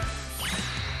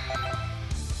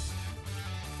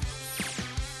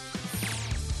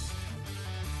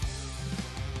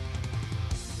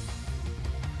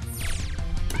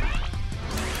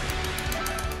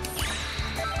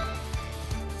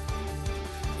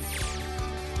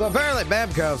 So apparently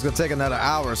Bamco's gonna take another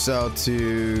hour or so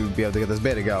to be able to get this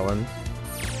beta going.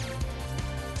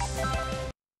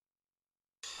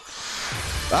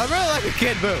 I really like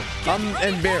Kid Buu. I'm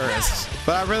embarrassed,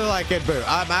 but I really like Kid Buu.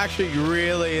 I'm actually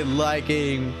really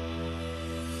liking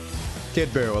Kid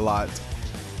Buu a lot.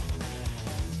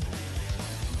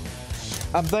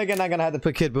 I'm thinking I'm gonna have to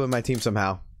put Kid Buu in my team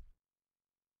somehow.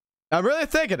 I'm really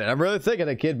thinking it. I'm really thinking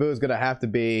that Kid Buu is gonna have to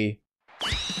be.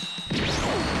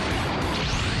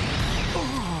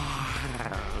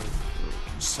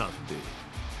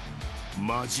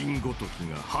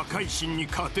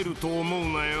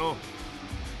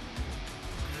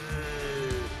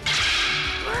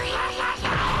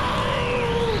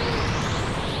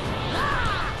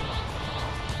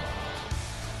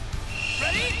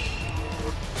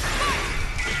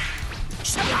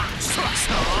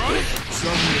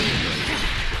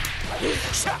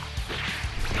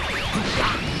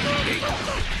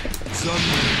 こ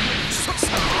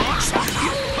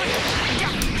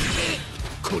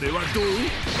れはどう？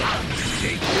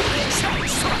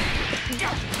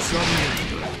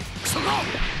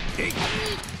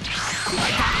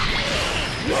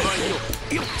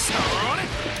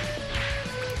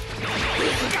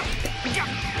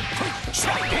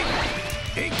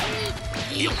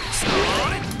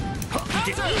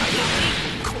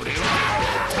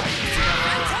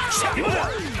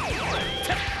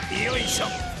よいしょ。こ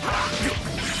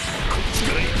っちか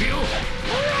ら行くよ。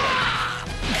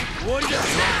終わりだ。こ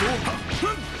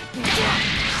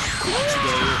っちだ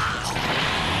よ。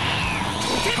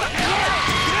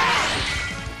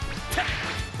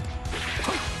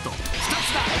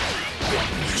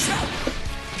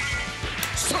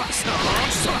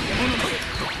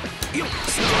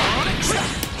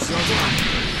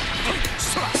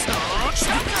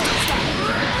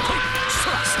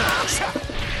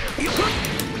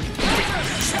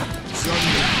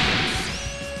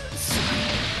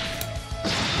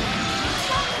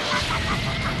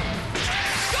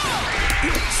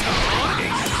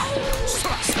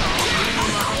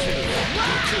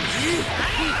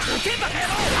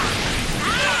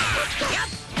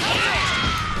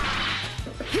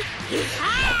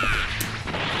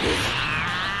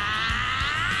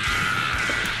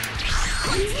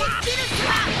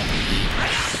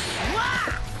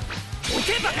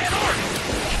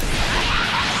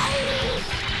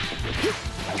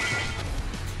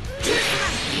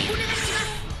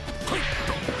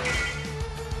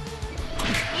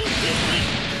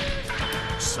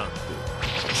さて、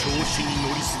調子に乗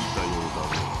りすぎたようだ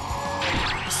ね。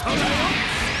さあだよ。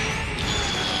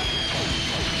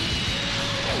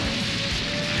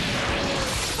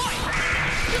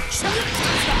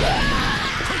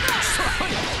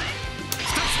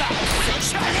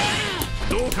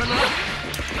どうかな。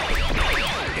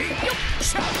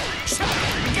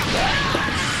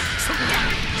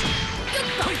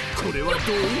これはどう？こ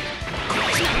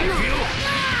っちから行くよ。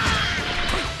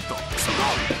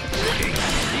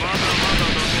まだまだ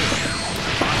だね。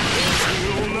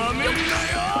をなめるな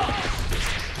よ。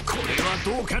これはど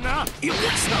うかな。よっ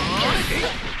さあ。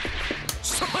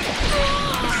それ。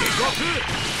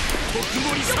特盛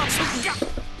り早速が。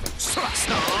さあ。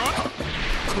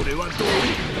これはどう？こ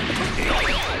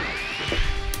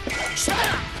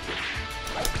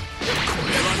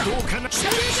れはどうかな。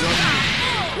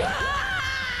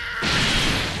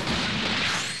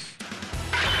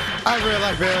I really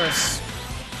like Beerus.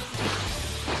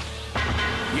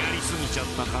 やりすぎちゃっ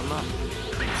たかな。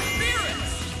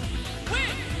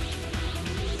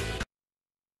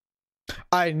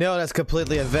I know that's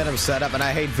completely a Venom setup, and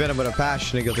I hate Venom with a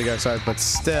passion in Guilty Gear Strive, but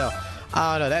still,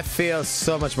 I don't know, that feels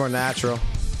so much more natural.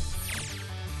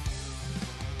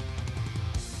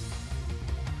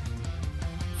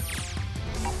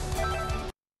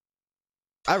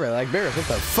 I really like Beerus. What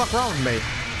the fuck wrong with me?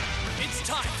 It's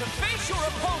time to face your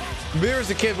opponent. Beerus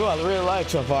the kid who I really like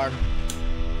so far.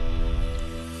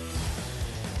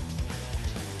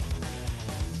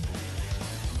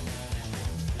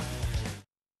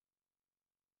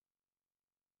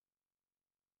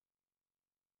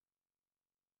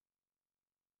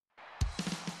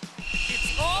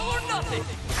 It's all or nothing.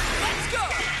 Let's go.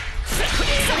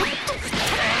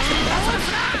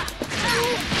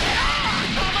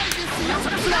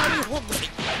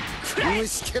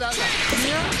 虫けらが甘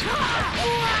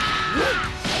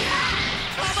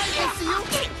いですよ。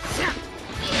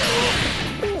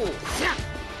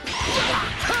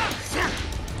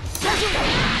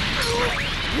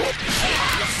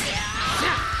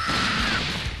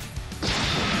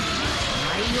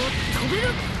飛べる。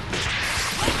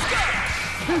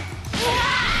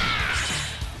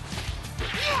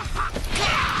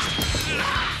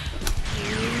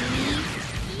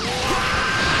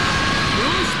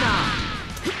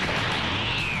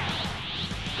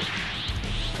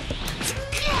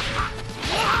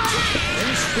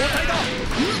交代だ。ど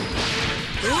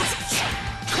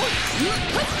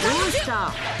うした。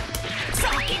さ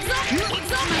あ行くぞ行く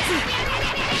ぞ。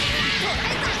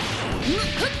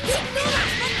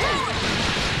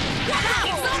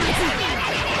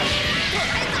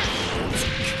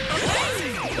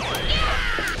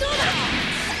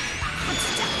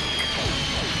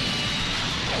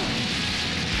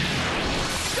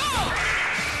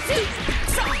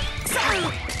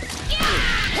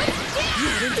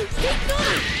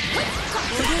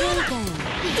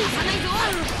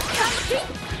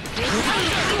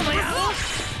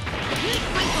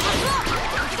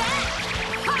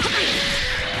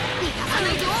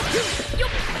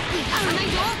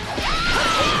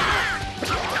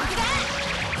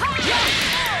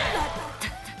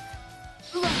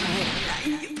うわっ。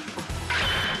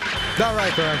Don't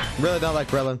like Krillin. Really don't like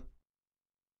Krillin.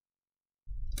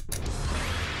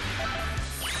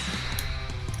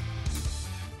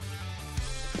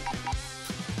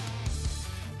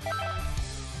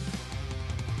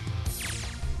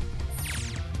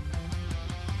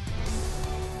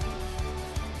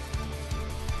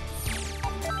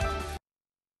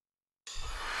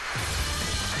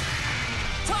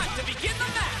 Time to begin the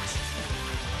match.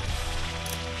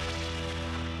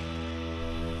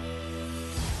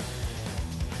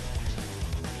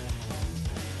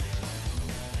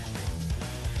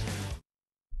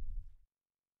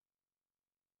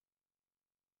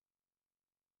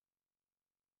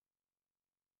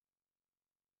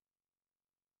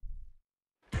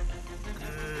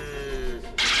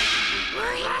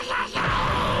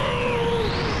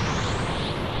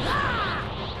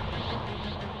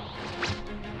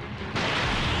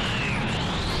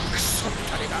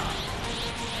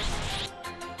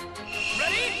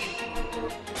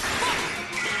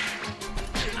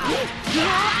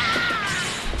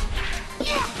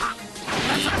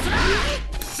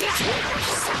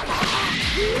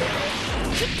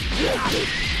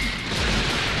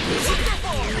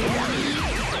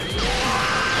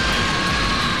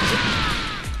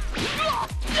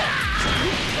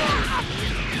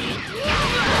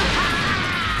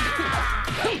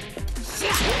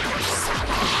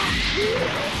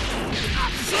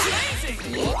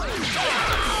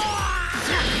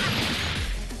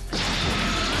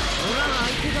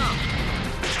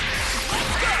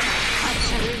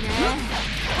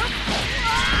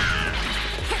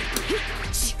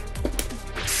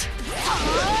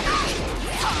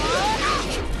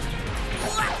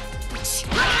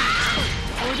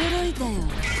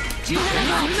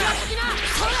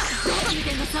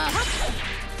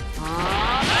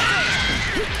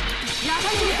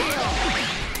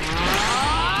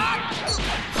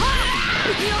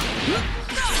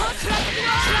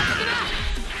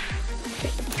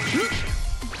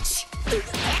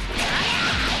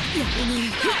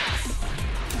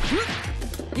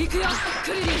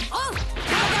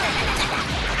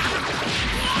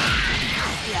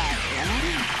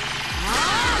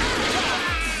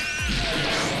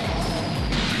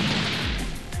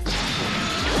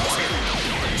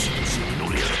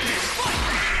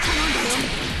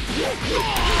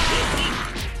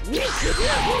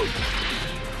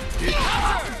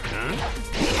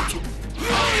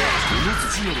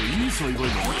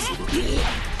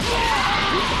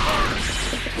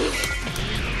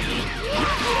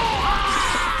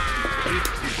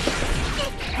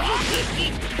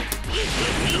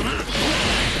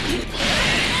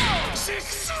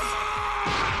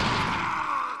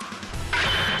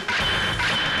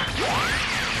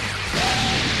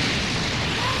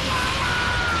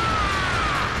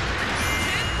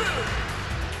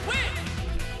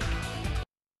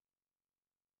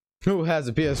 Who has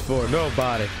a PS4?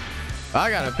 Nobody. I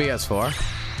got a PS4.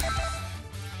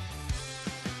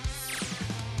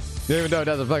 Even though it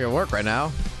doesn't fucking work right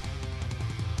now.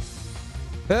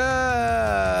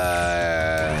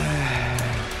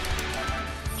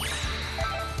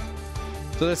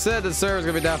 So they said the server's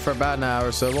gonna be down for about an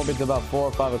hour, so it won't be till about 4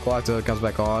 or 5 o'clock till it comes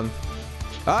back on.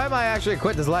 I might actually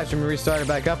quit this live stream and restart it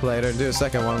back up later and do a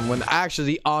second one when actually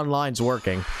the online's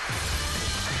working.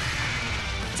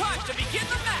 Time to begin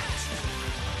the match.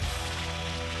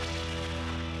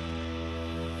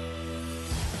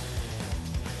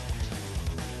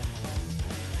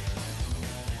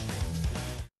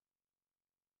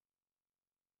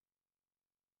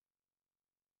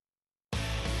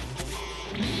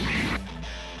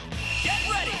 Get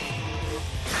ready.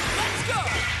 Let's go.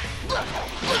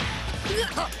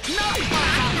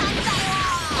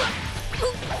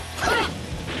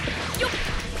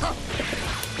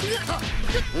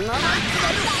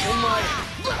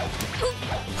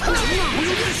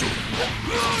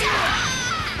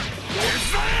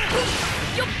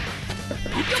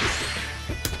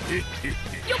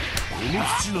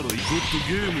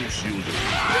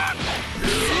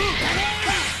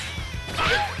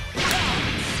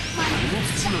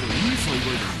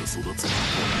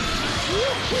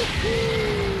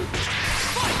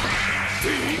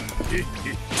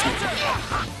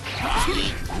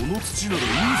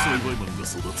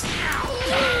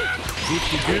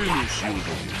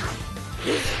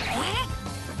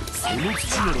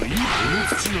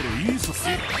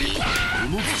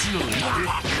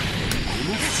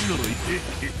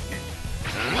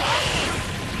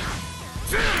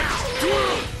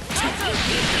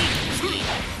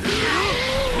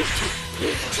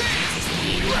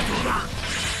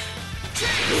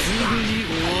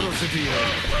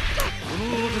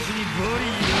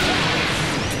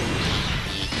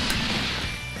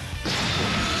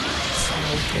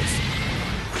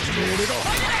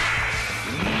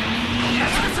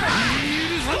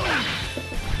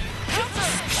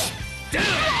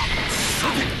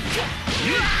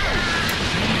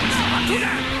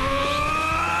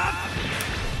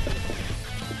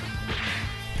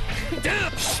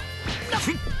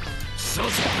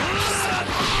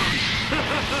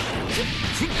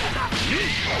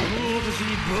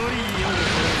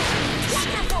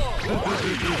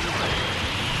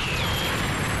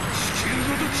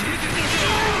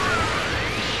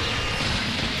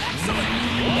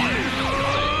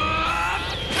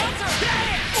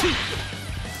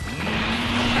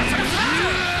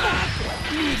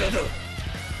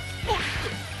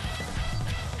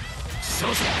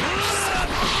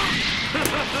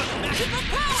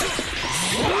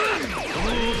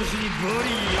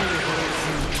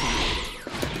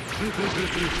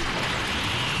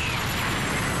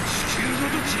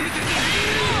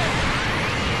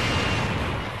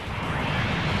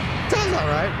 Sounds all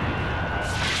right.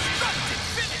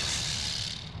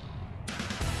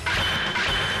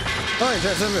 Oh, you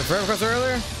tried something with Forever Quest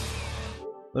earlier?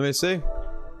 Let me see.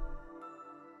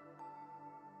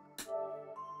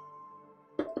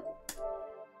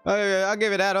 Oh, yeah, I'll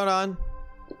give it that. Hold on.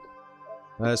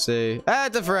 Let's see.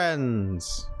 Add to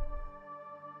friends.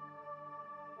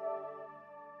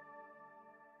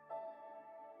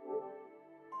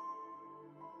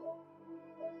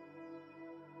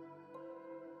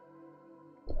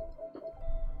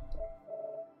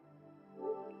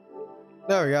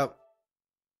 There we go.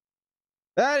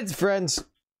 Add to friends.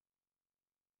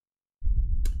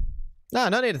 No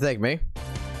need to thank me.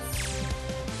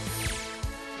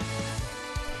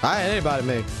 I ain't anybody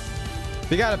me. If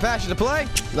you got a passion to play,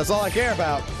 that's all I care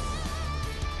about.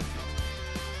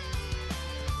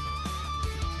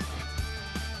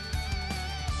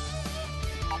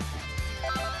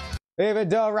 Even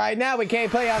though right now we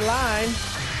can't play online.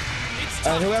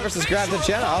 And whoever subscribed to the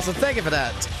channel, also thank you for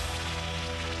that.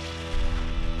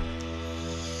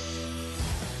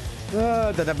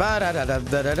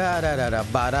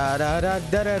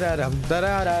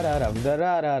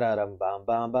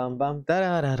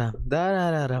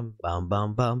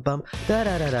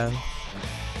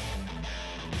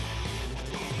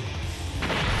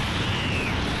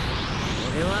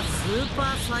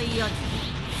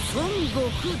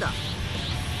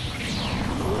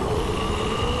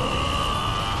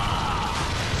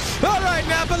 All right,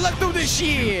 now, but let's do this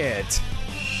shit.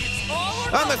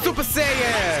 I'm the Super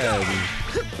Saiyan!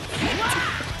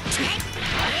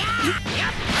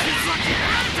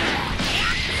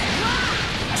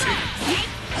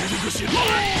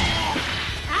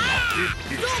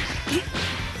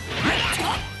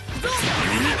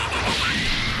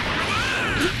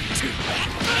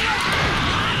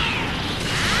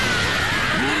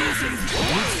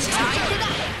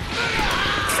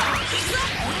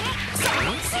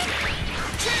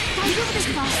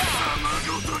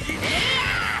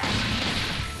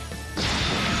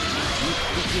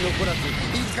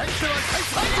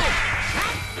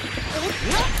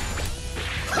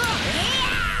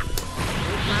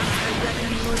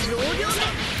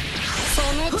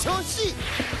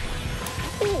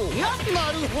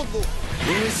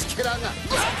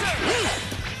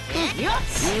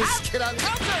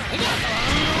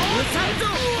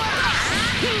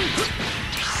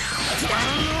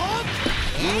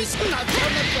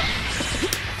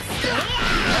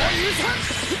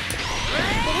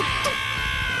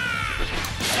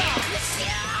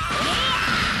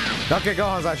 Okay,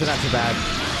 Gohan's actually not too bad.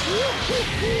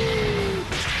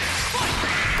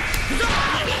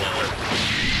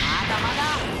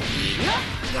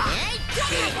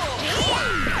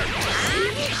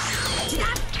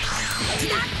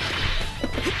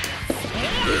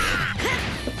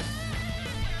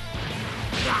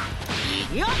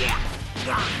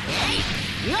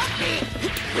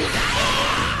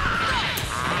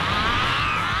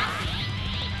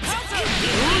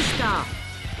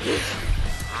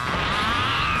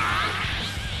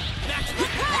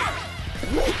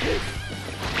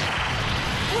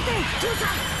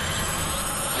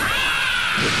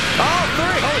 All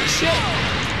three! Holy shit!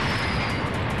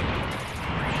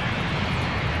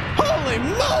 Holy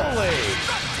moly!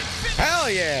 Hell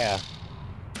yeah!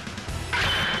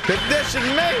 Condition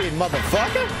made,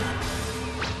 motherfucker!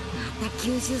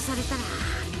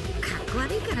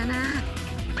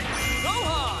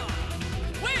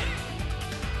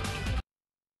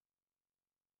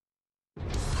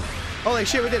 Holy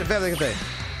shit, we did a fairly good thing.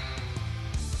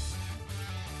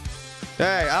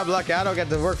 Hey, I'm lucky. I don't get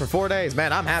to work for 4 days,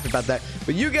 man. I'm happy about that.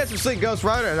 But you get some sleep, Ghost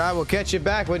Rider, and I will catch you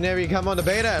back whenever you come on the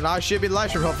beta, and I should be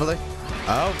live stream, hopefully.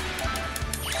 Oh.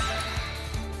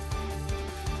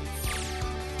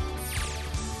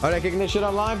 Are they kicking this shit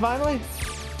online finally?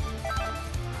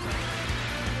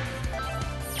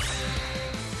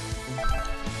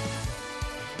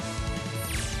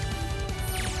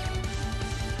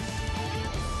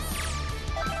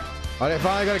 Are they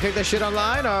finally gonna kick this shit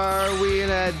online, or are we in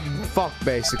a fuck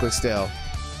basically still?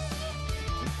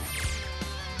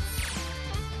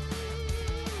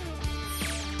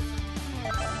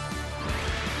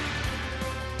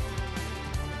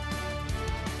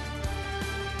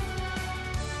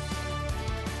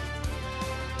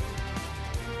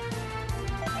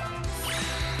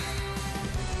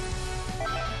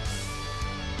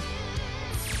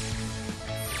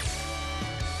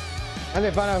 I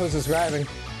need to find out who's subscribing.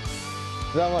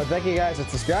 So I want to thank you guys for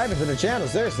subscribing to the channel,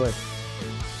 seriously.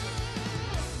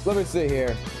 Let me see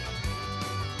here.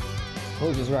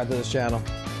 Who's subscribed to this channel?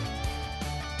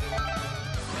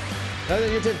 Doesn't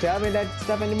YouTube tell me that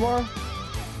stuff anymore?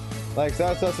 Like,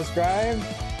 so subscribe?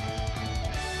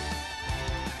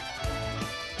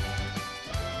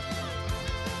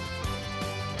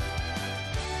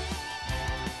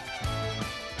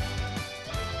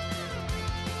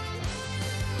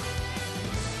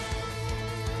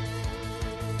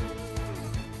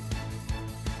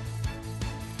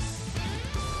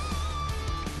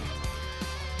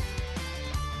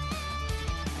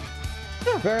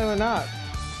 Apparently not.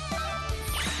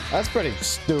 That's pretty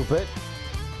stupid.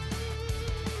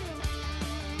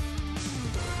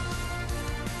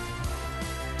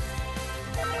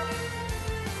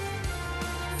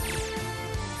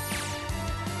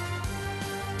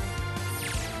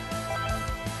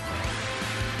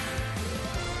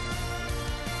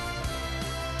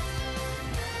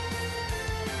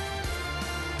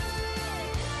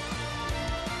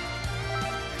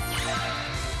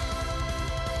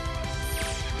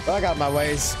 I got my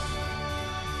ways.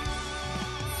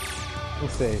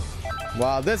 Let's see.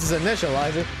 Wow, this is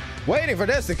initializing. Waiting for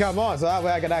this to come on so that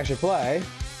way I can actually play.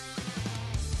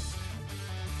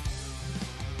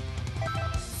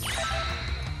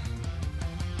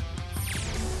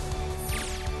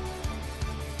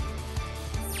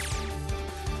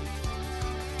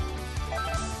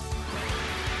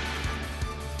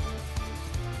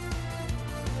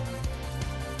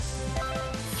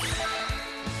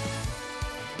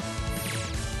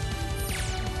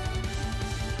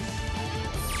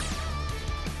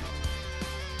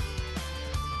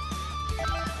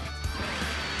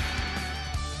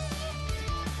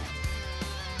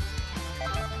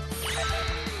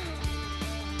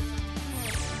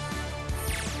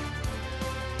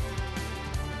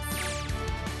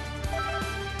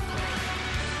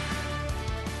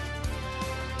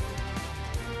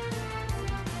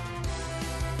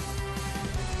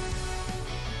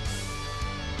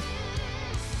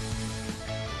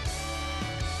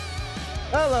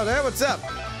 Hello there, what's up?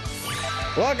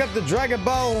 Welcome to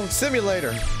DragonBall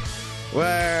Simulator,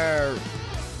 where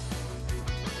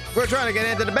we're trying to get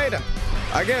into the beta.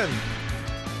 Again,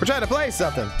 we're trying to play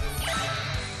something.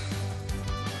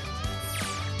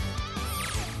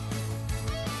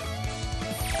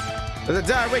 For the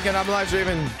entire weekend, I'm live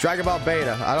streaming Dragon Ball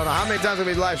Beta. I don't know how many times we'll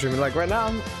be live streaming. Like right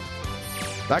now,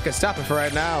 I could stop it for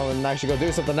right now and actually go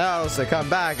do something else and come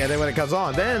back, and then when it comes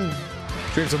on, then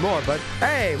stream some more. But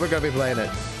hey, we're gonna be playing it.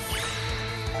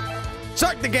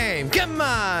 Start the game. Come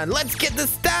on, let's get this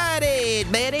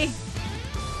started, baby.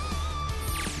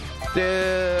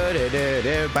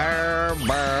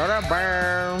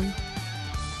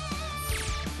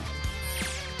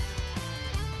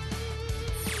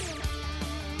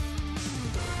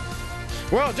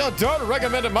 Well, Joe Turner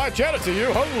recommended my channel to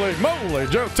you. Holy moly,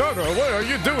 Joe Turner, what are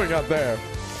you doing out there?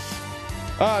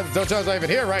 Joe Turner's not even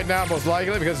here right now, most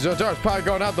likely, because Joe Turner's probably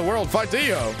going out the world to fight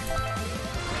EO.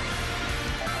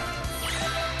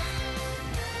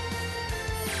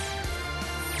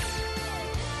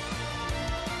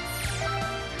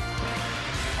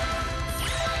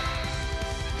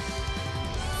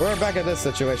 We're back at this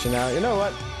situation now. You know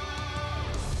what?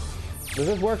 Does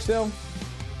this work still?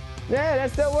 Yeah,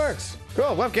 that still works.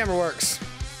 Cool, webcam works.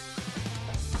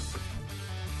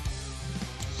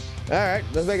 Alright,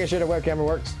 let's make sure the webcam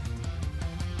works.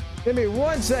 Give me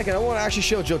 1 second. I want to actually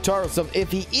show Jotaro something,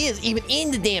 if he is even in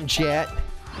the damn chat.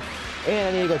 And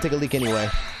I need to go take a leak anyway.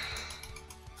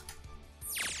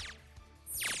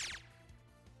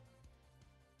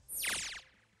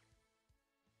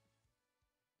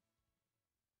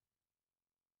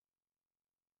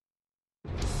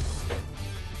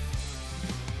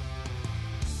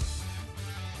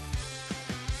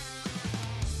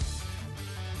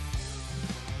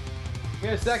 Give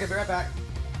me a second, be right back.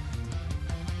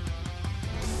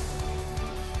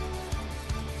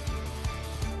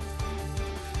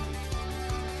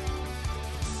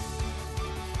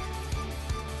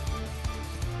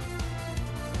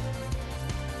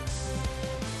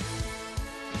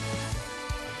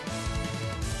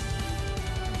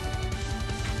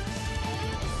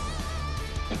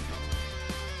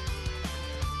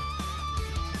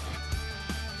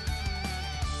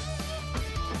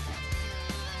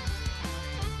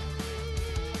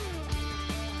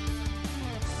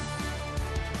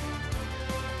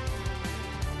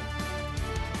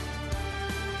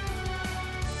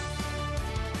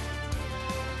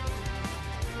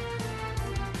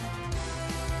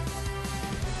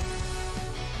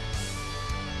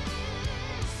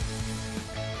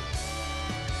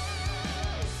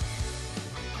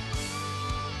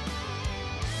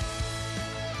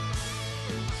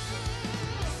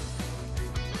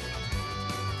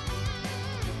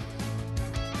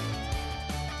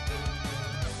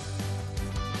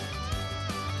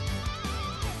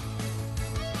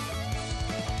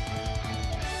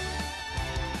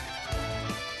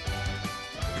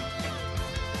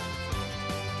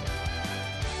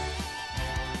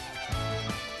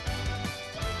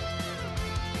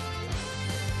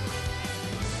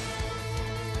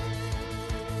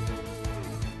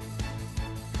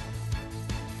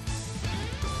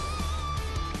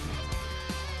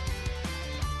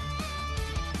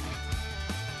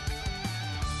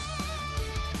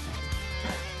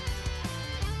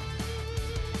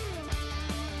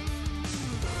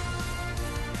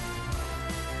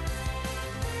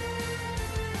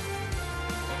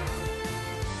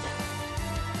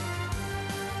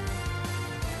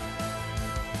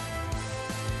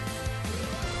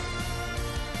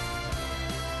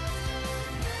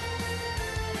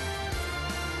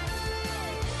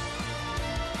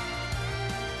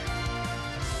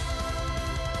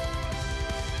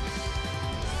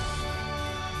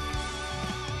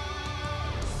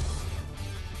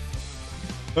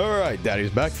 Alright,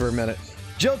 Daddy's back for a minute.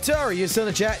 Jotaro, you still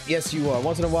in the chat? Yes, you are.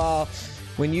 Once in a while,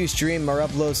 when you stream or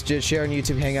uploads, just share on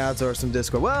YouTube Hangouts or some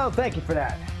Discord. Well, thank you for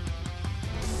that.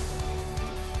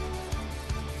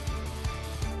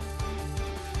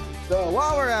 So,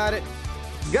 while we're at it,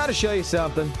 gotta show you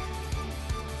something.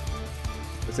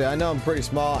 See, I know I'm pretty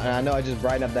small, and I know I just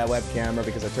brighten up that web camera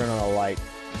because I turn on a light.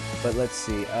 But let's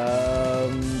see.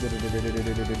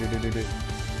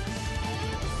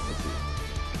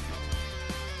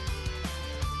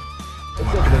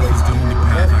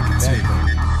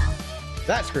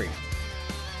 That screen.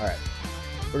 All right,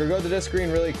 we're gonna go to this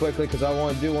screen really quickly because I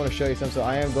want to show you something. So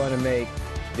I am going to make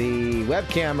the web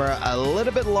camera a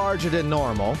little bit larger than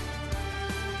normal.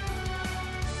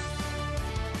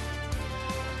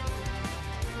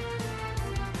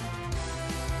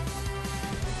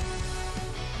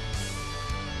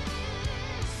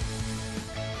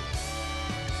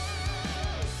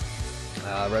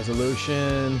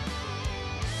 Resolution.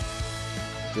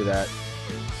 Do that.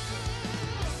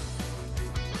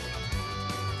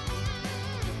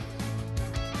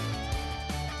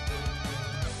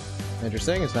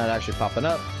 Interesting, it's not actually popping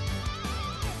up.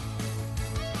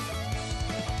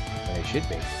 And it should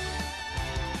be.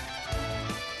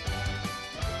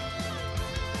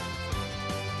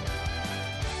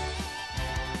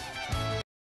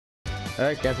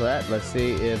 Alright, cancel that. Let's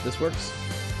see if this works.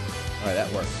 Alright,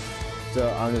 that works. So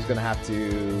I'm just gonna have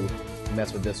to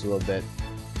mess with this a little bit.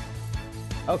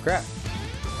 Oh crap.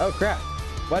 Oh crap.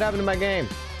 What happened to my game?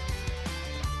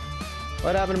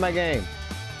 What happened to my game?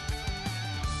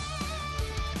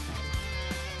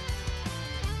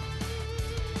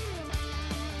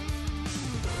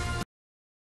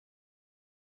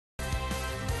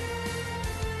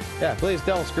 Yeah, please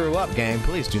don't screw up, game.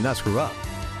 Please do not screw up.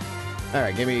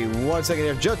 Alright, give me 1 second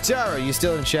here. Jotaro, you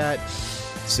still in chat?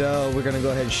 So we're gonna go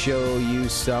ahead and show you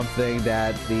something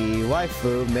that the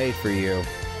waifu made for you.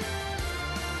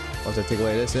 Once I take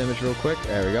away this image real quick,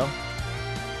 there we go.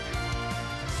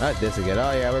 Not this again.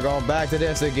 Oh yeah, we're going back to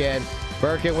this again.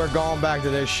 Birkin, we're going back to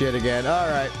this shit again.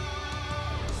 Alright.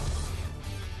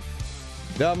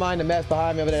 Don't mind the mess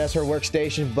behind me over there, that's her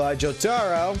workstation, but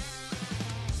Jotaro.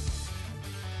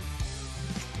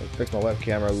 Let's fix my web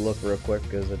camera look real quick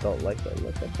because I don't like the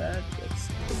look of that. Let's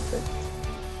fix it.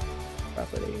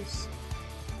 Properties.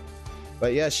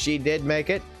 But yes, she did make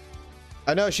it.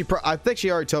 I know she I think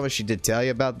she already told me she did tell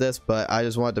you about this, but I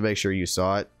just wanted to make sure you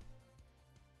saw it.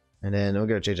 And then we're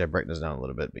gonna change that brightness down a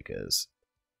little bit because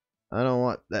I don't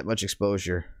want that much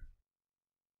exposure.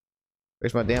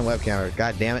 Where's my damn web camera?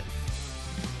 God damn it.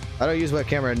 I don't use web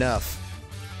camera enough.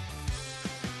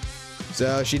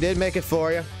 So she did make it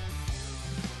for you.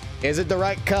 Is it the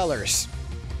right colors?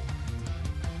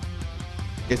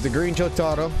 It's the green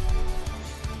Jotaro.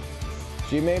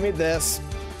 She made me this.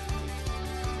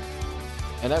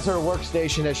 And that's her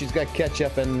workstation that she's got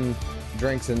ketchup and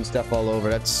drinks and stuff all over.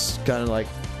 That's kind of like,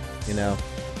 you know,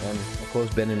 and a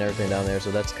clothes bin and everything down there.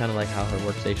 So that's kind of like how her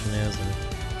workstation is. And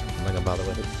I'm not gonna bother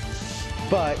with it.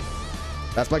 But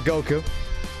that's my Goku.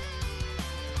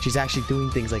 She's actually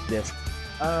doing things like this. Did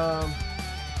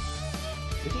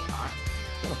she iron?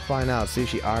 I'm gonna find out, see if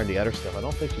she ironed the other stuff. I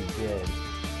don't think she did.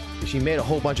 She made a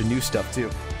whole bunch of new stuff too.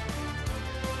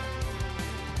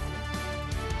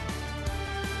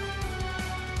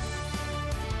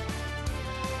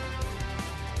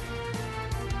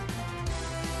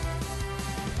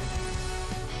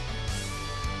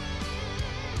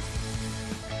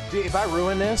 See, if I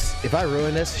ruin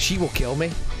this, she will kill me.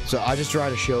 So I just try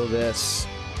to show this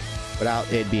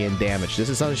without it being damaged. This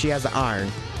is something she has to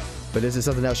iron, but this is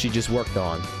something else she just worked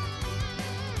on.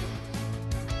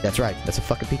 That's right, that's a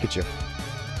fucking Pikachu.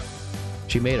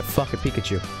 She made a fucking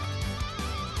Pikachu.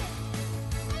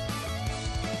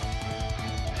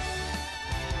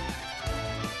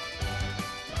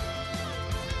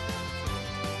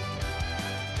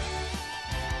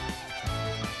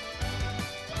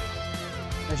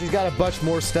 And she's got a bunch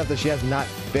more stuff that she has not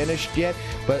finished yet,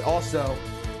 but also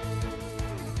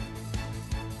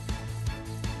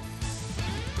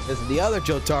this is the other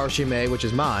Jotaro she made, which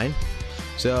is mine.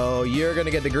 So you're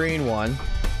gonna get the green one,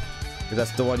 because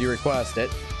that's the one you requested.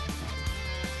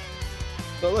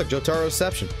 So look, Jotaro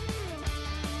Reception.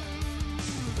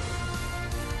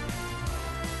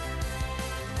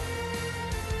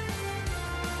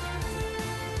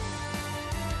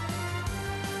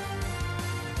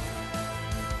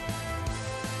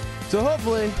 So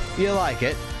hopefully you like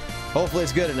it. Hopefully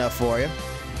it's good enough for you,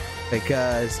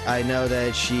 because I know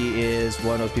that she is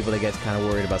one of those people that gets kind of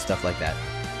worried about stuff like that.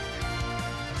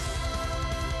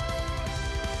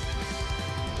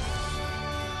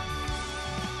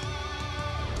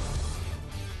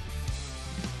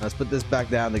 Let's put this back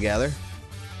down together.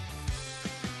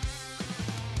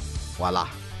 Voila.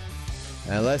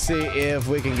 And let's see if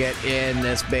we can get in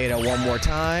this beta one more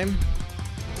time.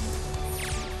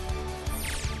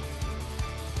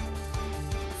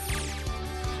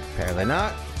 Apparently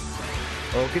not.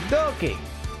 Okie dokie.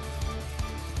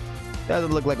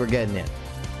 Doesn't look like we're getting in.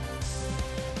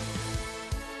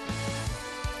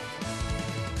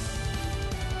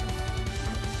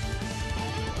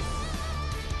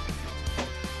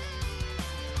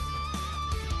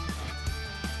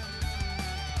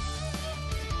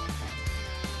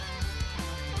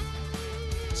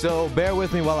 So bear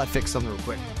with me while I fix something real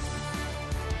quick.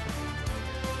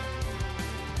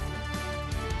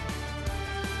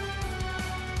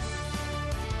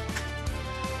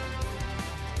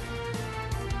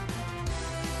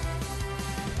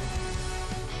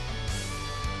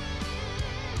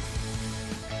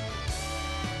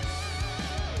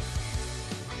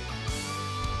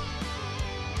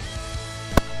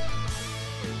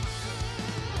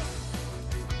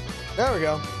 There we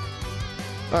go.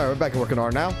 All right, we're back to working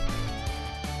hard now.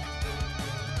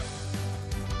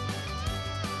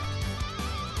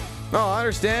 No, I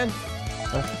understand.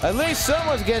 At least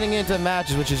someone's getting into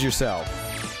matches, which is yourself.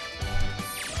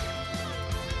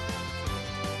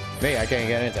 Me, I can't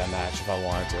get into a match if I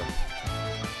wanted to.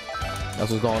 That's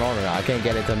what's going on right now. I can't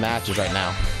get into matches right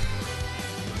now.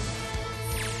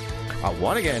 I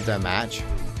want to get into a match,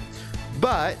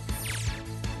 but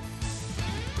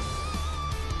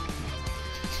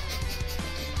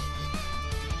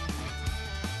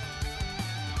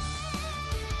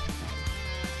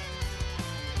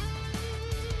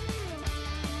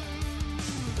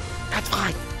That's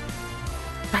fine.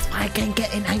 That's why I can't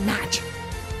get in a match.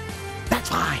 That's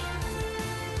fine.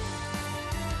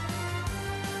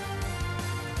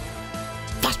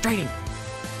 Frustrating.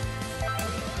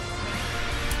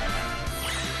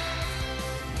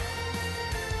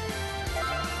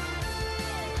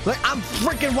 like I'm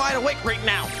freaking wide awake right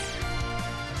now.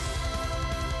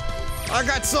 I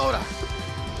got soda.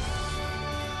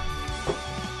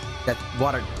 That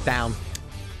watered down.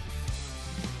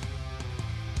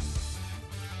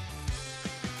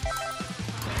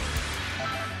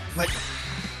 Like,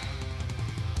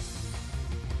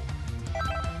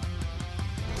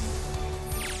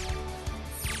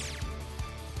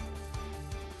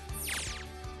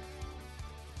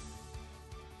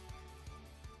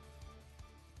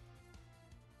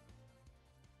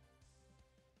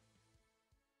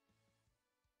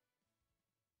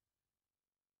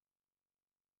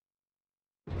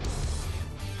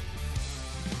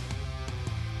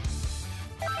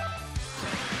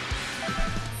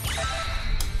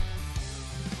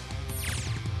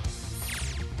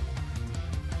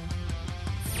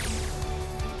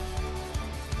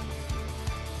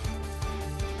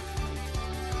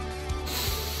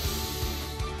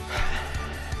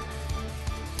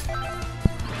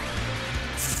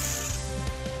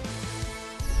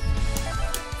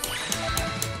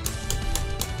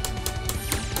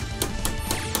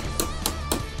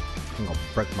 I'm gonna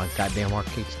break my goddamn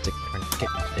arcade stick trying to get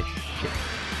into this shit.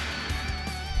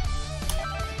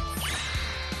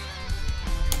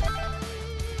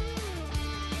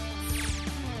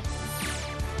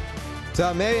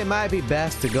 So maybe it might be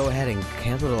best to go ahead and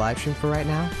cancel the live stream for right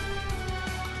now.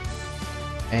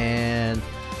 And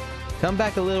come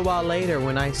back a little while later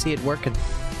when I see it working.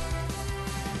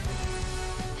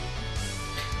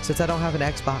 Since I don't have an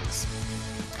Xbox.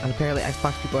 And apparently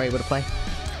Xbox people are able to play.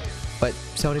 But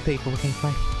Sony people can't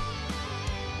play.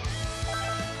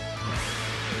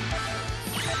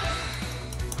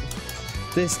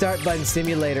 This start button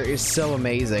simulator is so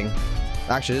amazing.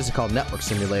 Actually, this is called Network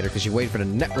Simulator because you wait for the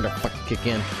network to fucking kick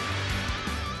in.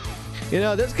 You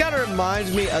know, this kind of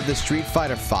reminds me of the Street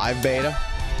Fighter V beta.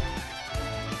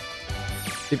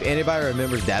 If anybody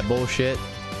remembers that bullshit.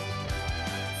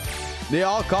 They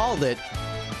all called it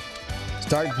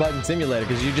Start Button Simulator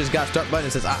because you just got start button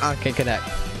and says, can't connect.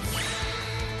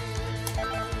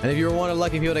 And if you were one of the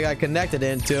lucky people that got connected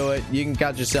into it, you can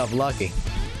count yourself lucky.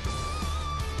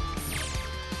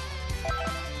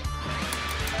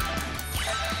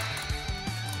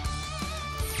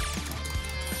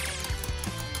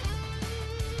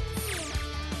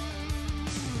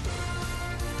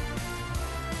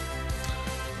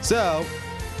 So,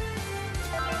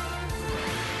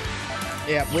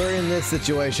 yeah, we're in this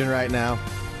situation right now.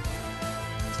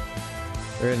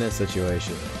 We're in this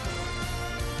situation.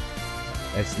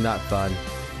 It's not fun.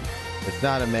 It's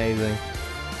not amazing.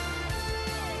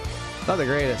 It's not the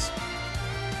greatest.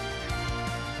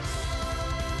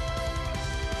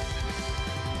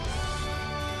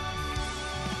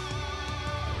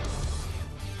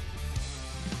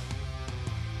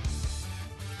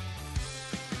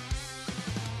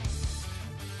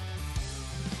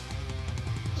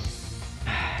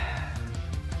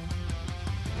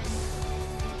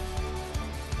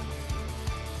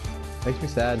 Makes me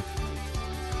sad.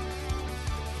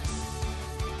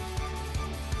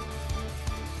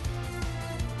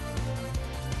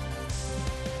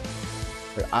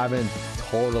 I've been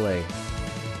totally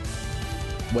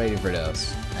waiting for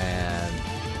this, and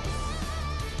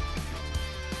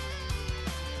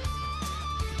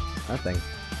nothing.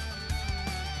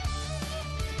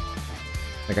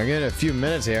 Like, I'm getting a few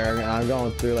minutes here. I'm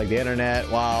going through like the internet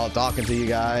while talking to you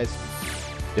guys,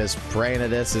 just praying that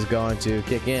this is going to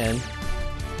kick in.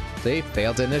 See,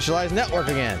 failed to initialize network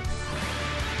again.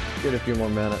 Get a few more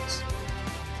minutes.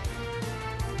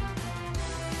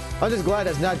 I'm just glad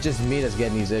it's not just me that's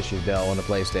getting these issues, though, on the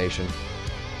PlayStation.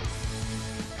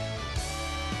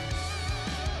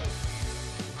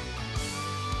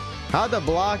 How to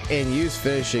block and use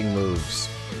finishing moves.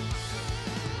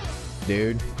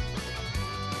 Dude.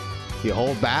 You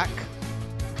hold back.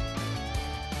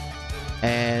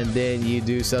 And then you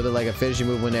do something like a finishing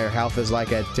move when their health is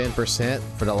like at 10%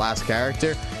 for the last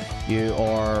character.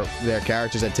 Or their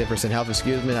character's at 10% health,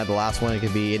 excuse me, not the last one, it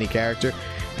could be any character.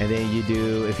 And then you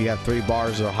do, if you have 3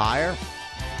 bars or higher,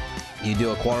 you do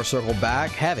a quarter circle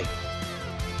back, heavy.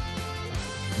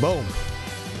 Boom.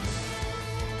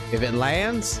 If it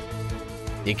lands,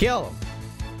 you kill them.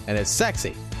 And it's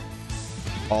sexy.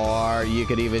 Or you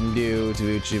could even do,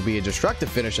 to be a destructive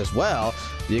finish as well,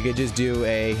 you could just do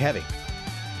a heavy.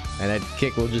 And that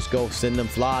kick will just go send them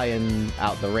flying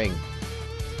out the ring.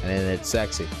 And then it's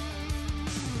sexy.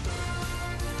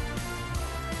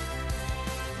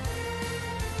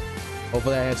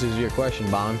 Hopefully that answers your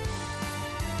question, Bond.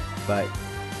 But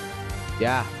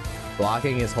yeah,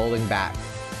 blocking is holding back.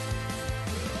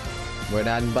 We're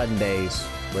not in button days.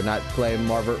 We're not playing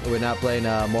Marvel. We're not playing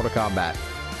Mortal Kombat.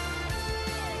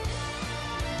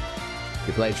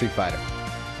 You're playing Street Fighter.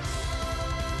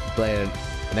 You're playing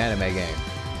an anime game.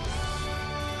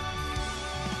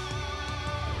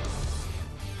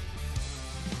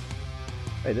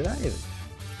 Wait, did I even?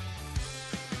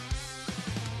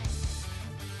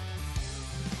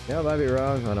 Yeah, I might be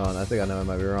wrong. Hold on, I think I know I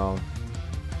might be wrong.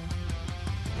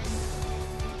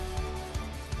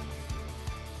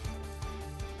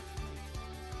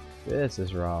 This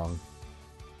is wrong.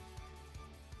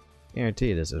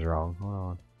 Guarantee this is wrong. Hold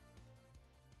on.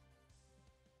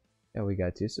 Yeah, we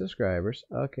got 2 subscribers.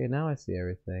 Okay, now I see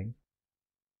everything.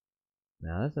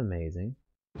 Now that's amazing.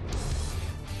 Let's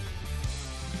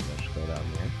go down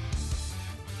here.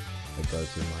 It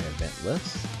goes to my event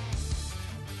list.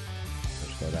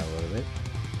 Let's go down a little bit.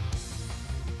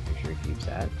 Make sure it keeps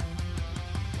that.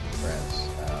 Press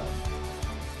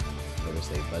where the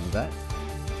save button's at.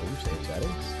 Ooh, save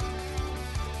settings.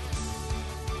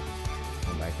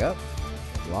 Come back up.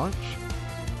 Launch.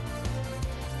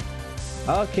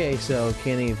 Okay, so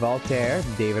Kenny Voltaire,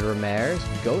 David Ramirez,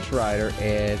 Ghost Rider,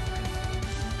 and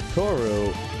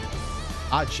Toru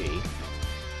Achi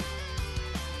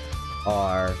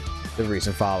are the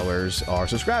recent followers or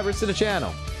subscribers to the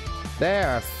channel.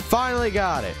 There, finally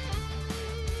got it.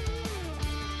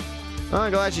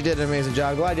 I'm glad you did an amazing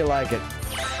job. Glad you like it.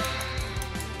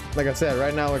 Like I said,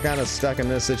 right now we're kind of stuck in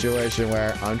this situation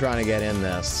where I'm trying to get in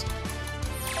this.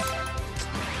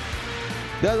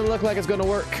 Doesn't look like it's going to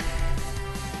work.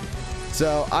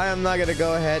 So I am not going to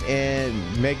go ahead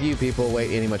and make you people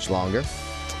wait any much longer.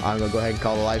 I'm going to go ahead and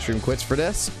call the live stream quits for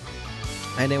this.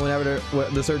 And then whenever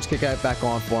the search kick back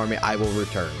on for me, I will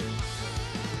return.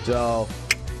 So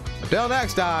until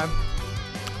next time,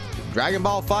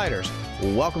 DragonBall FighterZ,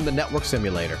 welcome to Network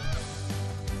Simulator.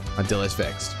 Until it's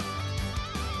fixed.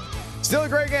 Still a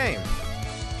great game.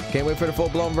 Can't wait for the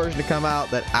full-blown version to come out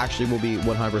that actually will be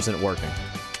 100% working.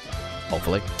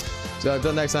 Hopefully. So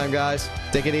until next time, guys,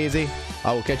 take it easy.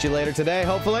 I will catch you later today,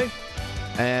 hopefully.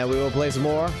 And we will play some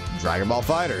more DragonBall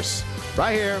FighterZ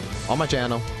right here on my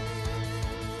channel.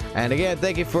 And again,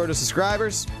 thank you for the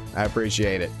subscribers. I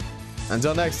appreciate it.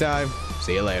 Until next time,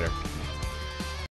 see you later.